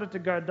finances started to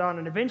go down.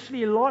 And eventually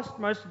he lost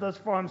most of those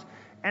farms.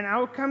 And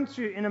I'll come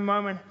to in a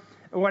moment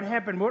what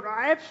happened. What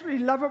I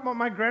absolutely love about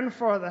my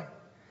grandfather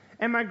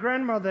and my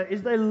grandmother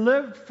is they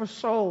lived for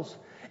souls.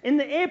 In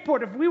the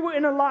airport, if we were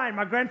in a line,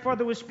 my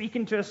grandfather was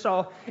speaking to a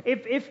soul.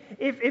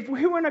 If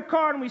we were in a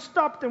car and we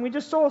stopped and we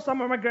just saw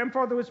someone, my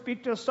grandfather would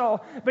speak to a soul.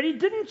 But he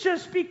didn't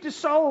just speak to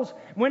souls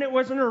when it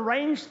was an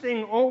arranged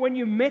thing or when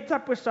you met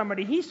up with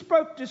somebody. He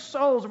spoke to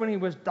souls when he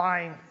was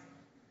dying.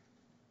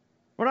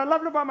 What I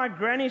loved about my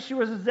granny, she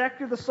was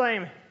exactly the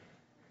same.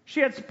 She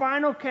had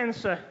spinal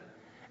cancer,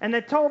 and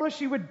they told her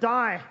she would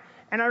die.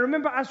 And I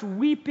remember us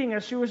weeping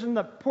as she was in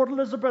the Port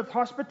Elizabeth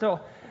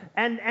Hospital.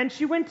 And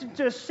she went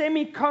into a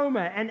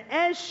semi-coma. And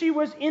as she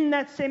was in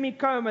that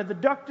semi-coma, the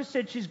doctor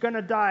said she's going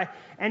to die.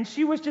 And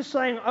she was just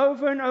saying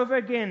over and over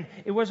again,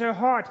 it was her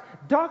heart,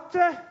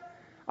 "Doctor,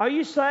 are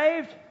you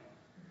saved?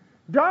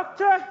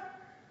 Doctor,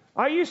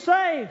 are you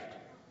saved?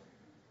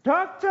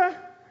 Doctor,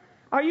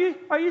 are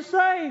you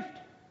saved?"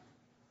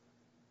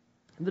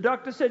 And the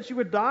doctor said she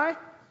would die.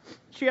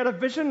 She had a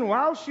vision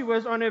while she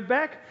was on her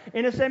back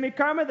in a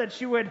semi-coma that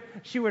she would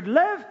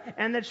live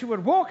and that she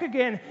would walk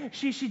again.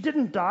 She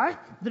didn't die.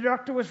 The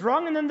doctor was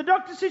wrong. And then the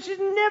doctor said she's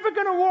never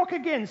going to walk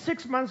again.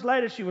 6 months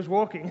later, she was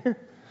walking.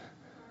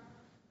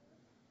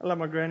 I love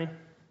my granny.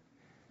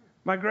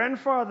 My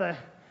grandfather,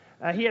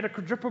 he had a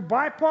quadruple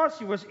bypass.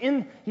 He was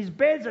in his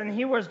bed and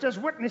he was just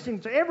witnessing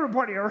to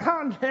everybody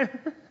around him.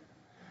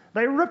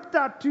 They ripped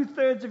out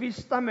 2/3 of his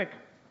stomach.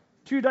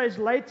 2 days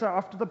later,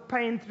 after the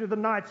pain through the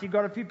nights, he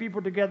got a few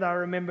people together, I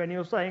remember, and he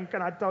was saying,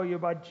 "Can I tell you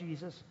about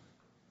Jesus?"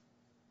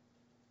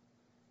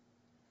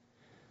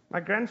 My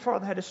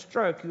grandfather had a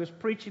stroke. He was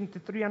preaching to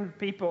 300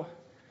 people.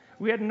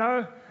 We had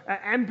no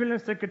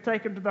ambulance that could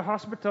take him to the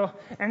hospital.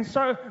 And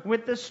so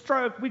with this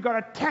stroke, we got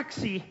a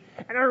taxi.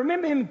 And I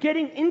remember him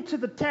getting into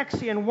the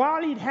taxi, and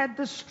while he'd had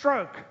this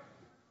stroke,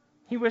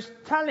 he was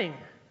telling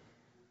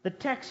the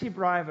taxi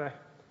driver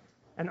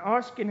and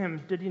asking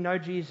him, did he know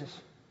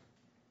Jesus?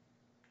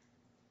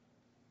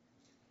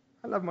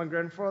 I love my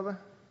grandfather.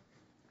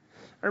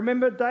 I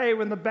remember a day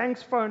when the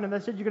banks phoned and they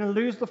said, "You're going to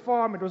lose the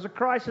farm." It was a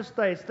crisis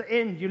day. It's the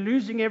end. You're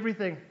losing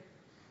everything.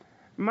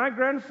 My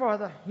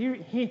grandfather,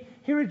 he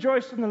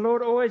rejoiced in the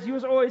Lord always. He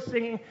was always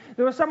singing.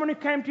 There was someone who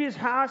came to his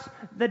house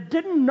that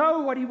didn't know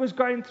what he was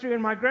going through.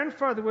 And my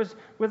grandfather was,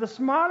 with a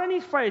smile on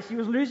his face, he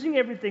was losing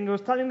everything. He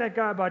was telling that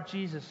guy about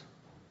Jesus.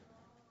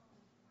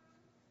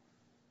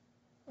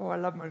 Oh, I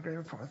love my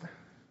grandfather.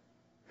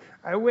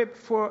 I wept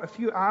for a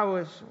few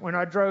hours when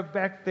I drove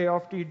back there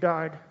after he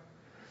died,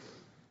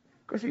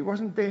 because he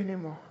wasn't there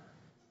anymore.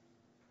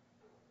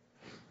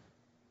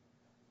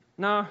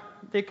 Now,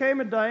 there came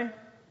a day,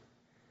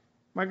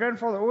 my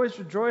grandfather always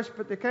rejoiced,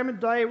 but there came a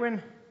day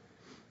when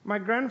my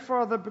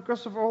grandfather,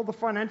 because of all the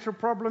financial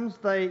problems,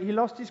 he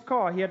lost his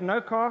car. He had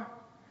no car.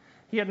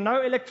 He had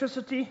no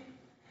electricity.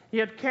 He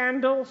had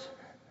candles.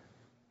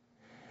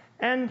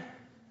 And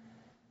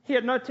he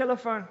had no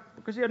telephone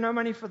because he had no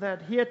money for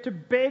that. He had to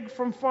beg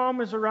from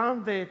farmers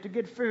around there to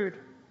get food.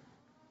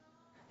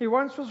 He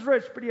once was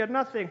rich, but he had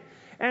nothing.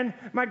 And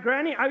my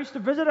granny, I used to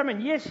visit him,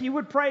 and yes, he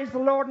would praise the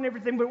Lord and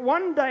everything. But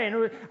one day,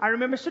 and I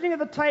remember sitting at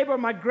the table,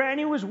 my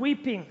granny was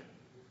weeping.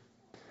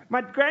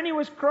 My granny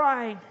was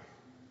crying.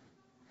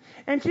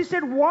 And she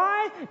said,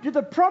 "Why do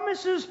the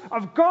promises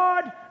of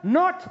God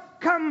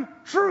not come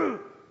true?"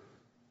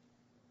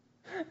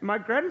 My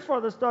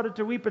grandfather started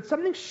to weep, but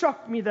something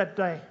shocked me that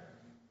day.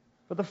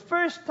 For the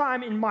first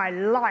time in my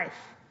life,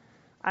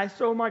 I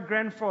saw my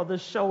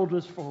grandfather's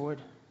shoulders forward.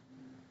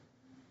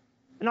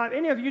 Now, if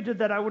any of you did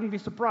that, I wouldn't be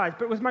surprised.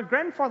 But with my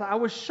grandfather, I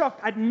was shocked.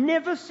 I'd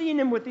never seen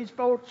him with his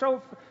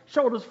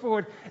shoulders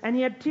forward, and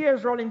he had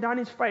tears rolling down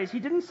his face.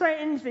 He didn't say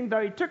anything,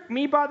 though. He took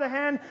me by the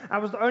hand. I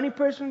was the only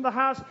person in the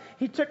house.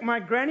 He took my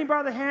granny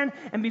by the hand.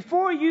 And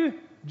before you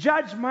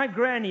judge my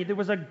granny, there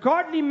was a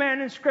godly man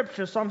in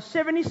Scripture, Psalm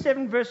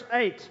 77, verse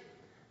 8,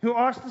 who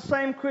asked the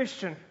same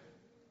question.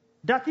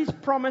 Doth his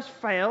promise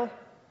fail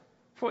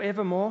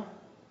forevermore?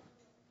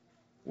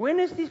 When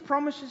is these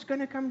promises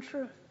going to come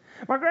true?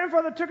 My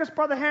grandfather took us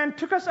by the hand,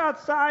 took us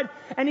outside,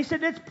 and he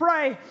said, let's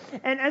pray.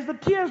 And as the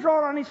tears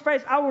rolled on his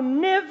face, I will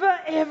never,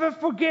 ever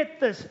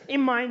forget this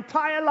in my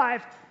entire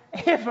life,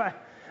 ever.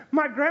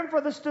 My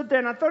grandfather stood there,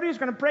 and I thought he was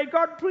going to pray,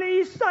 God,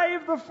 please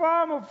save the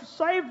farm, or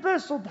save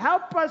this, or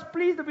help us,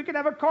 please, that we can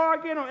have a car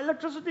again, or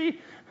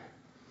electricity.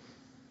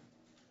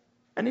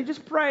 And he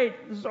just prayed.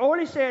 This is all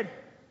he said.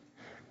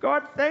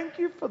 God, thank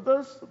you for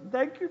this,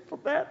 thank you for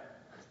that.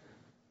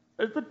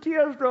 As the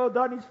tears rolled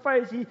down his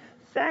face, he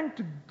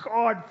thanked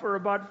God for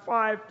about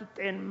 5 to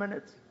 10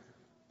 minutes.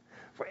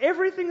 For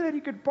everything that he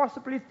could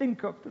possibly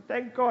think of to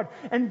thank God.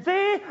 And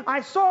there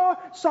I saw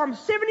Psalm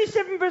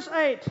 77 verse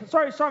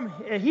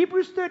 8.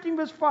 Hebrews 13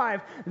 verse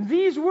 5.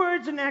 These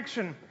words in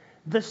action.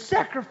 The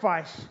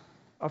sacrifice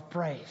of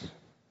praise.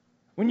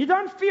 When you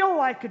don't feel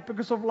like it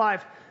because of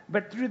life,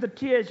 but through the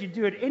tears you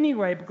do it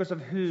anyway because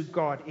of who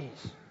God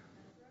is.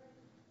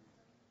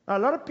 Now, a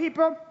lot of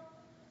people,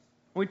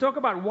 we talk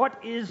about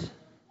what is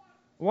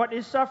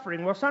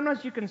suffering. Well,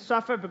 sometimes you can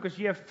suffer because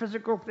you have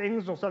physical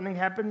things or something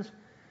happens,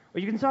 or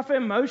you can suffer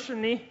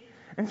emotionally,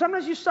 and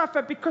sometimes you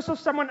suffer because of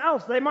someone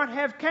else. They might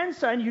have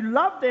cancer and you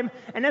love them,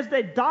 and as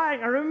they're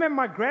dying, I remember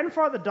my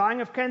grandfather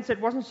dying of cancer. It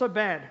wasn't so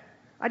bad.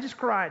 I just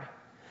cried.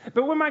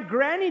 But when my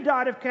granny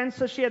died of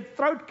cancer, she had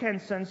throat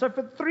cancer, and so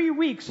for 3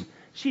 weeks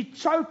she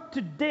choked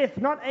to death,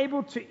 not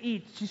able to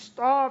eat. She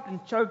starved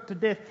and choked to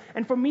death,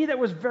 and for me that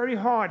was very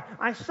hard.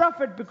 I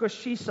suffered because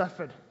she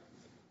suffered.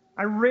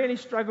 I really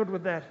struggled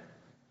with that.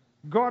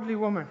 Godly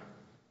woman.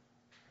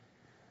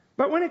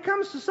 But when it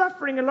comes to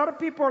suffering, a lot of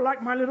people are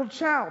like my little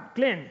child,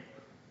 Glenn.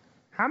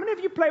 How many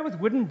of you play with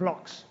wooden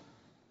blocks?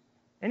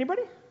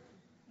 Anybody?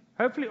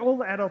 Hopefully all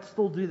the adults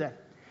still do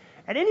that.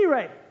 At any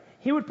rate,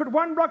 he would put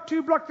 1 block,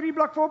 2 block, 3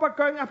 block, 4 block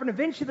going up, and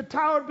eventually the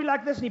tower would be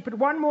like this, and he'd put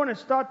one more and it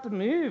start to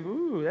move.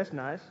 Ooh, that's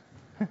nice.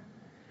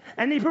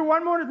 And he put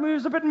one more and it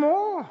moves a bit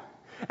more.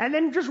 And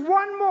then just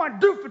one more,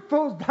 and doof, it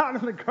falls down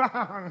on the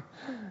ground.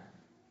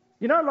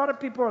 You know, a lot of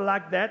people are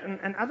like that,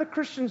 and other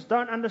Christians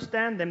don't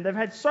understand them. They've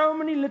had so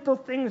many little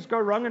things go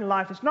wrong in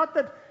life. It's not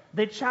that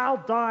their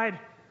child died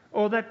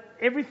or that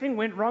everything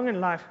went wrong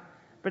in life,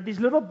 but these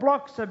little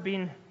blocks have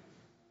been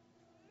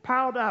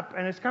piled up,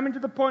 and it's coming to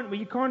the point where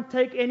you can't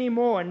take any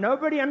more, and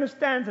nobody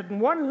understands it. And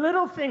one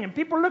little thing, and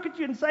people look at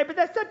you and say, but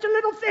that's such a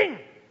little thing.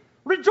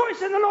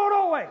 Rejoice in the Lord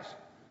always.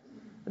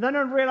 And they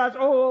don't realize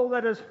all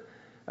that is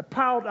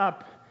piled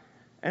up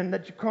and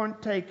that you can't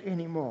take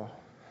any more.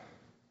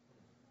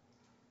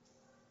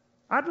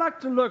 I'd like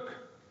to look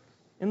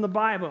in the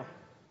Bible.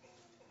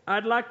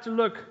 I'd like to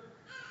look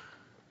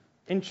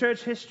in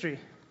church history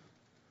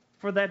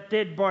for that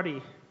dead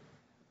body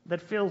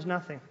that feels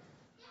nothing.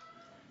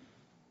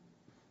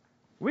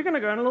 We're going to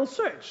go on a little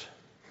search.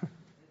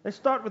 Let's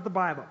start with the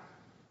Bible.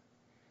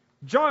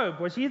 Job,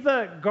 was he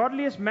the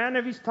godliest man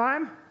of his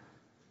time?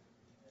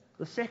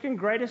 The second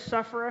greatest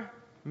sufferer?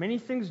 Many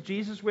things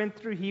Jesus went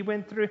through, he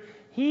went through.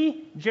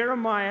 He,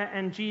 Jeremiah,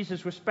 and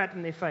Jesus were spat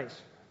in their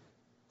face.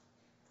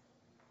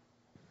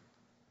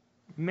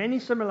 Many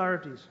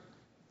similarities.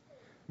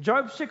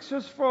 Job 6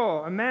 verse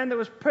 4, a man that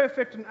was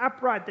perfect and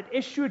upright,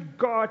 that feared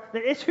God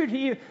and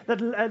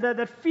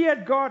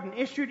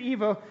eschewed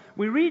evil.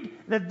 We read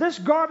that this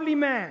godly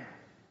man,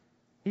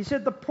 he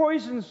said, the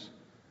poisons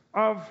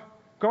of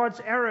God's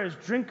arrows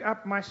drink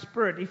up my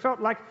spirit. He felt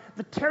like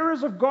the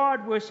terrors of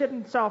God were set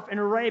himself in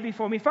array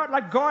before him. He felt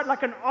like God,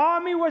 like an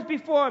army was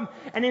before him.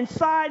 And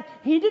inside,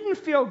 he didn't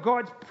feel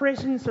God's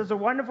presence as a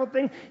wonderful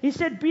thing. He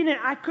said, Bina,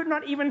 I could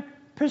not even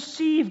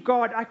perceive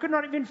God. I could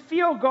not even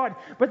feel God.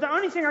 But the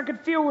only thing I could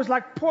feel was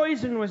like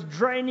poison was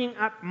draining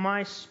up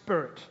my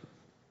spirit.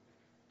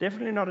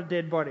 Definitely not a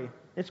dead body.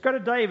 Let's go to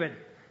David,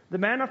 the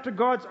man after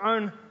God's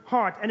own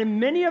heart. And in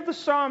many of the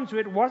Psalms,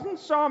 where it wasn't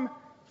Psalm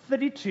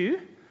 32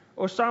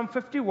 or Psalm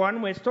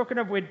 51, where it's talking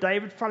of where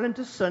David fell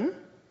into sin,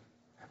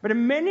 but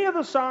in many of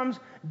the Psalms,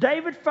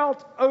 David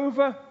felt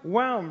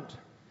overwhelmed.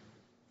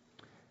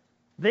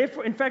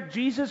 Therefore, in fact,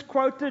 Jesus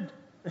quoted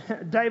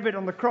David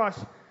on the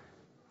cross,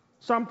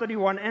 Psalm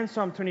 31 and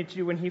Psalm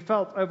 22, when he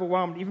felt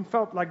overwhelmed, even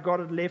felt like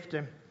God had left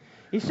him.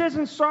 He says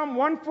in Psalm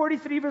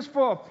 143 verse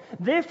 4,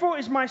 therefore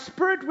is my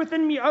spirit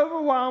within me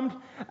overwhelmed,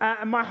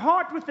 and my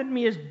heart within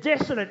me is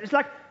desolate. It's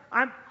like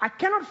I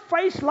cannot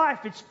face life.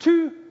 It's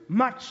too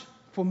much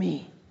for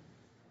me.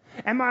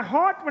 And my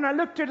heart, when I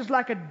look to it, is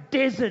like a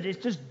desert.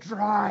 It's just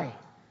dry.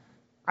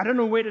 I don't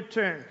know where to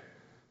turn.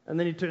 And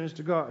then he turns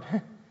to God.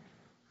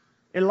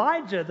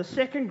 Elijah, the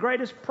second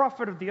greatest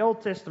prophet of the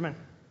Old Testament,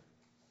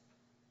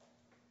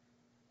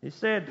 He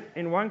said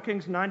in 1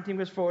 Kings 19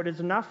 verse 4, "It is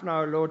enough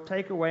now, Lord,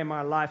 take away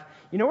my life."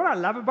 You know what I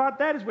love about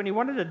that is when he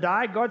wanted to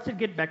die, God said,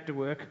 "Get back to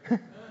work."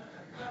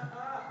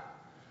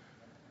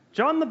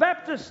 John the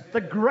Baptist,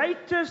 the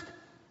greatest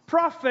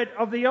prophet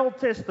of the Old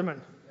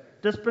Testament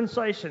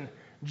dispensation.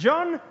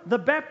 John the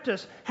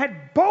Baptist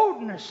had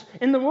boldness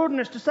in the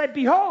wilderness to say,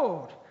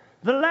 "Behold,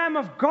 the Lamb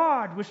of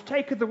God which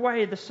taketh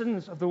away the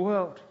sins of the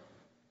world."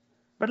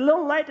 But a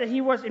little later he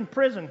was in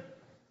prison.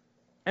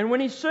 And when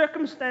his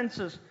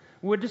circumstances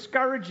were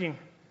discouraging,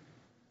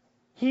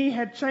 he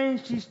had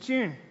changed his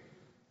tune.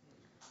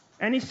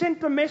 And he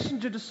sent a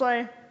messenger to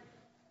say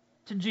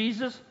to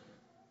Jesus,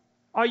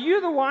 "Are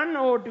you the one,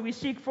 or do we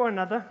seek for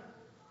another?"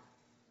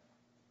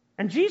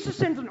 And Jesus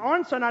sent an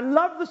answer, and I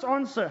love this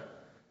answer.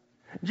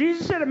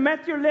 Jesus said in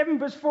Matthew 11,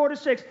 verse 4 to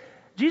 6,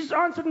 Jesus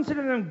answered and said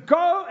to them,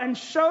 "Go and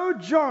show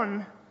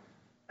John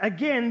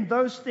again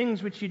those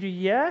things which you do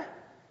hear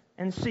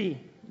and see."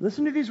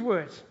 Listen to these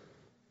words.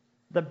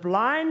 "The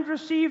blind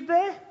receive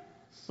their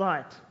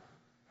sight,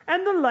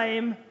 and the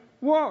lame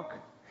walk,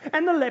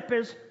 and the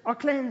lepers are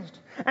cleansed,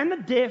 and the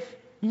deaf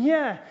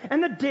hear,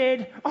 and the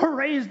dead are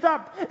raised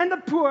up, and the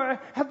poor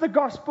have the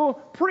gospel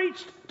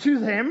preached to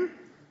them.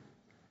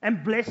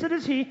 And blessed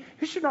is he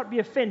who should not be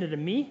offended at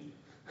me."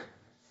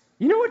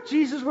 You know what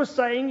Jesus was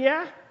saying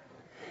here?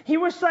 He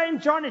was saying,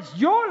 John, it's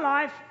your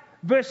life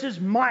versus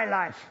my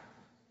life.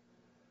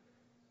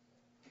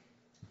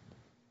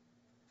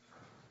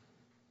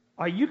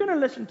 Are you going to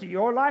listen to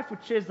your life,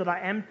 which says that I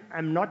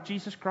am not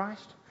Jesus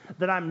Christ,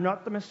 that I'm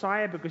not the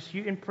Messiah because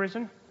you're in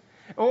prison?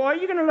 Or are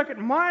you going to look at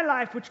my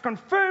life, which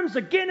confirms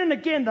again and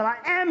again that I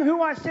am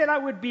who I said I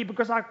would be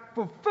because I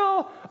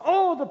fulfill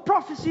all the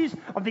prophecies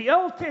of the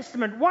Old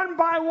Testament one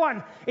by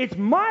one? It's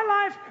my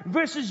life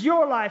versus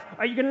your life.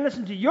 Are you going to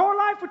listen to your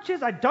life, which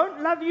says I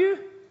don't love you,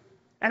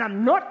 and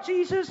I'm not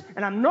Jesus,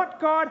 and I'm not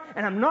God,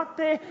 and I'm not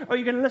there? Or are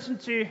you going to listen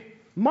to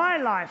my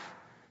life,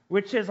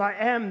 which says I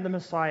am the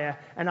Messiah,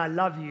 and I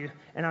love you,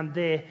 and I'm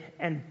there,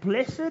 and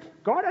blessed?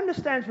 God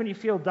understands when you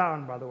feel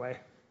down, by the way.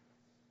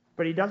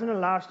 But he doesn't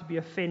allow us to be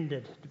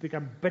offended, to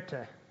become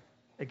bitter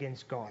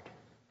against God.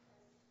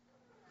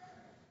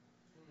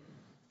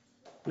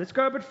 Let's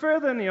go a bit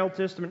further in the Old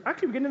Testament.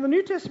 Actually, we're getting to the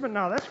New Testament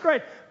now. That's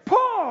great.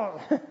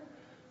 Paul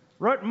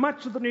wrote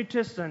much of the New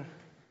Testament.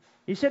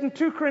 He said in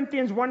 2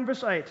 Corinthians 1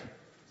 verse 8,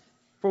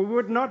 "For we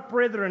would not,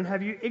 brethren,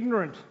 have you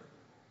ignorant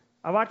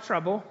of our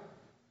trouble,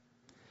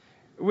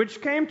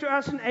 which came to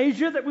us in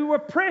Asia, that we were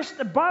pressed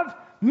above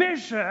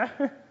measure,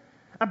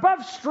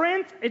 above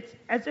strength." It's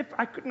as if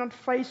I could not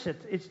face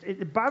it.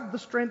 It's above the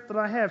strength that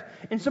I have.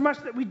 Insomuch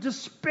that we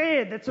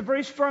despaired. That's a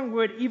very strong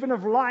word, even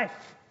of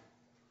life.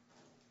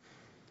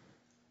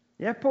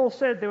 Yeah, Paul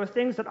said there were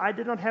things that I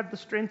did not have the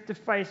strength to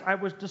face. I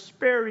was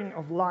despairing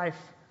of life.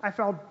 I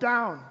fell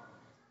down.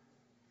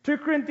 2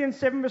 Corinthians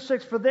 7 verse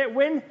 6, "For that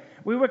when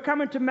we were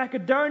coming to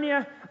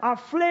Macedonia, our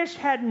flesh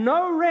had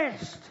no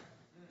rest,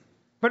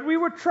 but we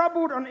were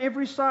troubled on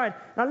every side."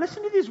 Now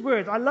listen to these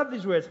words. I love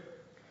these words.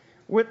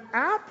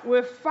 "Without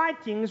were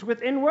fightings,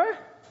 within were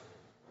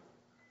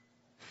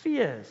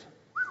fears."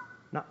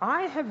 Now,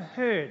 I have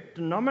heard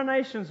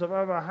denominations of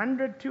over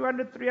 100,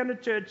 200,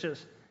 300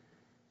 churches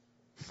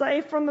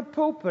say from the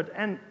pulpit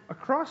and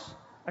across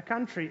a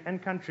country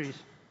and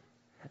countries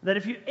that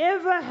if you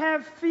ever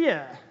have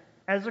fear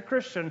as a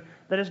Christian,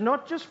 that is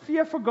not just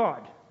fear for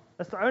God.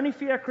 That's the only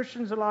fear a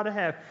Christian is allowed to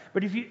have.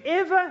 But if you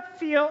ever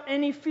feel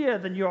any fear,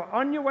 then you're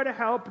on your way to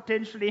hell,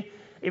 potentially,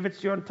 if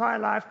it's your entire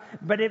life.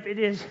 But if it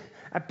is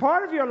a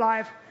part of your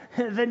life,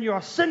 then you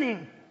are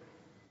sinning.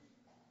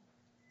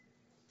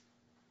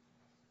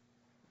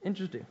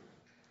 Interesting.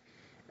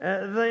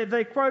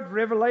 They quote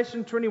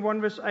Revelation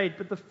 21 verse 8,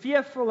 "But the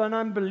fearful and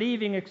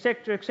unbelieving,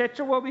 etc.,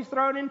 etc., will be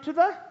thrown into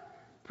the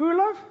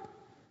pool of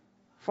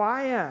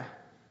fire."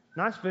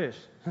 Nice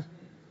verse.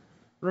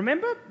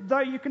 Remember, though,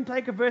 you can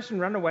take a verse and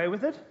run away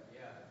with it?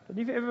 Yeah. Have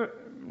you ever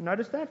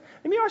noticed that?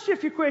 Let me ask you a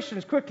few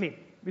questions quickly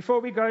before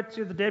we go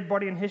to the dead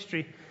body in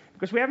history,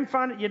 because we haven't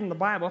found it yet in the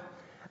Bible.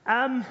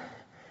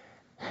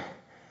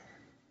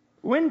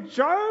 When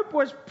Job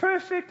was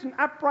perfect and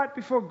upright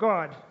before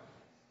God,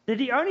 did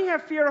he only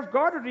have fear of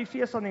God, or did he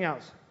fear something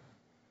else?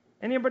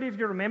 Anybody of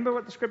you remember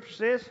what the scripture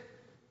says?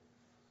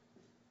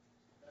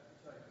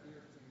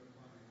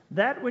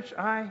 "That which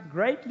I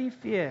greatly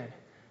feared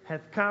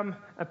hath come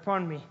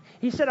upon me."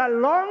 He said, I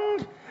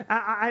longed,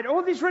 I had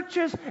all these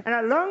riches, and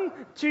I longed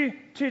to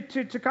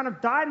kind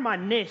of die in my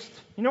nest.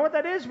 You know what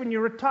that is? When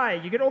you retire,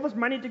 you get all this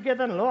money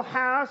together, and a little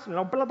house, and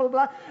a little blah, blah,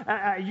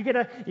 blah. You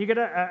get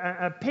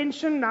a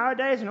pension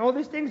nowadays, and all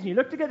these things, and you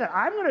look together.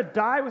 I'm going to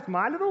die with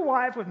my little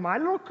wife, with my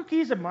little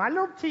cookies, and my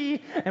little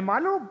tea, and my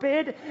little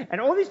bed,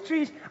 and all these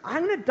trees.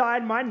 I'm going to die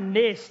in my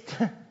nest.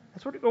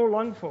 That's what we all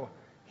long for.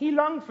 He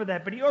longed for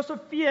that, but he also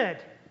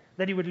feared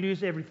that he would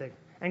lose everything.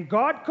 And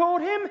God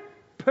called him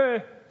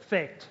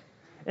perfect.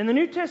 In the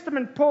New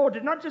Testament, Paul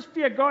did not just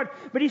fear God,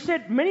 but he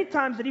said many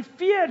times that he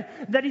feared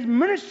that his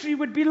ministry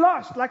would be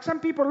lost. Like some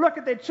people look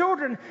at their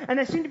children and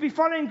they seem to be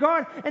following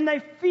God, and they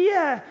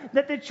fear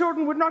that their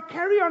children would not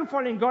carry on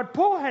following God.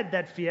 Paul had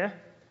that fear.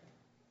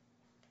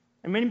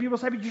 And many people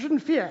say, but you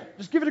shouldn't fear.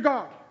 Just give it to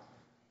God.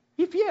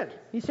 He feared.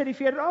 He said he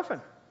feared it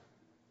often.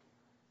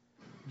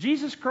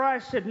 Jesus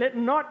Christ said, let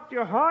not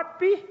your heart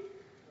be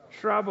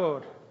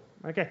troubled.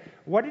 Okay,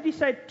 what did he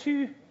say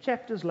 2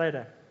 chapters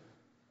later?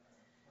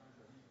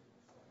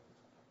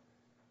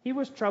 He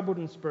was troubled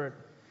in spirit.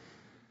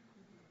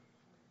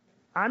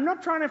 I'm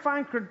not trying to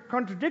find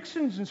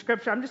contradictions in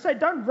Scripture. I'm just saying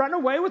don't run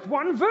away with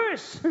one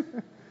verse.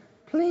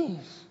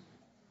 Please.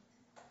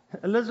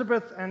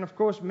 Elizabeth and, of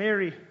course,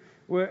 Mary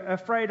were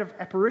afraid of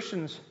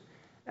apparitions,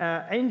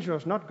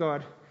 angels, not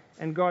God.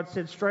 And God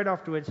said straight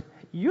afterwards,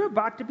 you're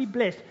about to be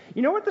blessed.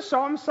 You know what the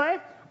Psalms say?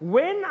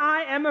 When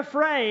I am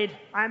afraid,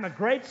 I'm a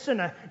great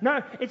sinner.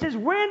 No, it says,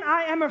 when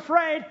I am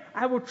afraid,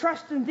 I will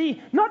trust in thee.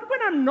 Not when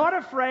I'm not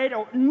afraid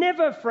or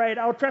never afraid,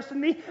 I'll trust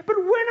in thee. But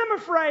when I'm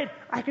afraid,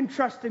 I can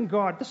trust in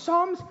God. The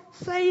Psalms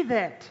say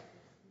that.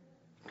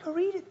 Go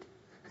read it.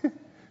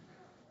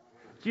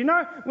 Do you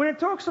know, when it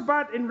talks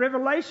about in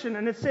Revelation,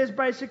 and it says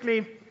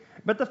basically,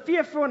 but the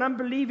fearful and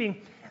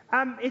unbelieving,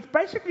 it's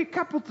basically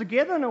coupled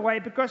together in a way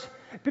because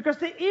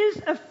there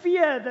is a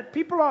fear that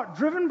people are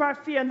driven by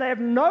fear and they have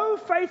no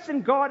faith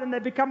in God and they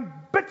become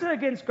bitter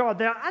against God.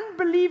 They are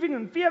unbelieving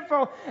and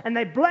fearful and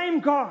they blame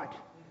God.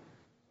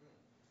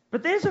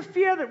 But there's a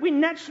fear that we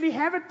naturally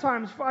have at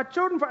times for our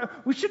children.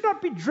 We should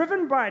not be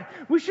driven by it.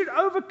 We should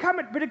overcome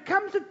it. But it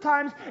comes at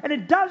times, and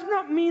it does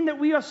not mean that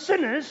we are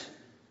sinners.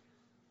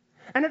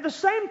 And at the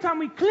same time,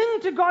 we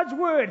cling to God's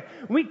word.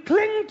 We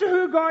cling to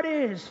who God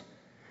is.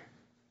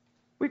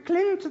 We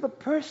cling to the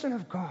person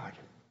of God.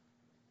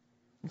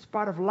 In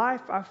spite of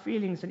life, our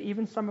feelings, and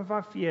even some of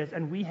our fears.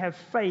 And we have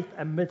faith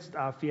amidst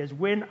our fears.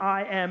 When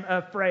I am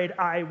afraid,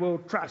 I will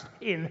trust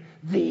in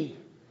thee.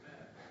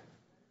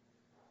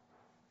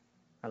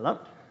 I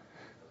love it.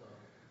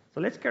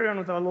 So let's carry on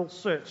with our little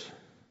search.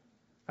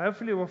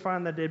 Hopefully we'll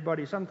find that dead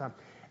body sometime.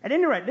 At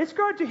any rate, let's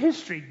go to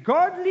history.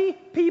 Godly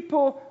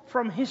people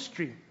from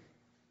history.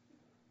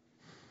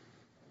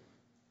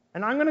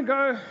 And I'm going to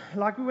go,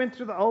 like we went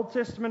through the Old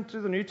Testament to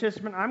the New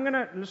Testament, I'm going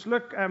to just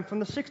look from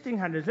the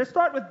 1600s. Let's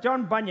start with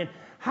John Bunyan.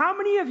 How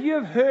many of you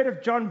have heard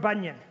of John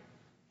Bunyan?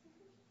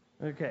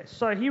 Okay,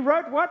 so he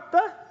wrote what?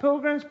 The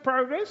Pilgrim's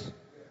Progress?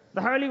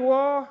 The Holy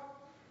War?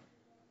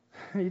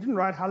 He didn't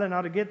write Helen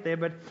How to Get There,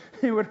 but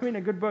it would have been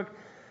a good book.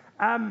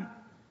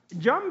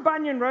 John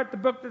Bunyan wrote the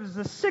book that is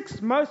the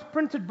 6th most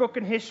printed book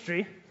in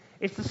history.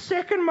 It's the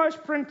 2nd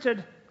most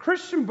printed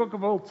Christian book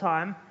of all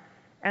time,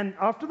 and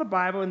after the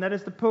Bible, and that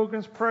is the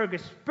Pilgrim's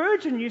Progress.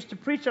 Spurgeon used to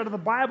preach out of the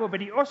Bible,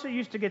 but he also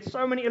used to get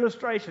so many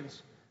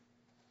illustrations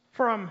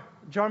from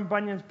John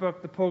Bunyan's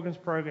book, The Pilgrim's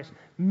Progress.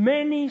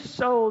 Many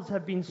souls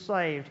have been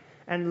saved,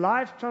 and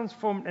lives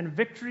transformed, and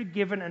victory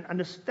given, and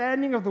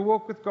understanding of the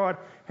walk with God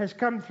has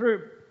come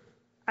through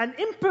an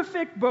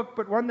imperfect book,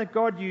 but one that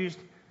God used,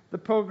 The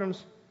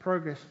Pilgrim's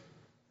Progress.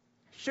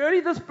 Surely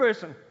this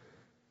person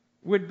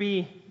would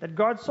be, that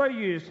God so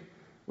used,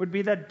 would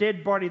be that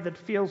dead body that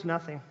feels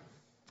nothing.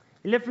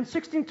 He lived from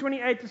 1628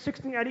 to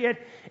 1688.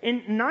 In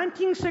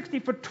 1960,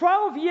 for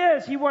 12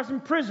 years, he was in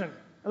prison.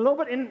 A little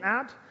bit in and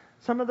out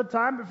some of the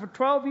time, but for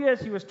 12 years,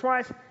 he was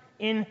twice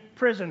in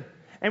prison.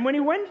 And when he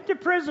went into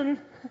prison,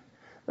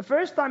 the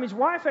first time, his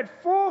wife had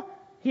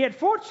he had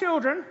 4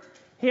 children.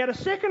 He had a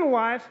second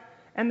wife,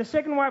 and the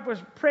second wife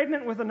was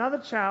pregnant with another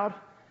child,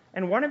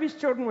 and one of his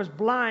children was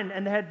blind,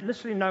 and they had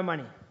literally no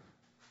money.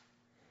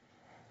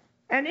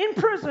 And in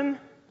prison,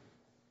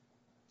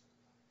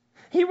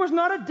 he was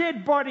not a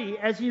dead body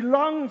as he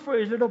longed for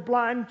his little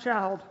blind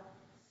child.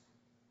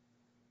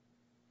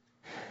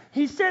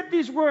 He said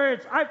these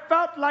words, I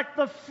felt like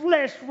the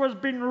flesh was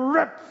being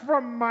ripped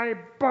from my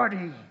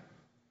body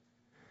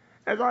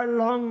as I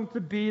longed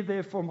to be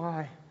there for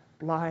my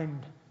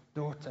blind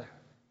daughter.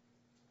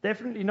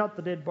 Definitely not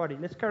the dead body.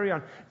 Let's carry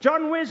on.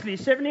 John Wesley,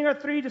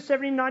 1703 to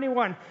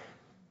 1791.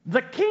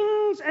 The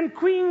kings and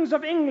queens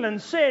of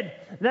England said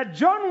that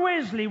John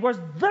Wesley was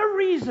the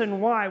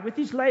reason why, with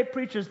his lay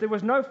preachers, there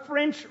was no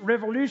French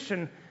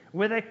Revolution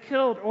where they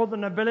killed all the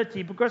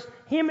nobility, because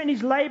him and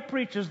his lay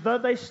preachers, though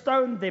they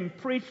stoned them,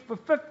 preached for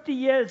 50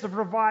 years of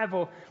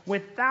revival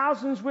where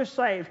thousands were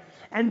saved.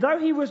 And though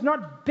he was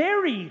not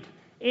buried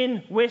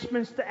in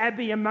Westminster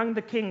Abbey among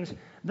the kings,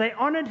 they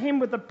honored him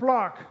with a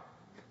plaque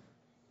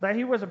that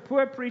he was a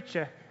poor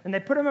preacher, and they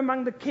put him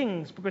among the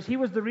kings because he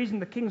was the reason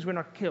the kings were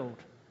not killed.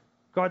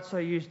 God so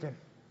used him.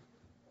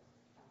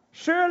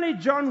 Surely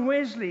John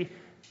Wesley,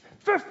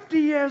 50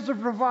 years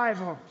of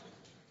revival.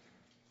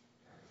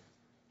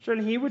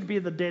 Surely he would be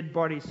the dead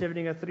body,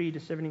 1703 to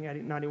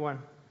 1791.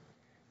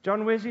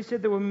 John Wesley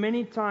said there were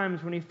many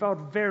times when he felt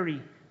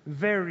very,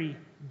 very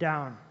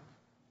down.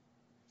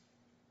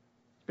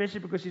 Especially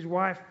because his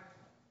wife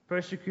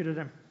persecuted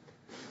him.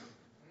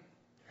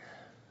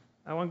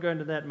 I won't go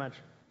into that much.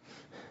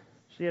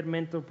 She had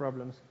mental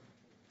problems.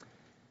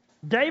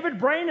 David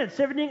Brainerd,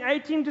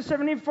 1718 to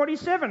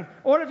 1747.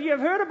 All of you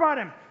have heard about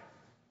him.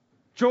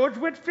 George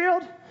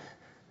Whitefield,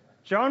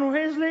 John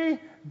Wesley,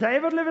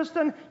 David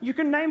Livingstone. You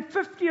can name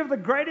 50 of the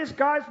greatest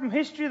guys from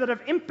history that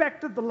have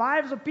impacted the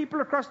lives of people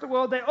across the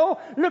world. They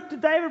all looked to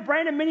David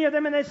Brainerd, many of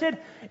them, and they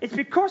said, it's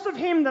because of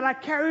him that I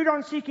carried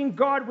on seeking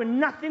God when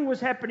nothing was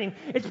happening.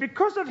 It's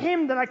because of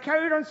him that I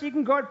carried on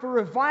seeking God for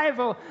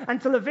revival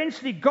until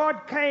eventually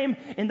God came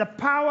in the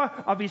power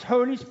of his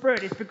Holy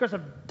Spirit. It's because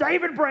of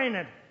David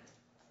Brainerd.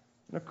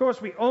 And of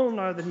course, we all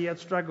know that he had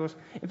struggles.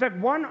 In fact,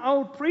 one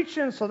old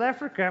preacher in South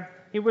Africa,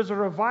 he was a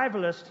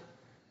revivalist.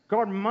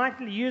 God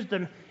mightily used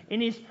him. In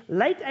his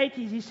late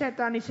 80s, he sat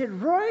down and he said,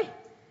 Roy,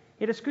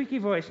 he had a squeaky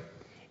voice.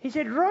 He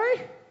said,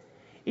 Roy,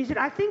 he said,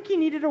 I think he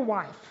needed a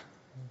wife.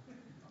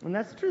 And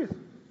that's the truth.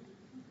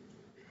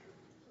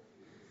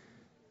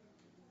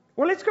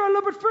 Well, let's go a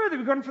little bit further.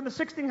 We've gone from the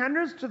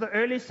 1600s to the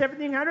early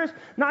 1700s.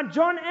 Now,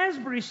 John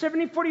Asbury,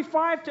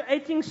 1745 to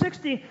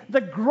 1860,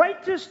 the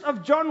greatest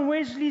of John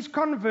Wesley's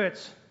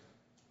converts.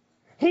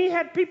 He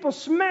had people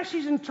smash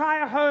his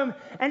entire home,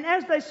 and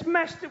as they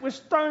smashed it with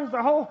stones,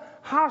 the whole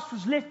house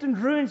was left in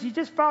ruins. He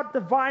just felt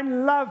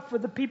divine love for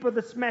the people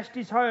that smashed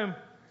his home.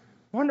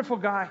 Wonderful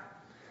guy.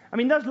 I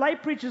mean, those lay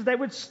preachers, they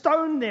would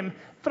stone them,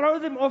 throw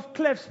them off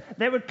cliffs.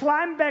 They would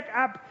climb back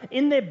up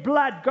in their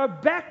blood, go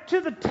back to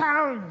the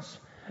towns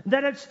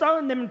that had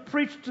stoned them and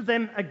preached to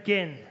them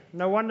again.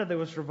 No wonder there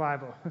was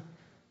revival.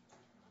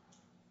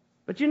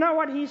 But you know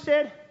what he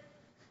said?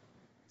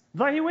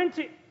 Though he went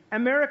to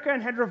America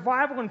and had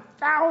revival and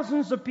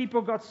thousands of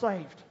people got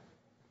saved.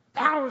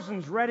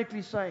 Thousands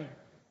radically saved.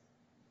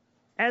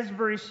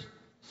 Asbury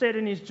said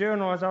in his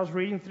journal as I was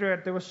reading through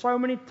it, there were so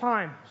many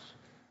times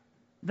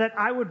that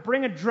I would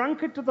bring a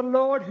drunkard to the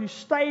Lord who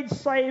stayed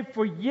saved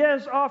for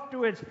years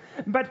afterwards.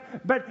 But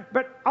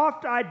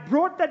after I'd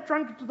brought that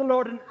drunkard to the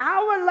Lord, an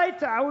hour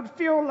later, I would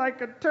feel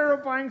like a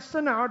terrifying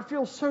sinner. I would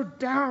feel so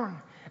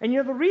down. And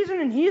the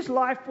reason in his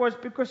life was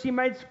because he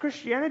made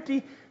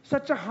Christianity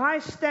such a high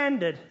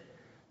standard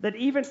that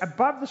even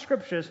above the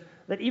scriptures,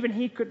 that even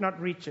he could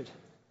not reach it.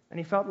 And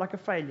he felt like a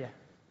failure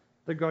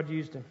that God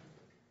used him.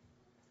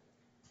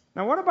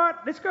 Now what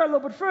about, let's go a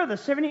little bit further,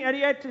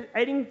 1788 to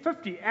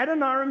 1850,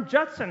 Adoniram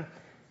Judson.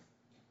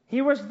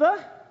 He was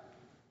the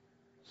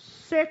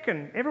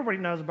second, everybody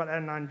knows about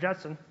Adoniram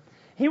Judson.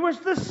 He was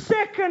the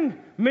second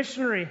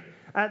missionary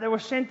that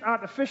was sent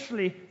out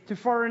officially to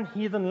foreign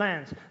heathen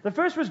lands. The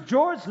first was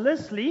George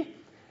Leslie,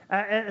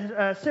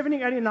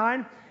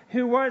 1779,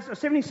 who was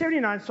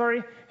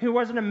 1779, who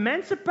was an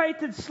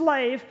emancipated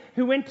slave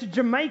who went to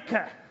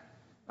Jamaica.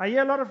 I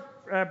hear a lot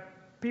of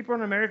people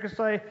in America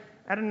say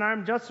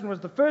Adoniram Judson was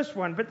the first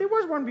one, but there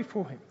was one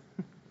before him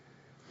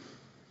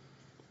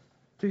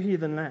to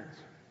heathen lands.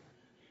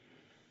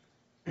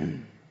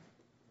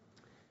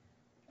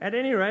 At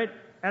any rate,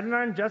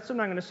 Adoniram Judson,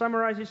 I'm going to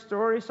summarize his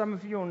story. Some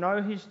of you will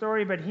know his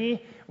story, but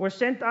he was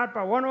sent out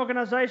by one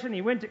organization.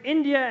 He went to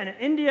India, and in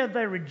India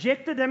they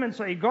rejected him, and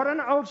so he got on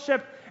an old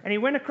ship, and he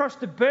went across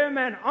to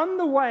Burma, and on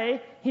the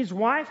way, his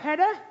wife had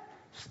a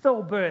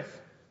stillbirth.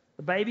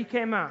 The baby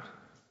came out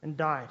and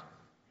died.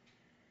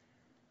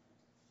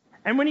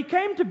 And when he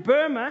came to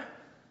Burma,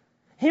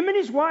 him and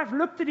his wife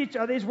looked at each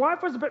other. His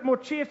wife was a bit more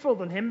cheerful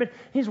than him, but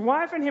his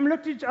wife and him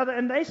looked at each other,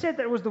 and they said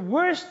that it was the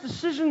worst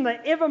decision they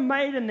ever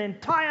made in their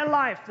entire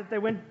life that they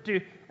went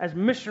to as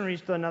missionaries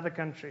to another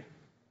country.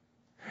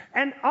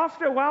 And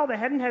after a while, they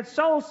hadn't had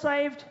souls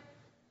saved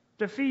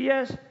for a few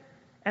years,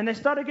 and they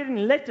started getting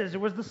letters.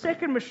 It was the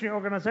second missionary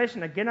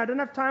organization. Again, I don't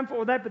have time for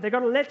all that, but they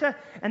got a letter,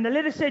 and the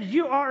letter said,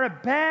 "You are a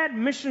bad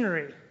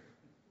missionary.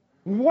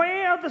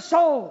 Where are the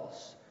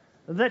souls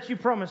that you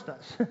promised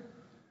us?"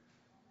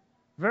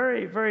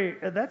 Very, very,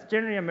 that's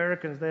generally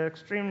Americans. They're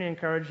extremely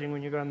encouraging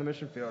when you go on the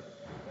mission field.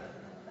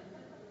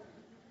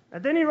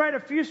 And then he wrote a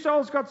few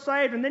souls got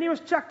saved, and then he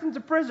was chucked into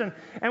prison.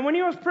 And when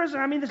he was in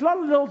prison, I mean, there's a lot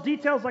of little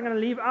details I'm going to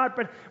leave out,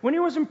 but when he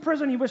was in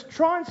prison, he was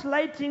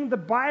translating the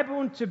Bible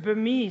into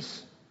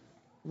Burmese,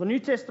 the New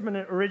Testament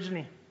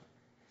originally.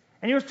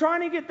 And he was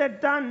trying to get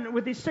that done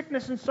with his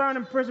sickness and so on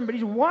in prison, but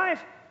his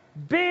wife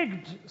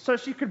begged so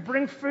she could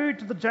bring food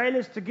to the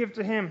jailers to give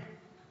to him.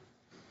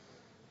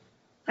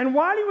 And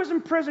while he was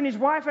in prison, his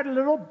wife had a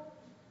little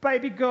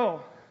baby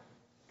girl.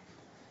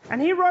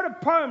 And he wrote a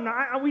poem. Now,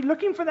 are we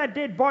looking for that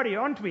dead body,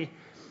 aren't we?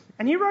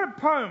 And he wrote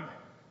a poem.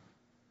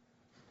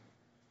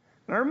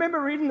 And I remember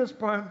reading this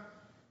poem.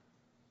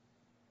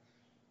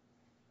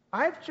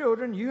 I have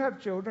children, you have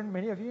children,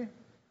 many of you.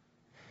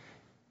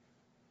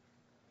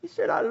 He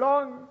said, I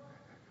long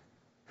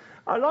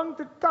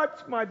to touch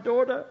my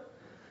daughter.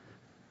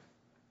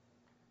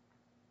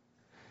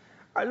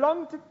 I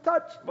long to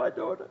touch my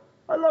daughter.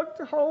 I long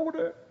to hold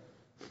her.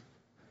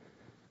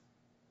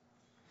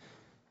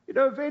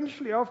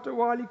 Eventually, after a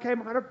while, he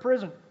came out of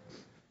prison.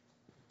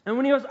 And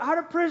when he was out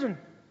of prison,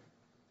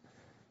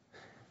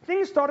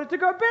 things started to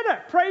go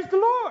better. Praise the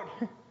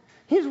Lord.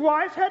 His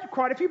wife had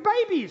quite a few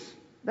babies.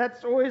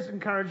 That's always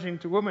encouraging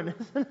to women,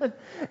 isn't it?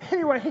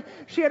 Anyway,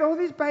 she had all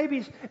these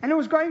babies, and it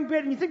was going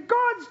better. And you think,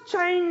 God's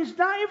changed.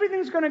 Now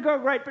everything's going to go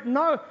great. But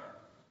no,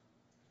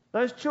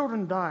 those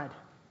children died.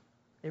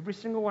 Every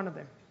single one of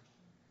them.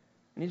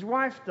 And his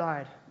wife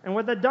died. And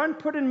what they don't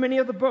put in many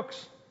of the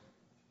books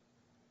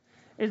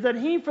is that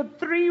he for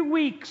 3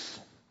 weeks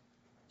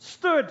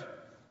stood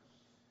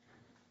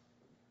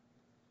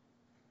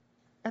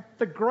at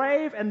the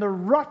grave and the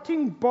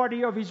rotting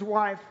body of his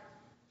wife,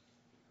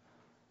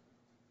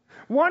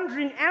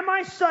 wondering, am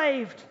I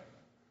saved?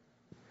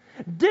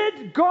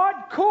 Did God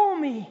call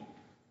me?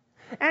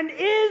 And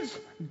is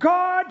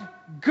God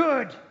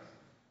good?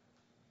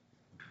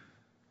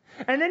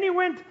 And then he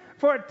went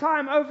for a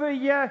time, over a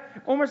year,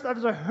 almost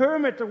as a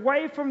hermit,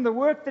 away from the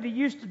work that he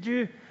used to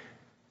do,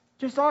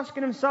 just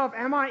asking himself,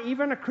 am I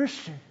even a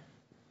Christian?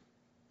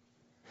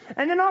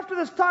 And then after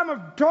this time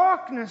of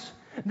darkness,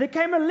 there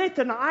came a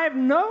letter. Now, I have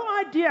no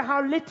idea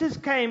how letters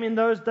came in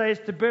those days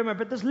to Burma,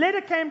 but this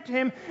letter came to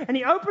him, and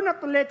he opened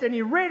up the letter, and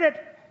he read it,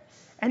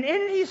 and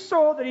in it he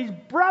saw that his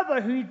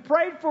brother, who he'd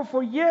prayed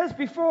for years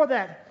before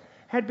that,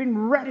 had been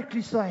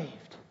radically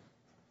saved.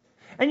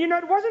 And you know,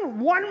 it wasn't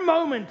one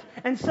moment,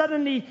 and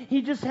suddenly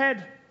he just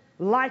had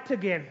light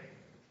again.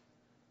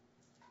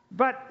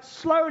 But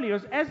slowly, it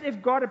was as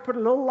if God had put a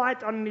little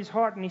light on in his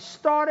heart, and he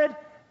started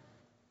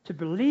to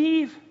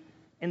believe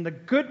in the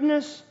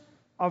goodness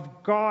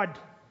of God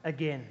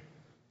again.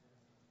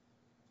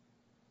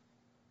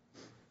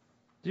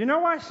 Do you know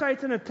why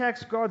Satan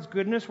attacks God's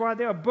goodness? Why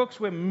there are books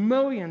where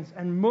millions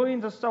and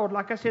millions are sold?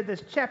 Like I said,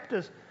 there's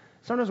chapters.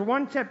 Sometimes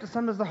one chapter,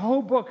 sometimes the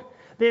whole book.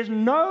 There's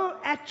no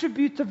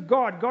attribute of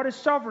God. God is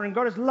sovereign.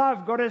 God is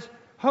love. God is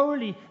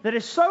holy. That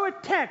is so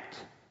attacked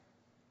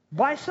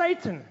by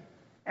Satan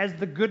as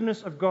the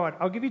goodness of God.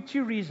 I'll give you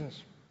 2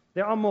 reasons.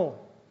 There are more.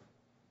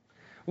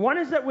 One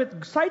is that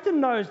Satan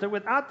knows that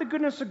without the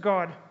goodness of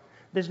God,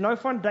 there's no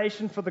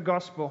foundation for the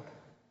gospel.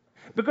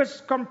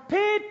 Because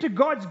compared to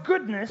God's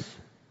goodness,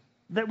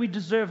 that we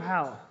deserve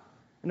hell.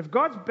 And if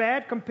God's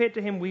bad, compared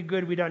to him, we're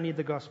good. We don't need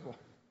the gospel.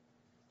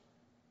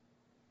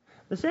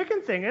 The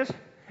second thing is,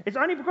 it's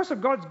only because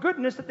of God's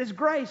goodness that there's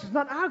grace. It's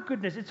not our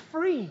goodness. It's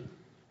free.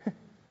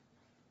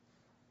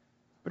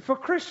 But for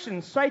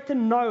Christians,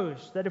 Satan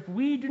knows that if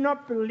we do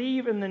not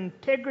believe in the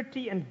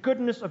integrity and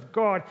goodness of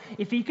God,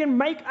 if he can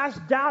make us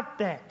doubt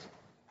that,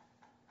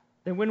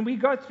 then when we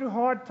go through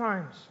hard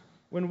times,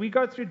 when we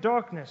go through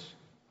darkness,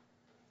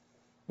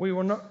 we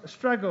will not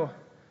struggle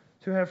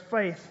to have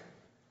faith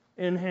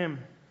in him.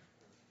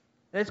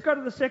 Let's go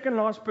to the second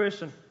last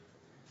person.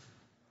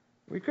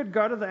 We could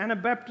go to the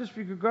Anabaptists,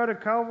 we could go to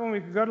Calvin,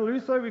 we could go to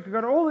Luther, we could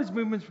go to all these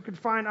movements, we could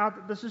find out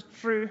that this is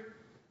true.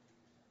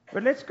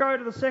 But let's go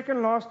to the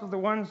second last of the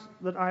ones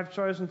that I've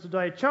chosen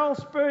today. Charles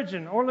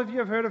Spurgeon. All of you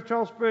have heard of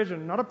Charles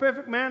Spurgeon. Not a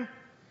perfect man,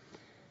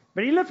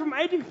 but he lived from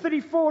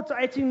 1834 to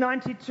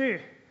 1892.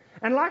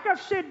 And like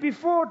I've said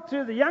before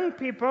to the young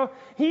people,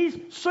 his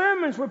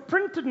sermons were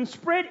printed and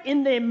spread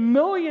in their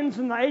millions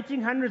in the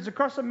 1800s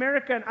across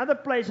America and other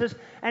places,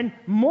 and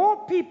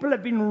more people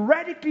have been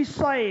radically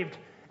saved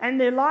and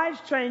their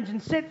lives changed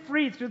and set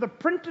free through the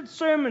printed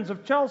sermons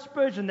of Charles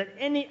Spurgeon than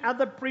any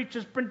other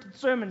preacher's printed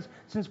sermons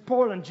since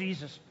Paul and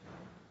Jesus.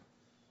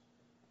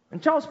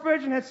 And Charles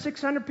Spurgeon had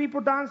 600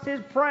 people downstairs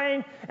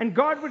praying, and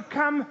God would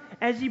come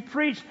as he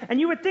preached, and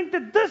you would think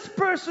that this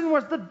person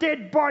was the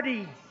dead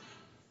body.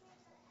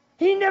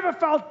 He never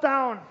felt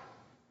down.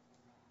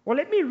 Well,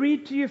 let me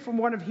read to you from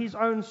one of his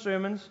own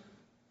sermons.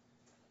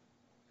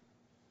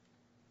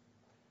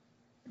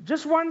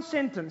 Just one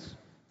sentence.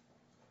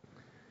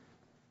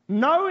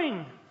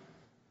 Knowing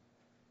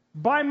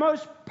by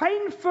most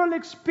painful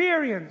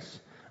experience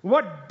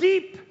what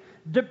deep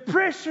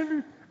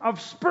depression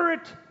of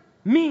spirit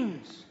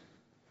means.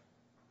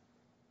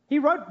 He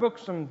wrote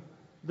books on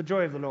the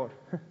joy of the Lord.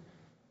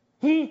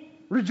 He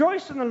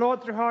rejoiced in the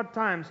Lord through hard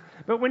times.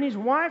 But when his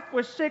wife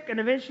was sick and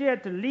eventually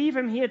had to leave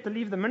him, he had to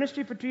leave the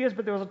ministry for 2 years,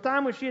 but there was a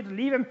time where she had to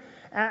leave him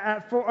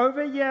for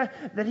over a year,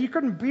 that he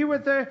couldn't be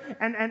with her,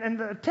 and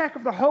the attack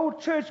of the whole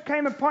church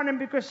came upon him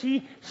because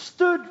he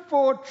stood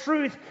for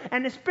truth.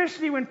 And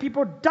especially when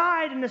people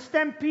died in a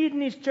stampede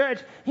in his church,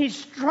 he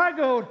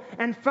struggled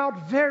and felt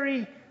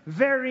very,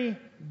 very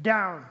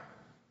down.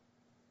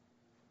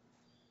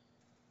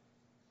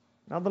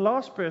 Now the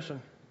last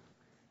person,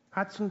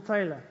 Hudson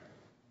Taylor.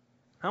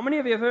 How many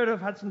of you have heard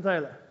of Hudson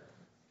Taylor?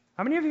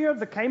 How many of you heard of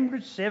the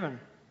Cambridge 7?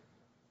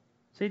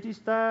 City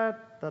Star,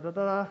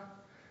 da-da-da-da.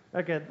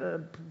 Okay,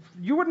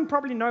 you wouldn't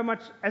probably know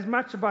as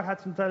much about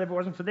Hudson Taylor if it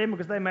wasn't for them,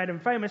 because they made him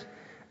famous,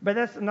 but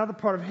that's another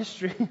part of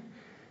history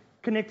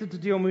connected to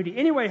D.L. Moody.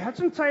 Anyway,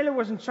 Hudson Taylor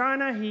was in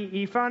China.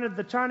 He founded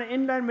the China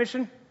Inland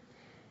Mission,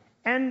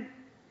 and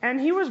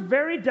he was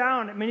very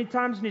down at many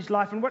times in his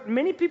life. And what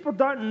many people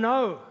don't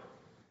know,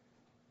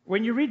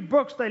 when you read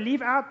books, they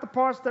leave out the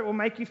parts that will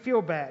make you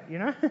feel bad, you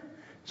know?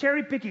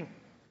 Cherry picking.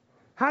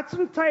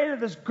 Hudson Taylor,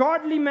 this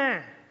godly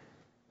man,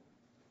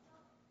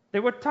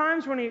 there were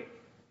times when he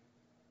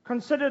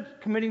considered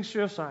committing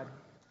suicide.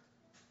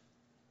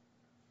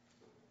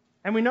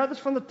 And we know this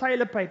from the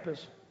Taylor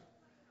papers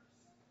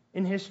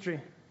in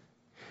history.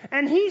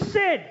 And he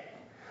said,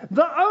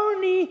 the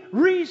only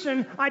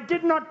reason I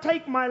did not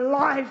take my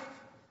life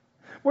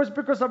was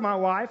because of my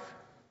wife.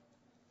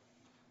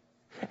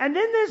 And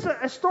then there's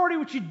a story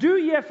which you do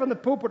hear from the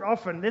pulpit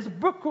often. There's a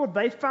book called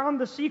They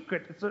Found the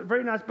Secret. It's a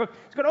very nice book.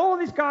 It's got all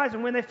these guys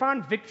and when they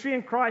found victory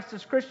in Christ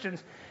as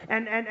Christians.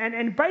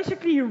 And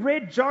basically you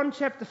read John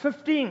chapter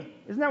 15.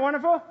 Isn't that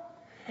wonderful?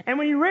 And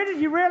when you read it,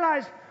 you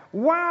realize,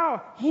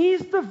 wow,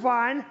 he's the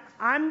vine,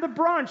 I'm the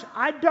branch.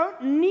 I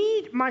don't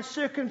need my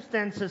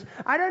circumstances.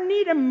 I don't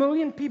need 1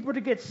 million people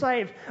to get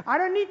saved. I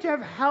don't need to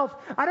have health.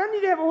 I don't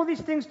need to have all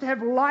these things to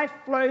have life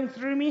flowing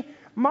through me.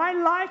 My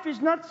life is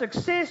not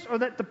success or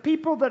that the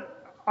people that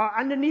are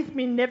underneath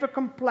me never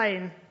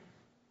complain.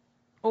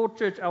 All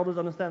church elders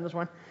understand this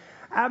one.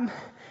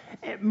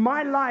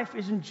 My life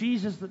is in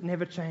Jesus that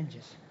never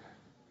changes.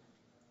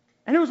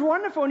 And it was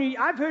wonderful. And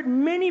I've heard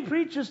many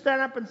preachers stand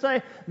up and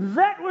say,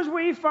 that was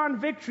where he found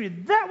victory.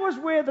 That was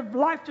where the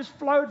life just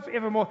flowed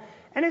forevermore.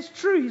 And it's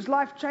true, his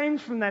life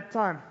changed from that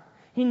time.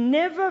 He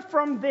never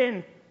from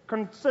then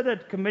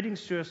considered committing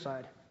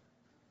suicide.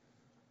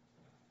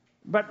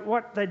 But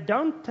what they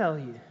don't tell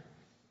you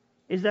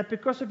is that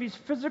because of his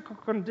physical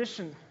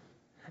condition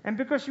and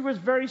because he was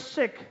very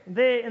sick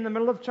there in the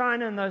middle of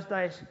China in those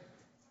days,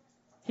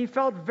 he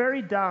felt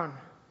very down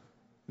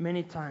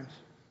many times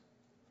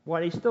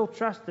while he still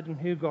trusted in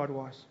who God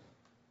was.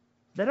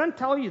 They don't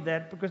tell you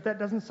that because that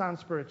doesn't sound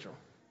spiritual.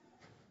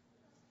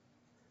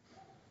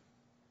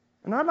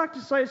 And I'd like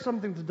to say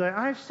something today.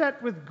 I've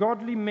sat with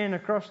godly men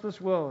across this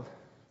world.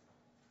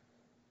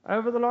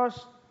 Over the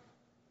last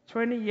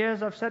 20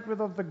 years, I've sat with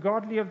of the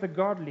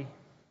godly.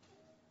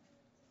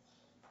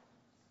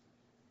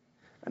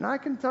 And I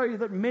can tell you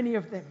that many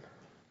of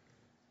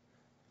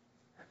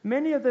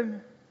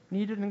them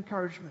needed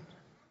encouragement.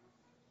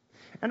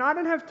 And I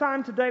don't have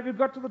time today. We've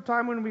got to the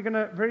time when we're going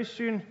to very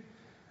soon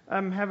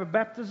have a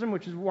baptism,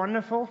 which is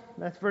wonderful.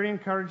 That's very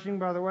encouraging,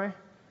 by the way.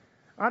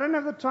 I don't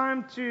have the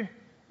time to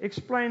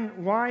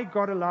explain why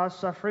God allows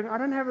suffering. I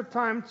don't have the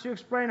time to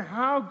explain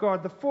how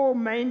God, the 4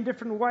 main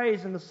different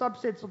ways and the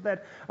subsets of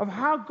that, of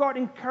how God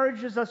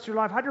encourages us through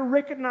life, how to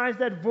recognize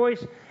that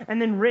voice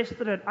and then rest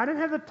in it. I don't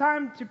have the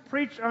time to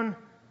preach on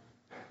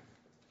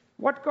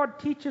what God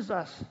teaches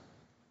us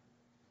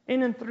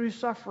in and through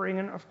suffering.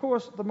 And of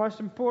course, the most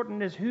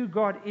important is who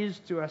God is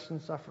to us in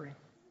suffering.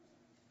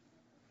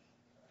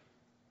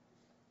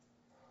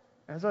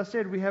 As I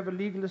said, we have a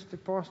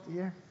legalistic pastor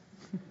here.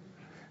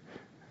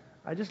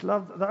 I just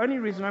love, the only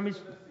reason I'm his,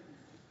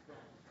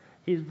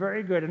 he's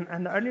very good,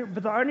 and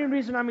the only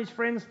reason I'm his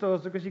friend still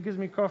is because he gives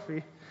me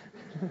coffee.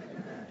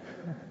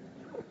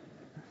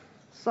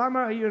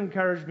 Somehow you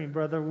encourage me,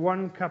 brother,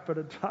 1 cup at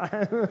a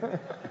time.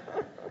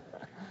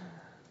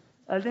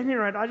 At any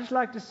rate, I just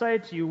like to say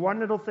to you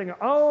one little thing. An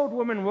old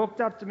woman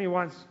walked up to me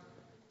once,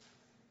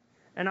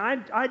 and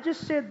I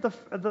just said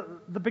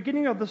the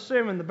beginning of the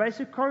sermon, the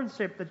basic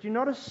concept that you're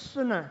not a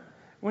sinner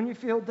when you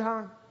feel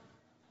down.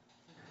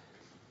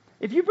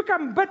 If you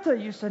become bitter,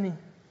 you're sinning.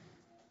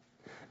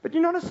 But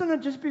you're not a sinner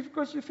just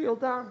because you feel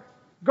down.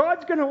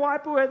 God's going to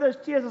wipe away those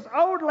tears. This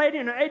old lady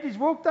in her 80s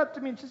walked up to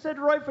me and she said,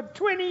 Roy, for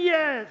 20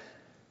 years,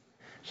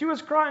 she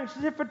was crying.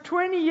 She said, for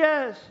 20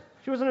 years,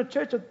 she was in a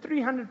church of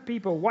 300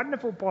 people,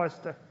 wonderful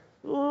pastor,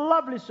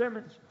 lovely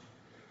sermons.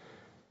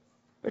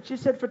 But she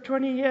said, for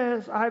 20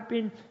 years, I've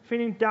been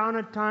feeling down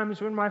at times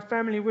when my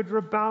family would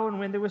rebel and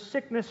when there was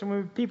sickness and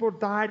when people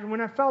died. And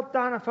when I felt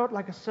down, I felt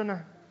like a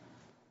sinner.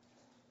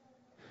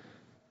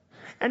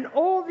 And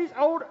all these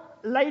old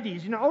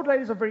ladies, old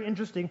ladies are very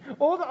interesting.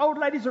 All the old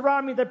ladies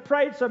around me that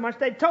prayed so much,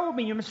 they told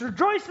me, you must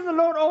rejoice in the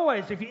Lord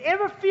always. If you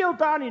ever feel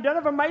down and you don't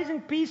have amazing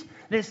peace,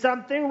 there's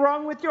something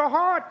wrong with your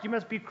heart. You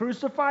must be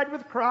crucified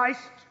with Christ.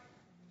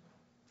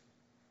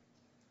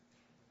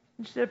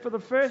 And she said, for the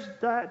first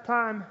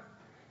time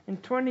in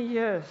 20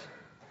 years,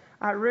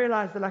 I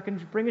realized that I can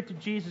bring it to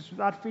Jesus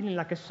without feeling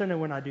like a sinner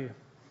when I do.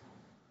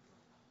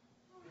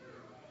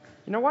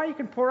 You know why you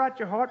can pour out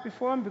your heart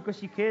before Him?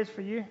 Because He cares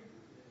for you.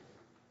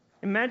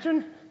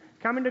 Imagine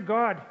coming to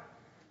God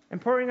and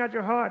pouring out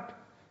your heart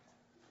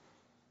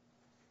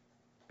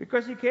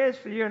because He cares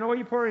for you, and all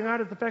you're pouring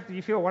out is the fact that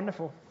you feel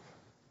wonderful.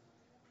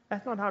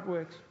 That's not how it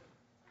works.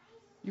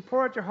 You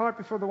pour out your heart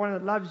before the one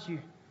that loves you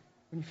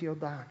when you feel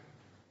down.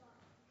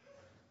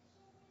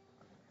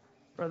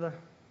 Brother,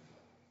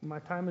 my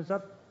time is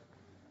up,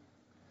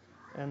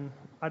 and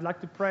I'd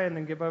like to pray and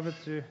then give over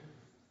to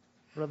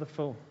Brother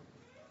Phil.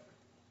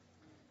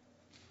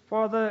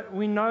 Father,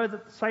 we know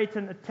that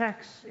Satan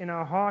attacks in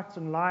our hearts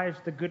and lives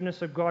the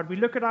goodness of God. We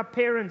look at our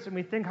parents and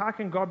we think, how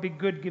can God be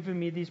good giving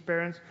me these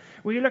parents?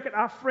 We look at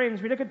our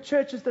friends. We look at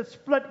churches that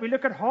split. We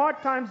look at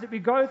hard times that we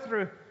go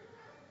through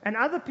and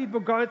other people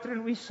go through,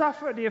 and we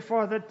suffer, dear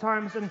Father, at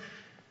times. And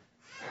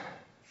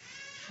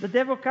the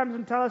devil comes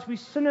and tells us we're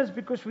sinners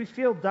because we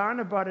feel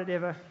down about it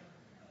ever.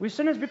 We're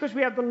sinners because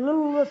we have the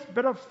littlest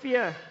bit of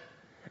fear.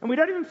 And we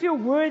don't even feel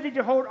worthy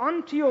to hold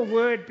on to your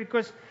word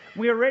because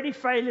we're already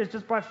failures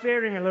just by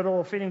fearing a little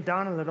or feeling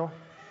down a little.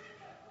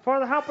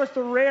 Father, help us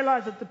to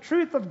realize that the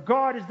truth of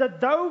God is that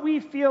though we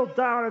feel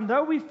down and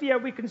though we fear,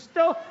 we can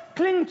still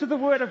cling to the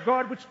word of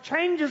God, which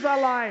changes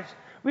our lives.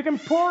 We can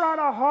pour out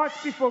our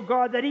hearts before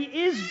God, that He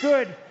is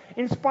good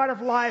in spite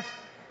of life.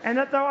 And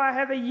that though I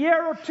have a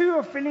year or two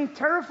of feeling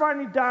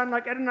terrifyingly down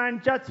like Adonai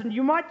and Judson,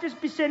 you might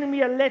just be sending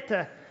me a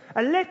letter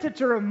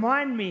to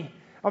remind me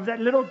of that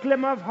little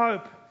glimmer of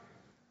hope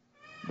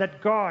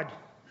that God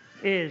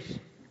is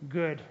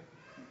good.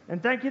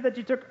 And thank you that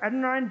you took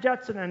Adonai and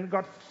Judson and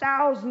got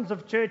thousands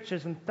of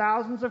churches and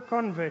thousands of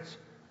converts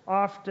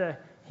after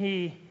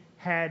he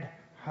had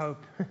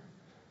hope.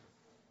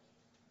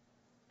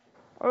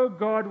 Oh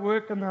God,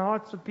 work in the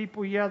hearts of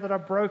people here that are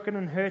broken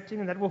and hurting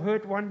and that will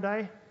hurt one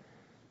day.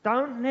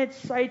 Don't let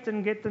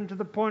Satan get them to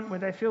the point where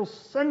they feel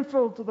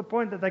sinful to the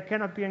point that they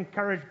cannot be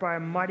encouraged by a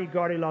mighty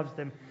God who loves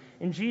them.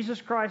 In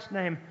Jesus Christ's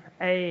name,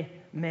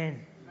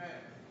 amen.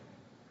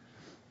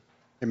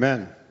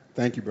 Amen.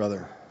 Thank you,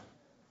 brother.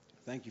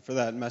 Thank you for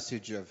that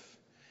message of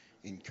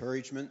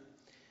encouragement.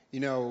 You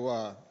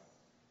know,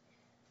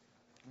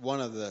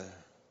 one of the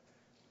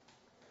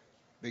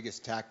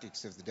biggest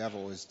tactics of the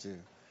devil is to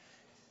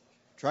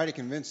try to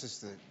convince us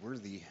that we're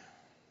the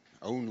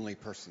only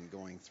person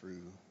going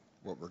through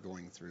what we're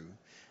going through.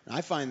 And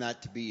I find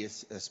that to be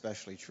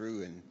especially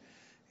true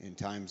in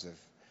times of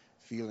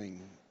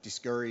feeling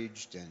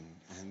discouraged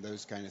and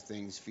those kind of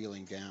things,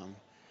 feeling down.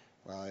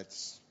 Well,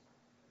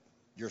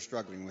 you're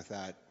struggling with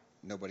that.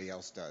 Nobody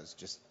else does.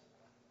 Just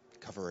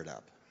cover it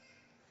up.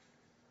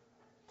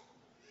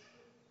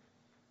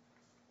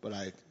 But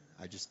I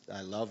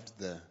loved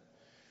the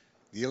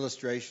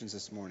illustrations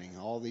this morning.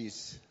 All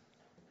these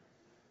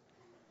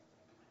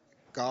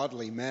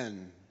godly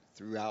men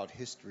throughout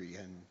history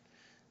and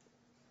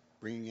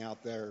bringing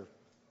out their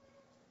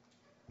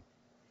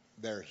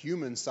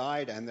human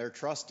side and their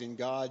trust in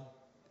God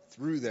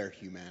through their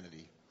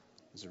humanity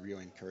is a real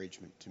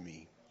encouragement to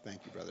me.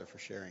 Thank you, brother, for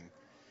sharing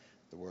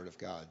the Word of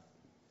God.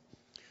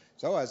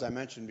 So, as I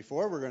mentioned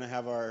before, we're going to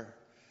have our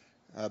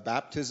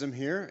baptism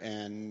here,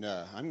 and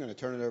I'm going to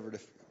turn it over to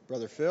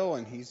Brother Phil,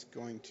 and he's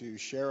going to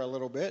share a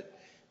little bit,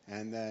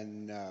 and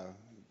then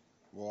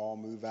we'll all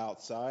move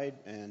outside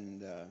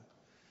and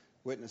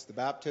witness the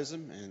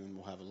baptism, and then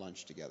we'll have a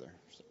lunch together.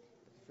 So,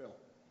 Phil.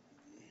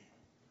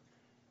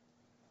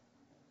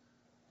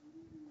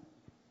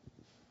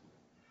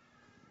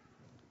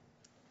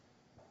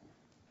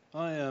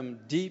 I am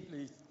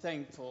deeply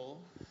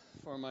thankful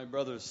for my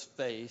brother's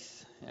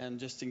faith, and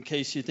just in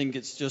case you think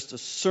it's just a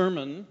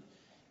sermon,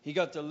 he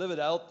got to live it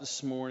out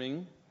this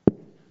morning,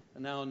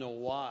 and now I know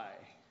why.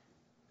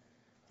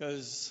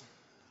 Because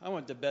I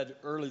went to bed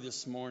early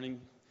this morning,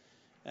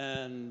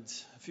 and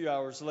a few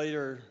hours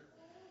later,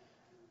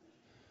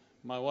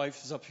 my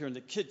wife was up here in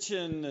the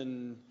kitchen,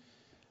 and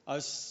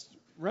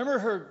remember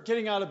her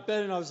getting out of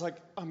bed, and I was like,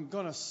 I'm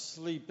going to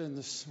sleep in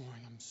this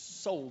morning. I'm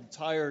so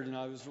tired, and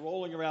I was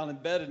rolling around in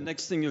bed, and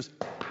next thing was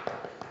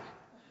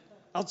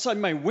outside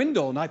my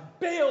window, and I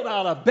bailed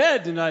out of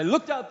bed, and I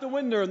looked out the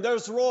window, and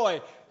there's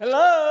Roy.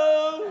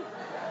 Hello?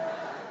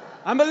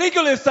 I'm a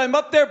legalist. I'm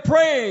up there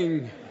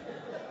praying.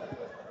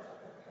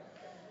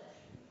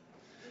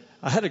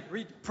 I had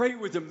agreed to pray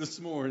with him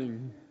this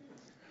morning.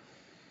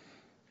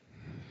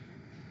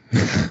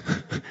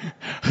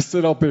 I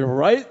said, I'll be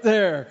right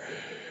there.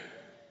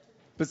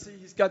 But see,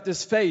 he's got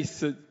this faith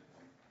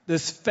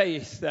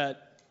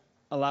that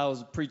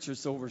allows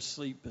preachers to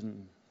oversleep.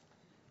 And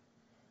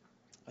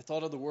I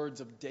thought of the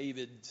words of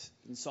David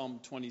in Psalm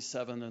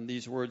 27, and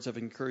these words have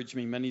encouraged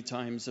me many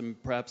times,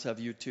 and perhaps have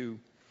you too.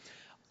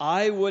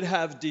 I would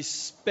have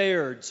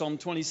despaired, Psalm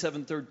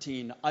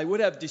 27:13. I would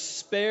have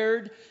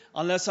despaired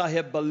unless I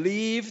had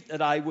believed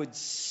that I would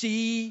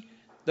see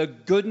the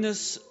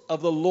goodness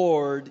of the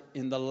Lord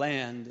in the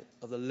land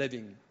of the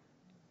living.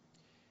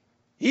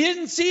 He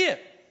didn't see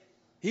it.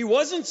 He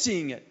wasn't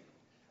seeing it.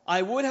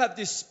 I would have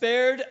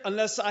despaired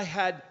unless I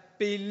had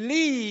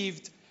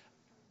believed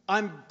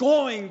I'm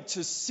going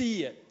to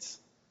see it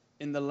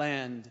in the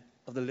land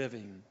of the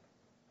living.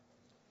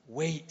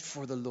 Wait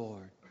for the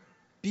Lord.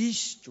 Be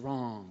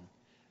strong.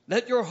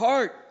 Let your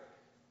heart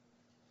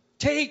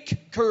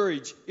take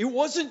courage. It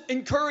wasn't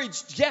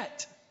encouraged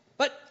yet,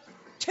 but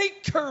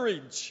take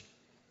courage.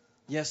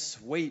 Yes,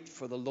 wait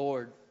for the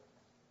Lord.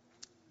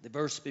 The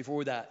verse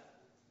before that,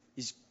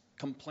 he's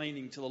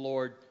complaining to the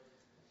Lord.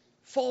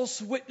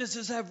 False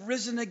witnesses have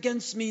risen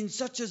against me, and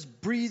such as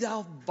breathe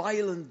out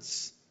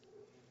violence.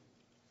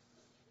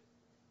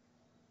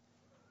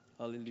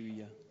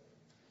 Hallelujah.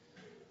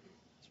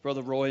 As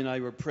Brother Roy and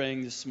I were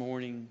praying this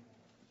morning,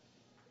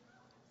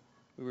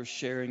 we were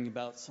sharing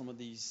about some of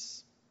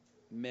these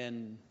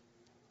men,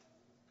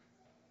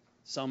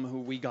 some who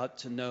we got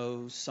to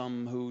know,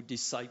 some who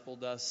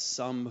discipled us,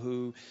 some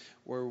who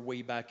were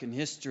way back in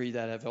history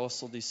that have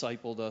also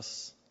discipled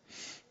us.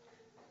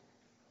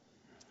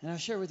 And I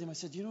shared with him, I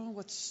said, you know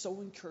what's so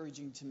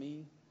encouraging to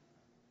me?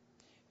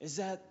 Is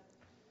that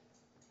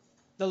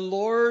the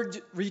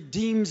Lord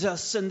redeems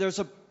us, and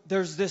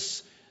there's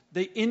this,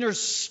 the inner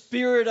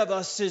spirit of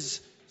us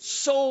is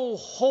so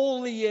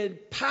holy and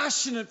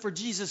passionate for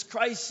Jesus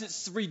Christ.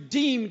 It's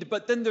redeemed,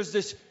 but then there's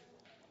this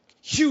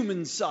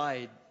human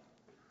side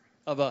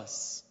of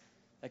us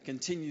that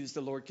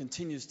the Lord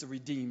continues to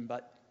redeem,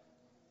 but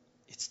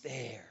it's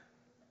there.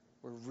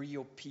 We're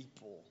real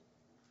people.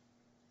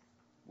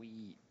 We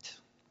eat.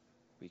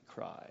 we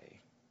cry.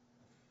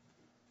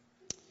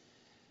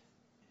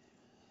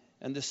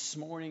 And this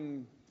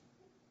morning,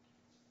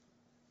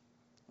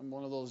 I'm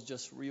one of those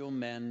just real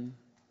men.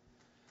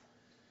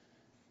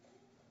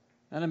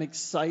 And I'm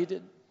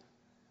excited.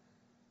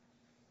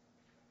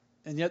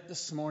 And yet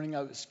this morning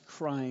I was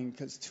crying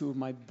because two of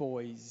our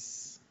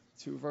boys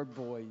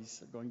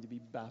are going to be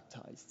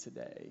baptized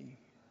today.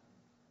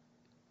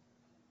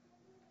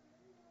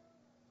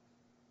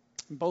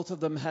 Both of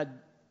them had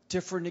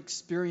different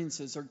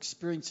experiences, or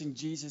experiencing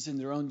Jesus in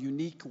their own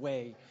unique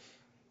way,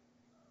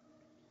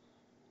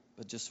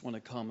 but just want to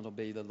come and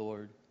obey the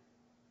Lord.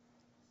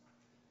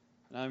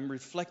 And I'm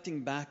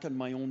reflecting back on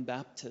my own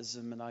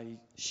baptism, and I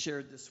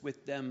shared this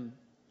with them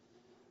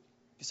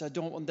because I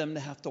don't want them to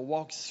have to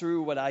walk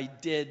through what I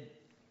did.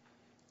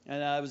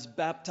 And I was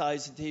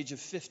baptized at the age of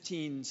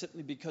 15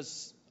 simply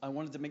because I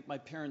wanted to make my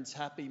parents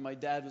happy. My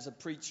dad was a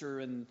preacher,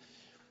 and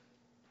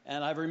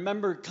I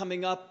remember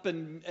coming up,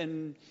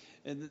 and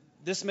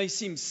this may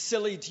seem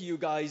silly to you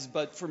guys,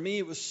 but for me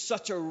it was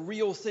such a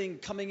real thing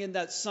coming in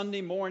that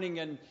Sunday morning,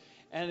 and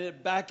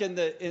back in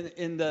the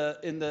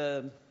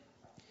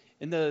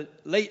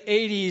late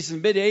 80s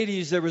and mid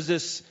 80s, there was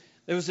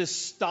this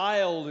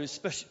style,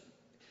 especially.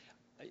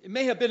 It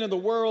may have been in the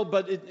world,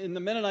 but in the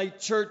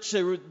Mennonite church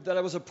that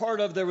I was a part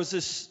of, there was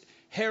this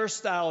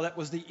hairstyle that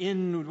was the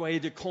in way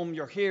to comb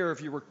your hair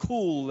if you were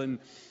cool, and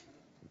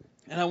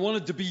I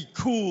wanted to be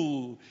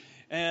cool.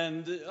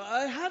 And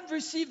I had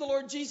received the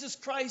Lord Jesus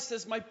Christ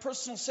as my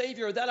personal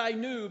Savior, that I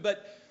knew,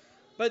 but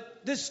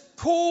this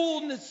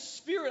coolness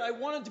spirit, I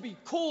wanted to be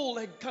cool,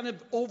 had kind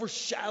of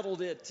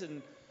overshadowed it.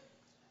 And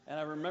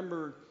I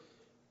remember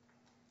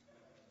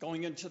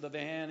going into the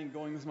van and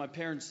going with my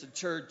parents to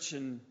church,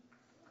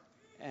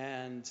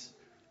 and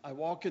I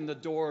walk in the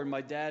door, and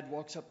my dad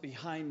walks up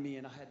behind me,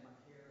 and I had my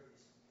hair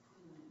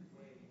this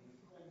way, and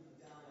combed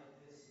it down like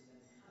this, and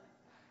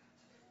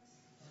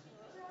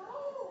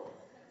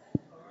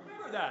then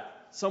remember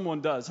that?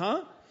 Someone does,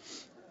 huh?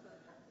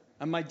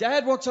 And my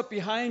dad walks up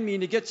behind me,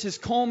 and he gets his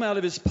comb out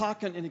of his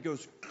pocket, and he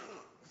goes,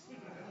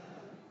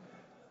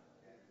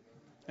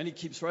 and he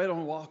keeps right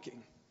on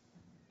walking.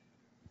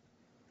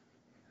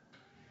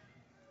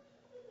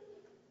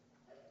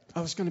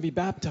 I was going to be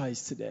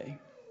baptized today.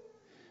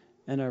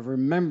 And I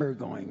remember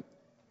going,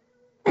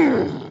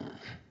 I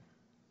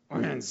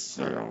didn't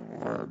say a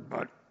word,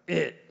 but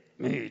it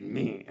made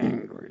me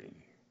angry.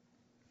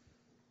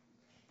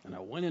 And I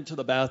went into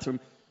the bathroom,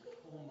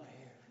 pulled my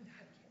hair,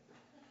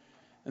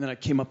 and then I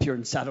came up here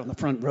and sat on the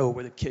front row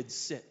where the kids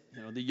sit.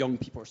 You know, the young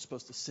people are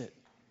supposed to sit.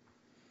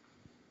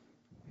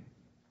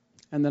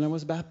 And then I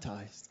was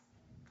baptized.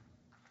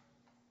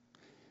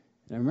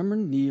 And I remember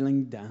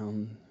kneeling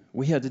down.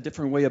 We had a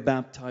different way of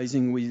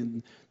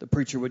baptizing. The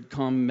preacher would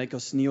come, make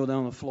us kneel down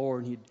on the floor,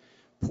 and he'd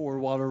pour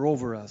water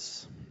over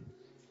us.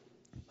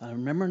 I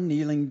remember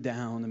kneeling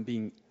down and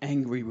being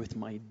angry with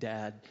my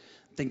dad,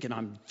 thinking,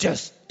 I'm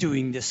just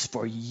doing this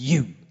for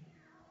you.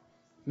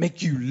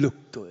 Make you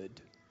look good.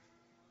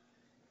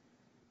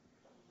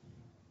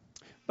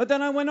 But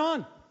then I went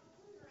on.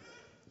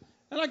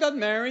 And I got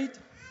married.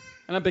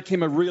 And I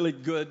became a really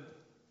good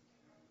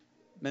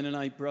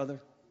Mennonite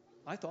brother.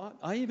 I thought.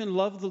 I even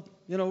loved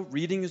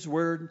reading his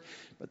word.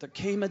 But there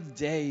came a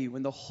day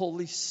when the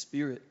Holy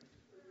Spirit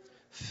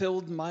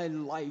filled my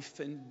life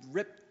and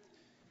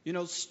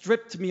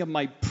stripped me of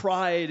my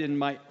pride and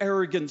my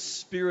arrogant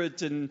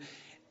spirit.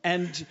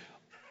 And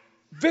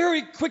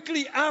very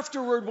quickly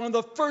afterward, one of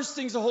the first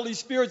things the Holy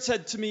Spirit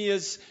said to me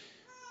is,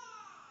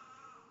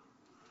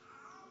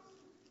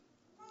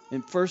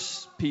 in 1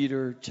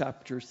 Peter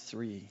chapter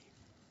 3.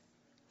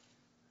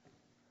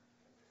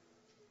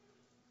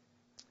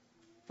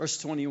 Verse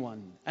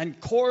 21, and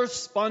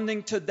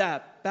corresponding to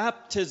that,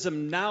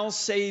 baptism now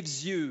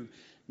saves you,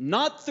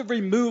 not the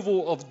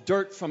removal of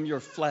dirt from your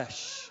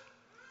flesh,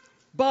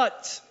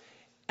 but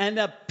an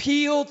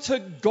appeal to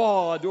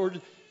God, or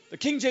the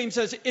King James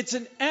says it's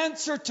an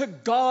answer to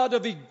God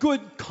of a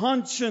good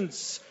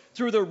conscience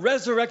through the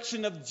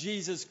resurrection of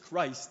Jesus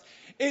Christ.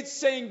 It's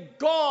saying,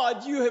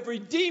 God, you have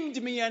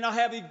redeemed me, and I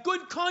have a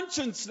good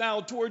conscience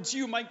now towards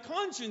you. My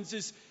conscience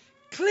is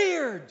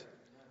cleared.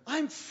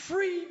 I'm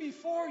free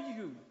before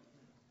you.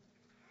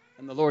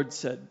 And the Lord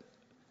said,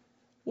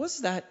 was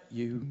that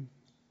you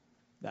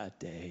that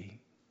day?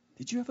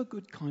 Did you have a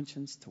good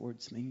conscience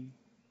towards me?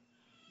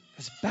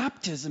 Because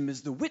baptism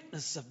is the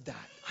witness of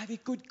that. I have a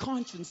good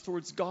conscience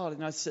towards God.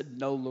 And I said,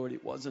 no, Lord,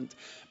 it wasn't.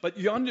 But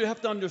you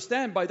have to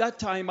understand, by that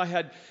time I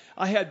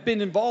had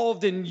been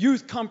involved in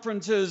youth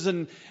conferences,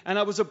 and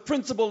I was a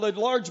principal at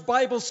large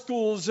Bible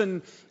schools,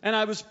 and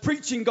I was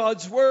preaching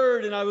God's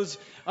word, and I was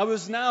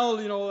now,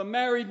 a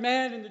married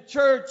man in the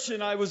church,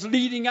 and I was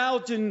leading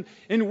out in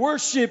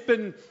worship.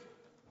 And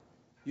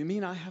you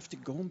mean I have to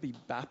go and be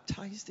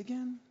baptized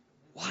again?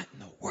 What in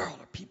the world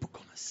are people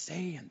going to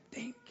say and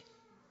think?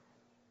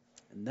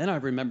 And then I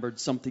remembered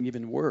something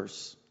even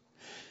worse.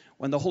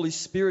 When the Holy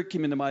Spirit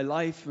came into my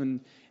life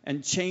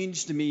and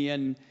changed me,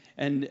 and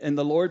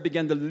the Lord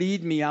began to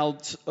lead me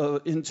out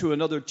into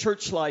another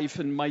church life,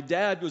 and my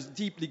dad was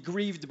deeply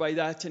grieved by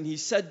that, and he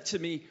said to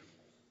me,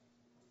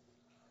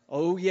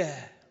 Oh, yeah.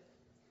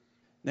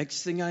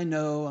 Next thing I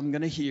know, I'm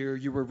going to hear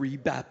you were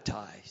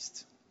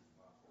rebaptized.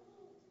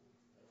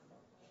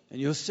 And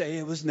you'll say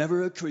it was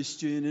never a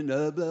Christian and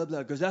blah, blah, blah,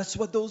 because that's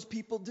what those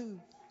people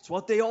do. It's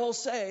what they all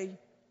say.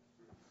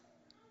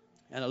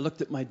 And I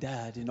looked at my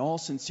dad in all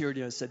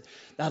sincerity. I said,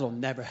 that'll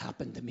never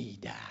happen to me,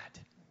 Dad.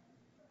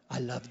 I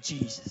love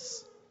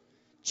Jesus.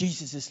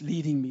 Jesus is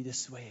leading me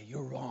this way.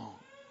 You're wrong.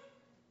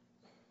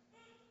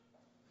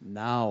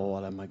 Now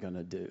what am I going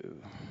to do?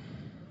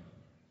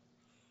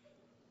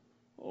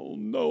 Oh,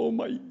 no,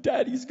 my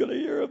daddy's going to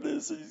hear of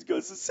this. He's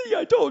going to see,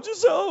 I told you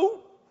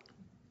so.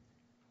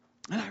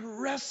 And I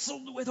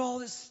wrestled with all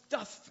this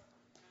stuff.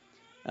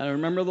 And I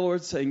remember the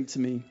Lord saying to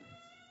me,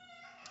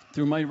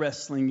 through my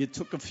wrestling, it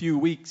took a few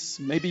weeks,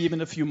 maybe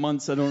even a few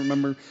months, I don't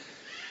remember.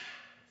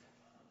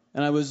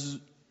 And I was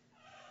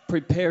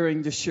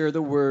preparing to share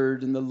the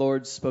word, and the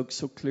Lord spoke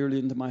so clearly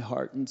into my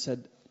heart and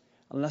said,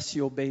 unless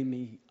you obey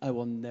me, I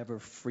will never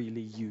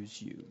freely use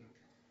you.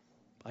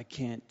 I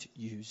can't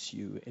use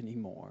you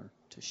anymore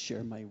to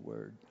share my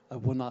word. I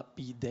will not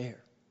be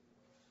there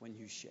when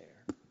you share.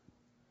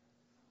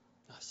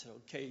 I said,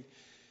 okay,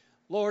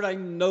 Lord, I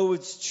know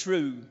it's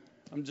true.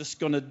 I'm just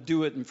going to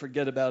do it and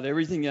forget about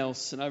everything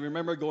else. And I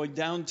remember going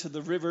down to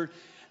the river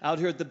out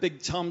here at the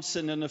Big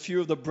Thompson, and a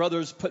few of the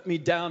brothers put me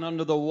down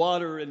under the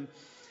water. And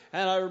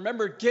I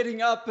remember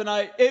getting up, and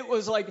it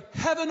was like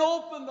heaven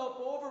opened up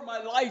over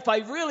my life. I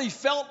really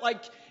felt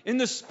like in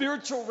the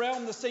spiritual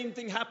realm, the same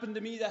thing happened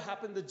to me that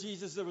happened to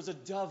Jesus. There was a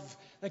dove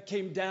that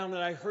came down,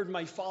 and I heard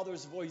my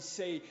Father's voice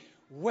say,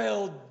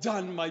 well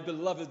done, my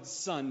beloved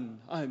Son.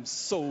 I'm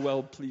so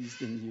well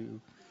pleased in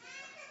you.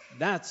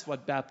 That's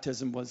what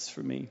baptism was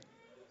for me.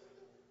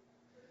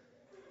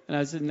 And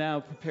as I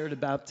now prepare to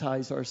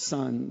baptize our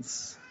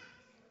sons,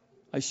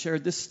 I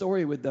shared this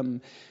story with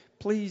them.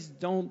 Please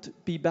don't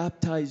be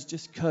baptized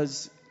just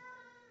because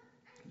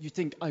you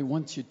think I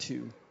want you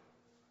to.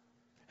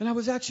 And I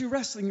was actually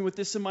wrestling with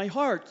this in my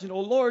heart.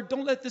 Lord,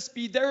 don't let this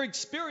be their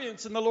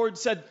experience. And the Lord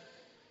said,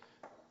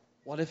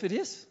 what if it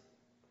is?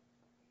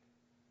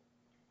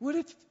 What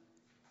if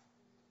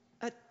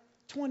at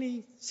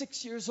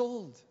 26 years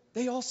old,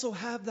 they also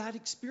have that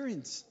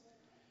experience?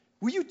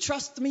 Will you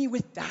trust me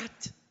with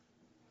that?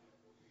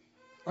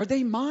 Are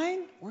they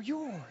mine or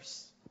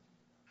yours?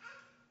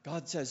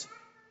 God says,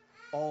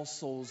 all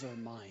souls are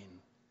mine.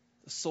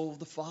 The soul of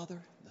the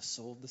Father, the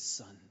soul of the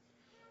Son.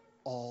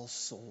 All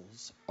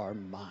souls are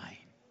mine.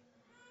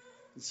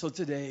 And so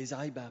today, as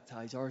I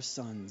baptize our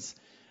sons,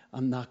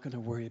 I'm not going to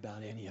worry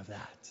about any of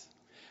that.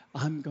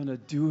 I'm going to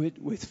do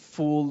it with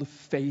full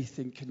faith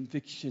and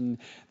conviction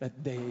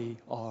that they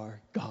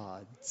are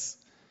God's.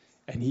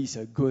 And He's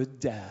a good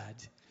dad.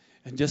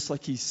 And just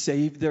like He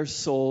saved their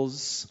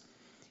souls,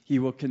 He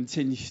will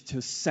continue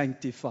to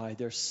sanctify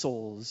their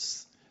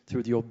souls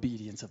through the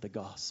obedience of the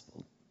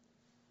gospel.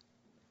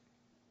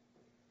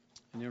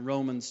 And in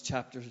Romans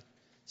chapter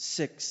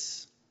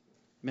 6,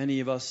 many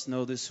of us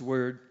know this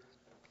word.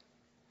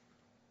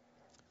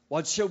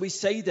 What shall we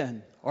say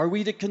then? Are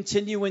we to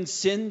continue in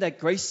sin that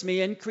grace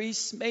may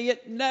increase? May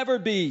it never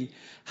be.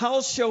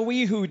 How shall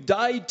we who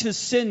died to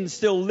sin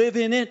still live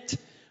in it?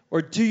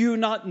 Or do you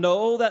not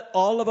know that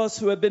all of us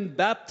who have been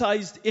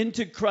baptized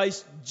into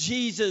Christ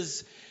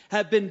Jesus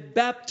have been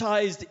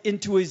baptized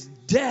into His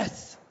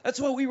death? That's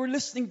what we were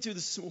listening to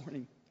this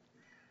morning.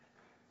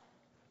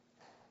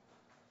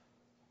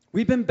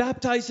 We've been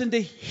baptized into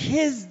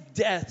His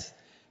death,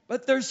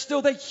 but there's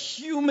still the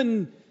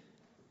human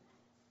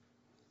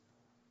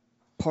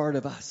part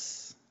of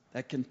us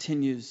that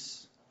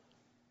continues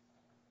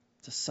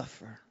to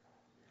suffer.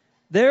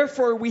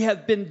 Therefore, we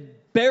have been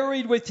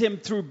buried with Him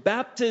through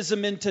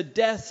baptism into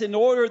death, in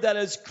order that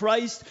as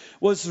Christ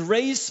was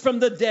raised from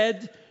the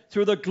dead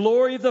through the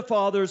glory of the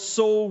Father,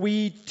 so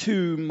we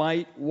too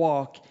might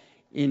walk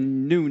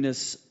in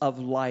newness of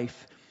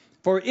life.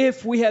 For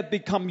if we have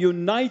become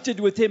united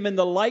with Him in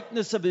the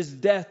likeness of His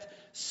death,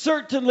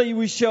 certainly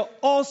we shall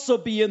also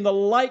be in the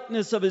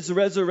likeness of His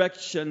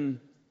resurrection.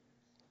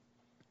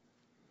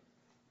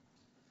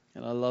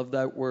 And I love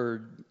that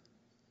word.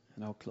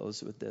 And I'll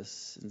close with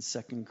this. In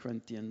 2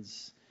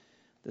 Corinthians,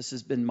 this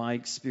has been my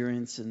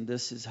experience, and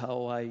this is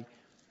how I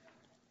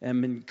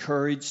am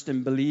encouraged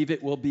and believe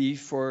it will be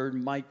for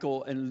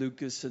Michael and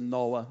Lucas and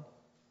Noah.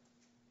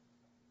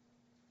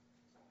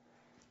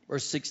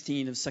 Verse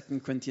 16 of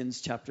 2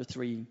 Corinthians chapter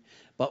 3.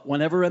 But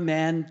whenever a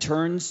man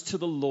turns to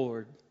the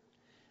Lord,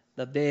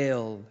 the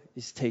veil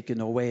is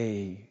taken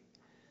away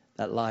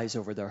that lies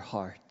over their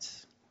heart.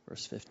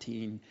 Verse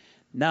 15.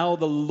 Now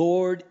the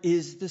Lord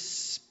is the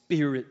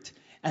Spirit,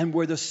 and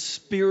where the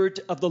Spirit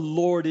of the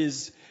Lord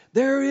is,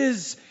 there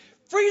is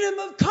freedom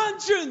of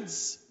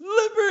conscience,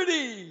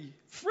 liberty,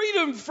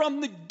 freedom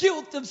from the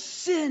guilt of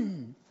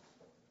sin.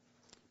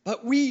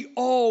 But we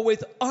all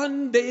with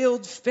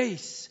unveiled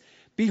face,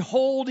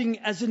 beholding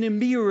as in a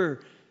mirror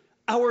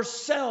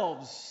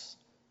ourselves.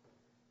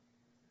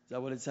 Is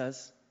that what it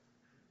says?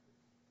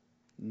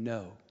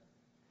 No.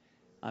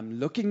 I'm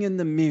looking in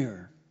the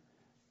mirror,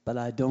 but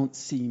I don't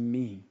see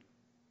me.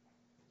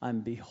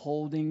 I'm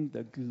beholding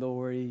the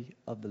glory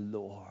of the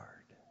Lord.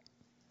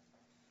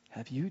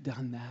 Have you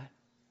done that?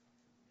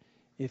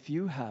 If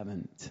you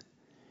haven't,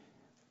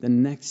 the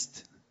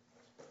next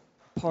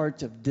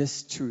part of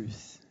this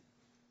truth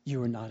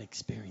you are not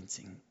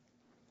experiencing.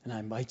 And I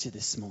invite you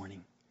this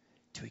morning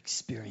to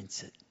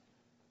experience it.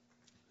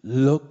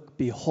 Look,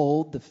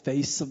 behold the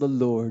face of the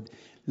Lord.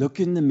 Look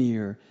in the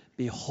mirror.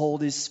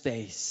 Behold his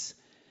face.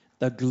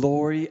 The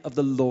glory of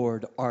the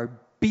Lord are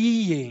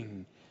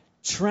being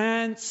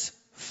transformed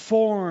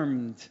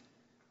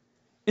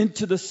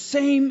into the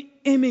same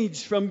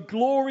image from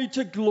glory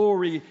to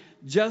glory,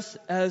 just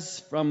as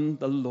from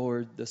the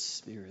Lord the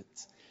Spirit.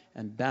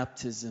 And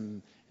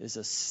baptism is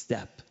a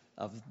step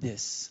of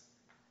this,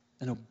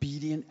 an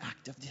obedient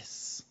act of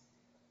this.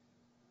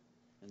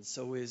 And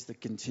so is the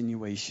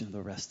continuation of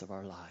the rest of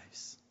our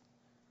lives.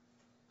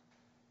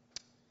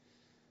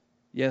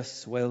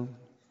 Yes, well,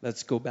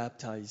 let's go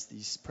baptize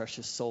these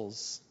precious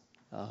souls.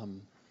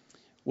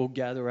 We'll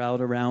gather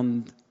out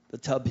around the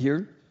tub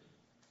here.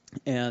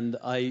 And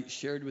I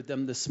shared with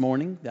them this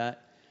morning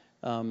that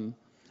I'm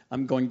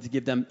going to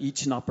give them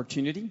each an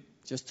opportunity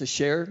just to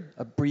share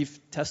a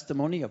brief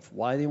testimony of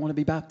why they want to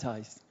be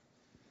baptized.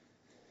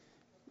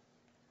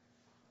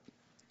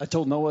 I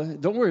told Noah,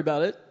 don't worry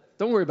about it.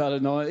 Don't worry about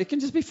it, Noah. It can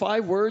just be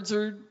 5 words.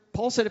 Or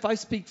Paul said, if I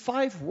speak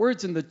 5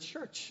 words in the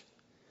church,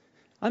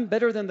 I'm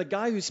better than the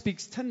guy who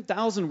speaks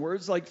 10,000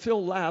 words like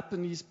Phil Lapp,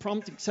 and he's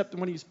prompt except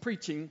when he's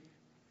preaching,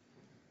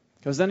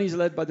 because then he's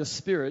led by the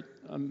Spirit.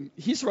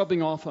 He's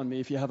rubbing off on me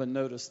if you haven't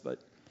noticed, but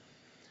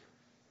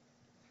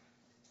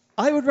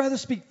I would rather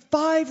speak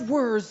 5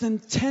 words than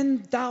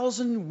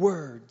 10,000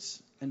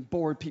 words and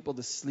bore people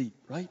to sleep,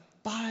 right?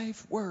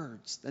 5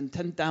 words than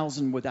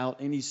 10,000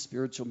 without any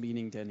spiritual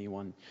meaning to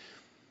anyone.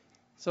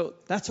 So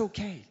that's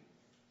okay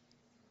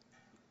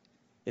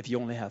if you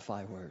only have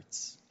 5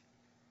 words.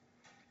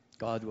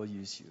 God will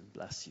use you and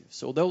bless you.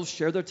 So they'll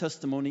share their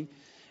testimony,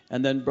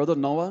 and then Brother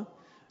Noah,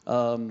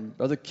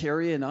 Brother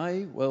Kerry, and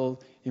I will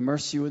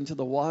immerse you into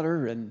the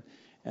water, and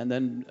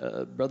then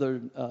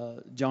Brother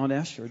John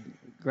Esch, or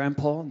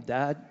Grandpa,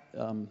 Dad,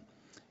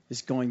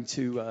 is going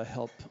to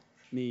help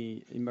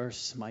me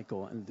immerse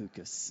Michael and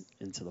Lucas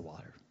into the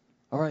water.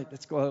 All right,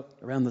 let's go out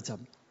around the tub.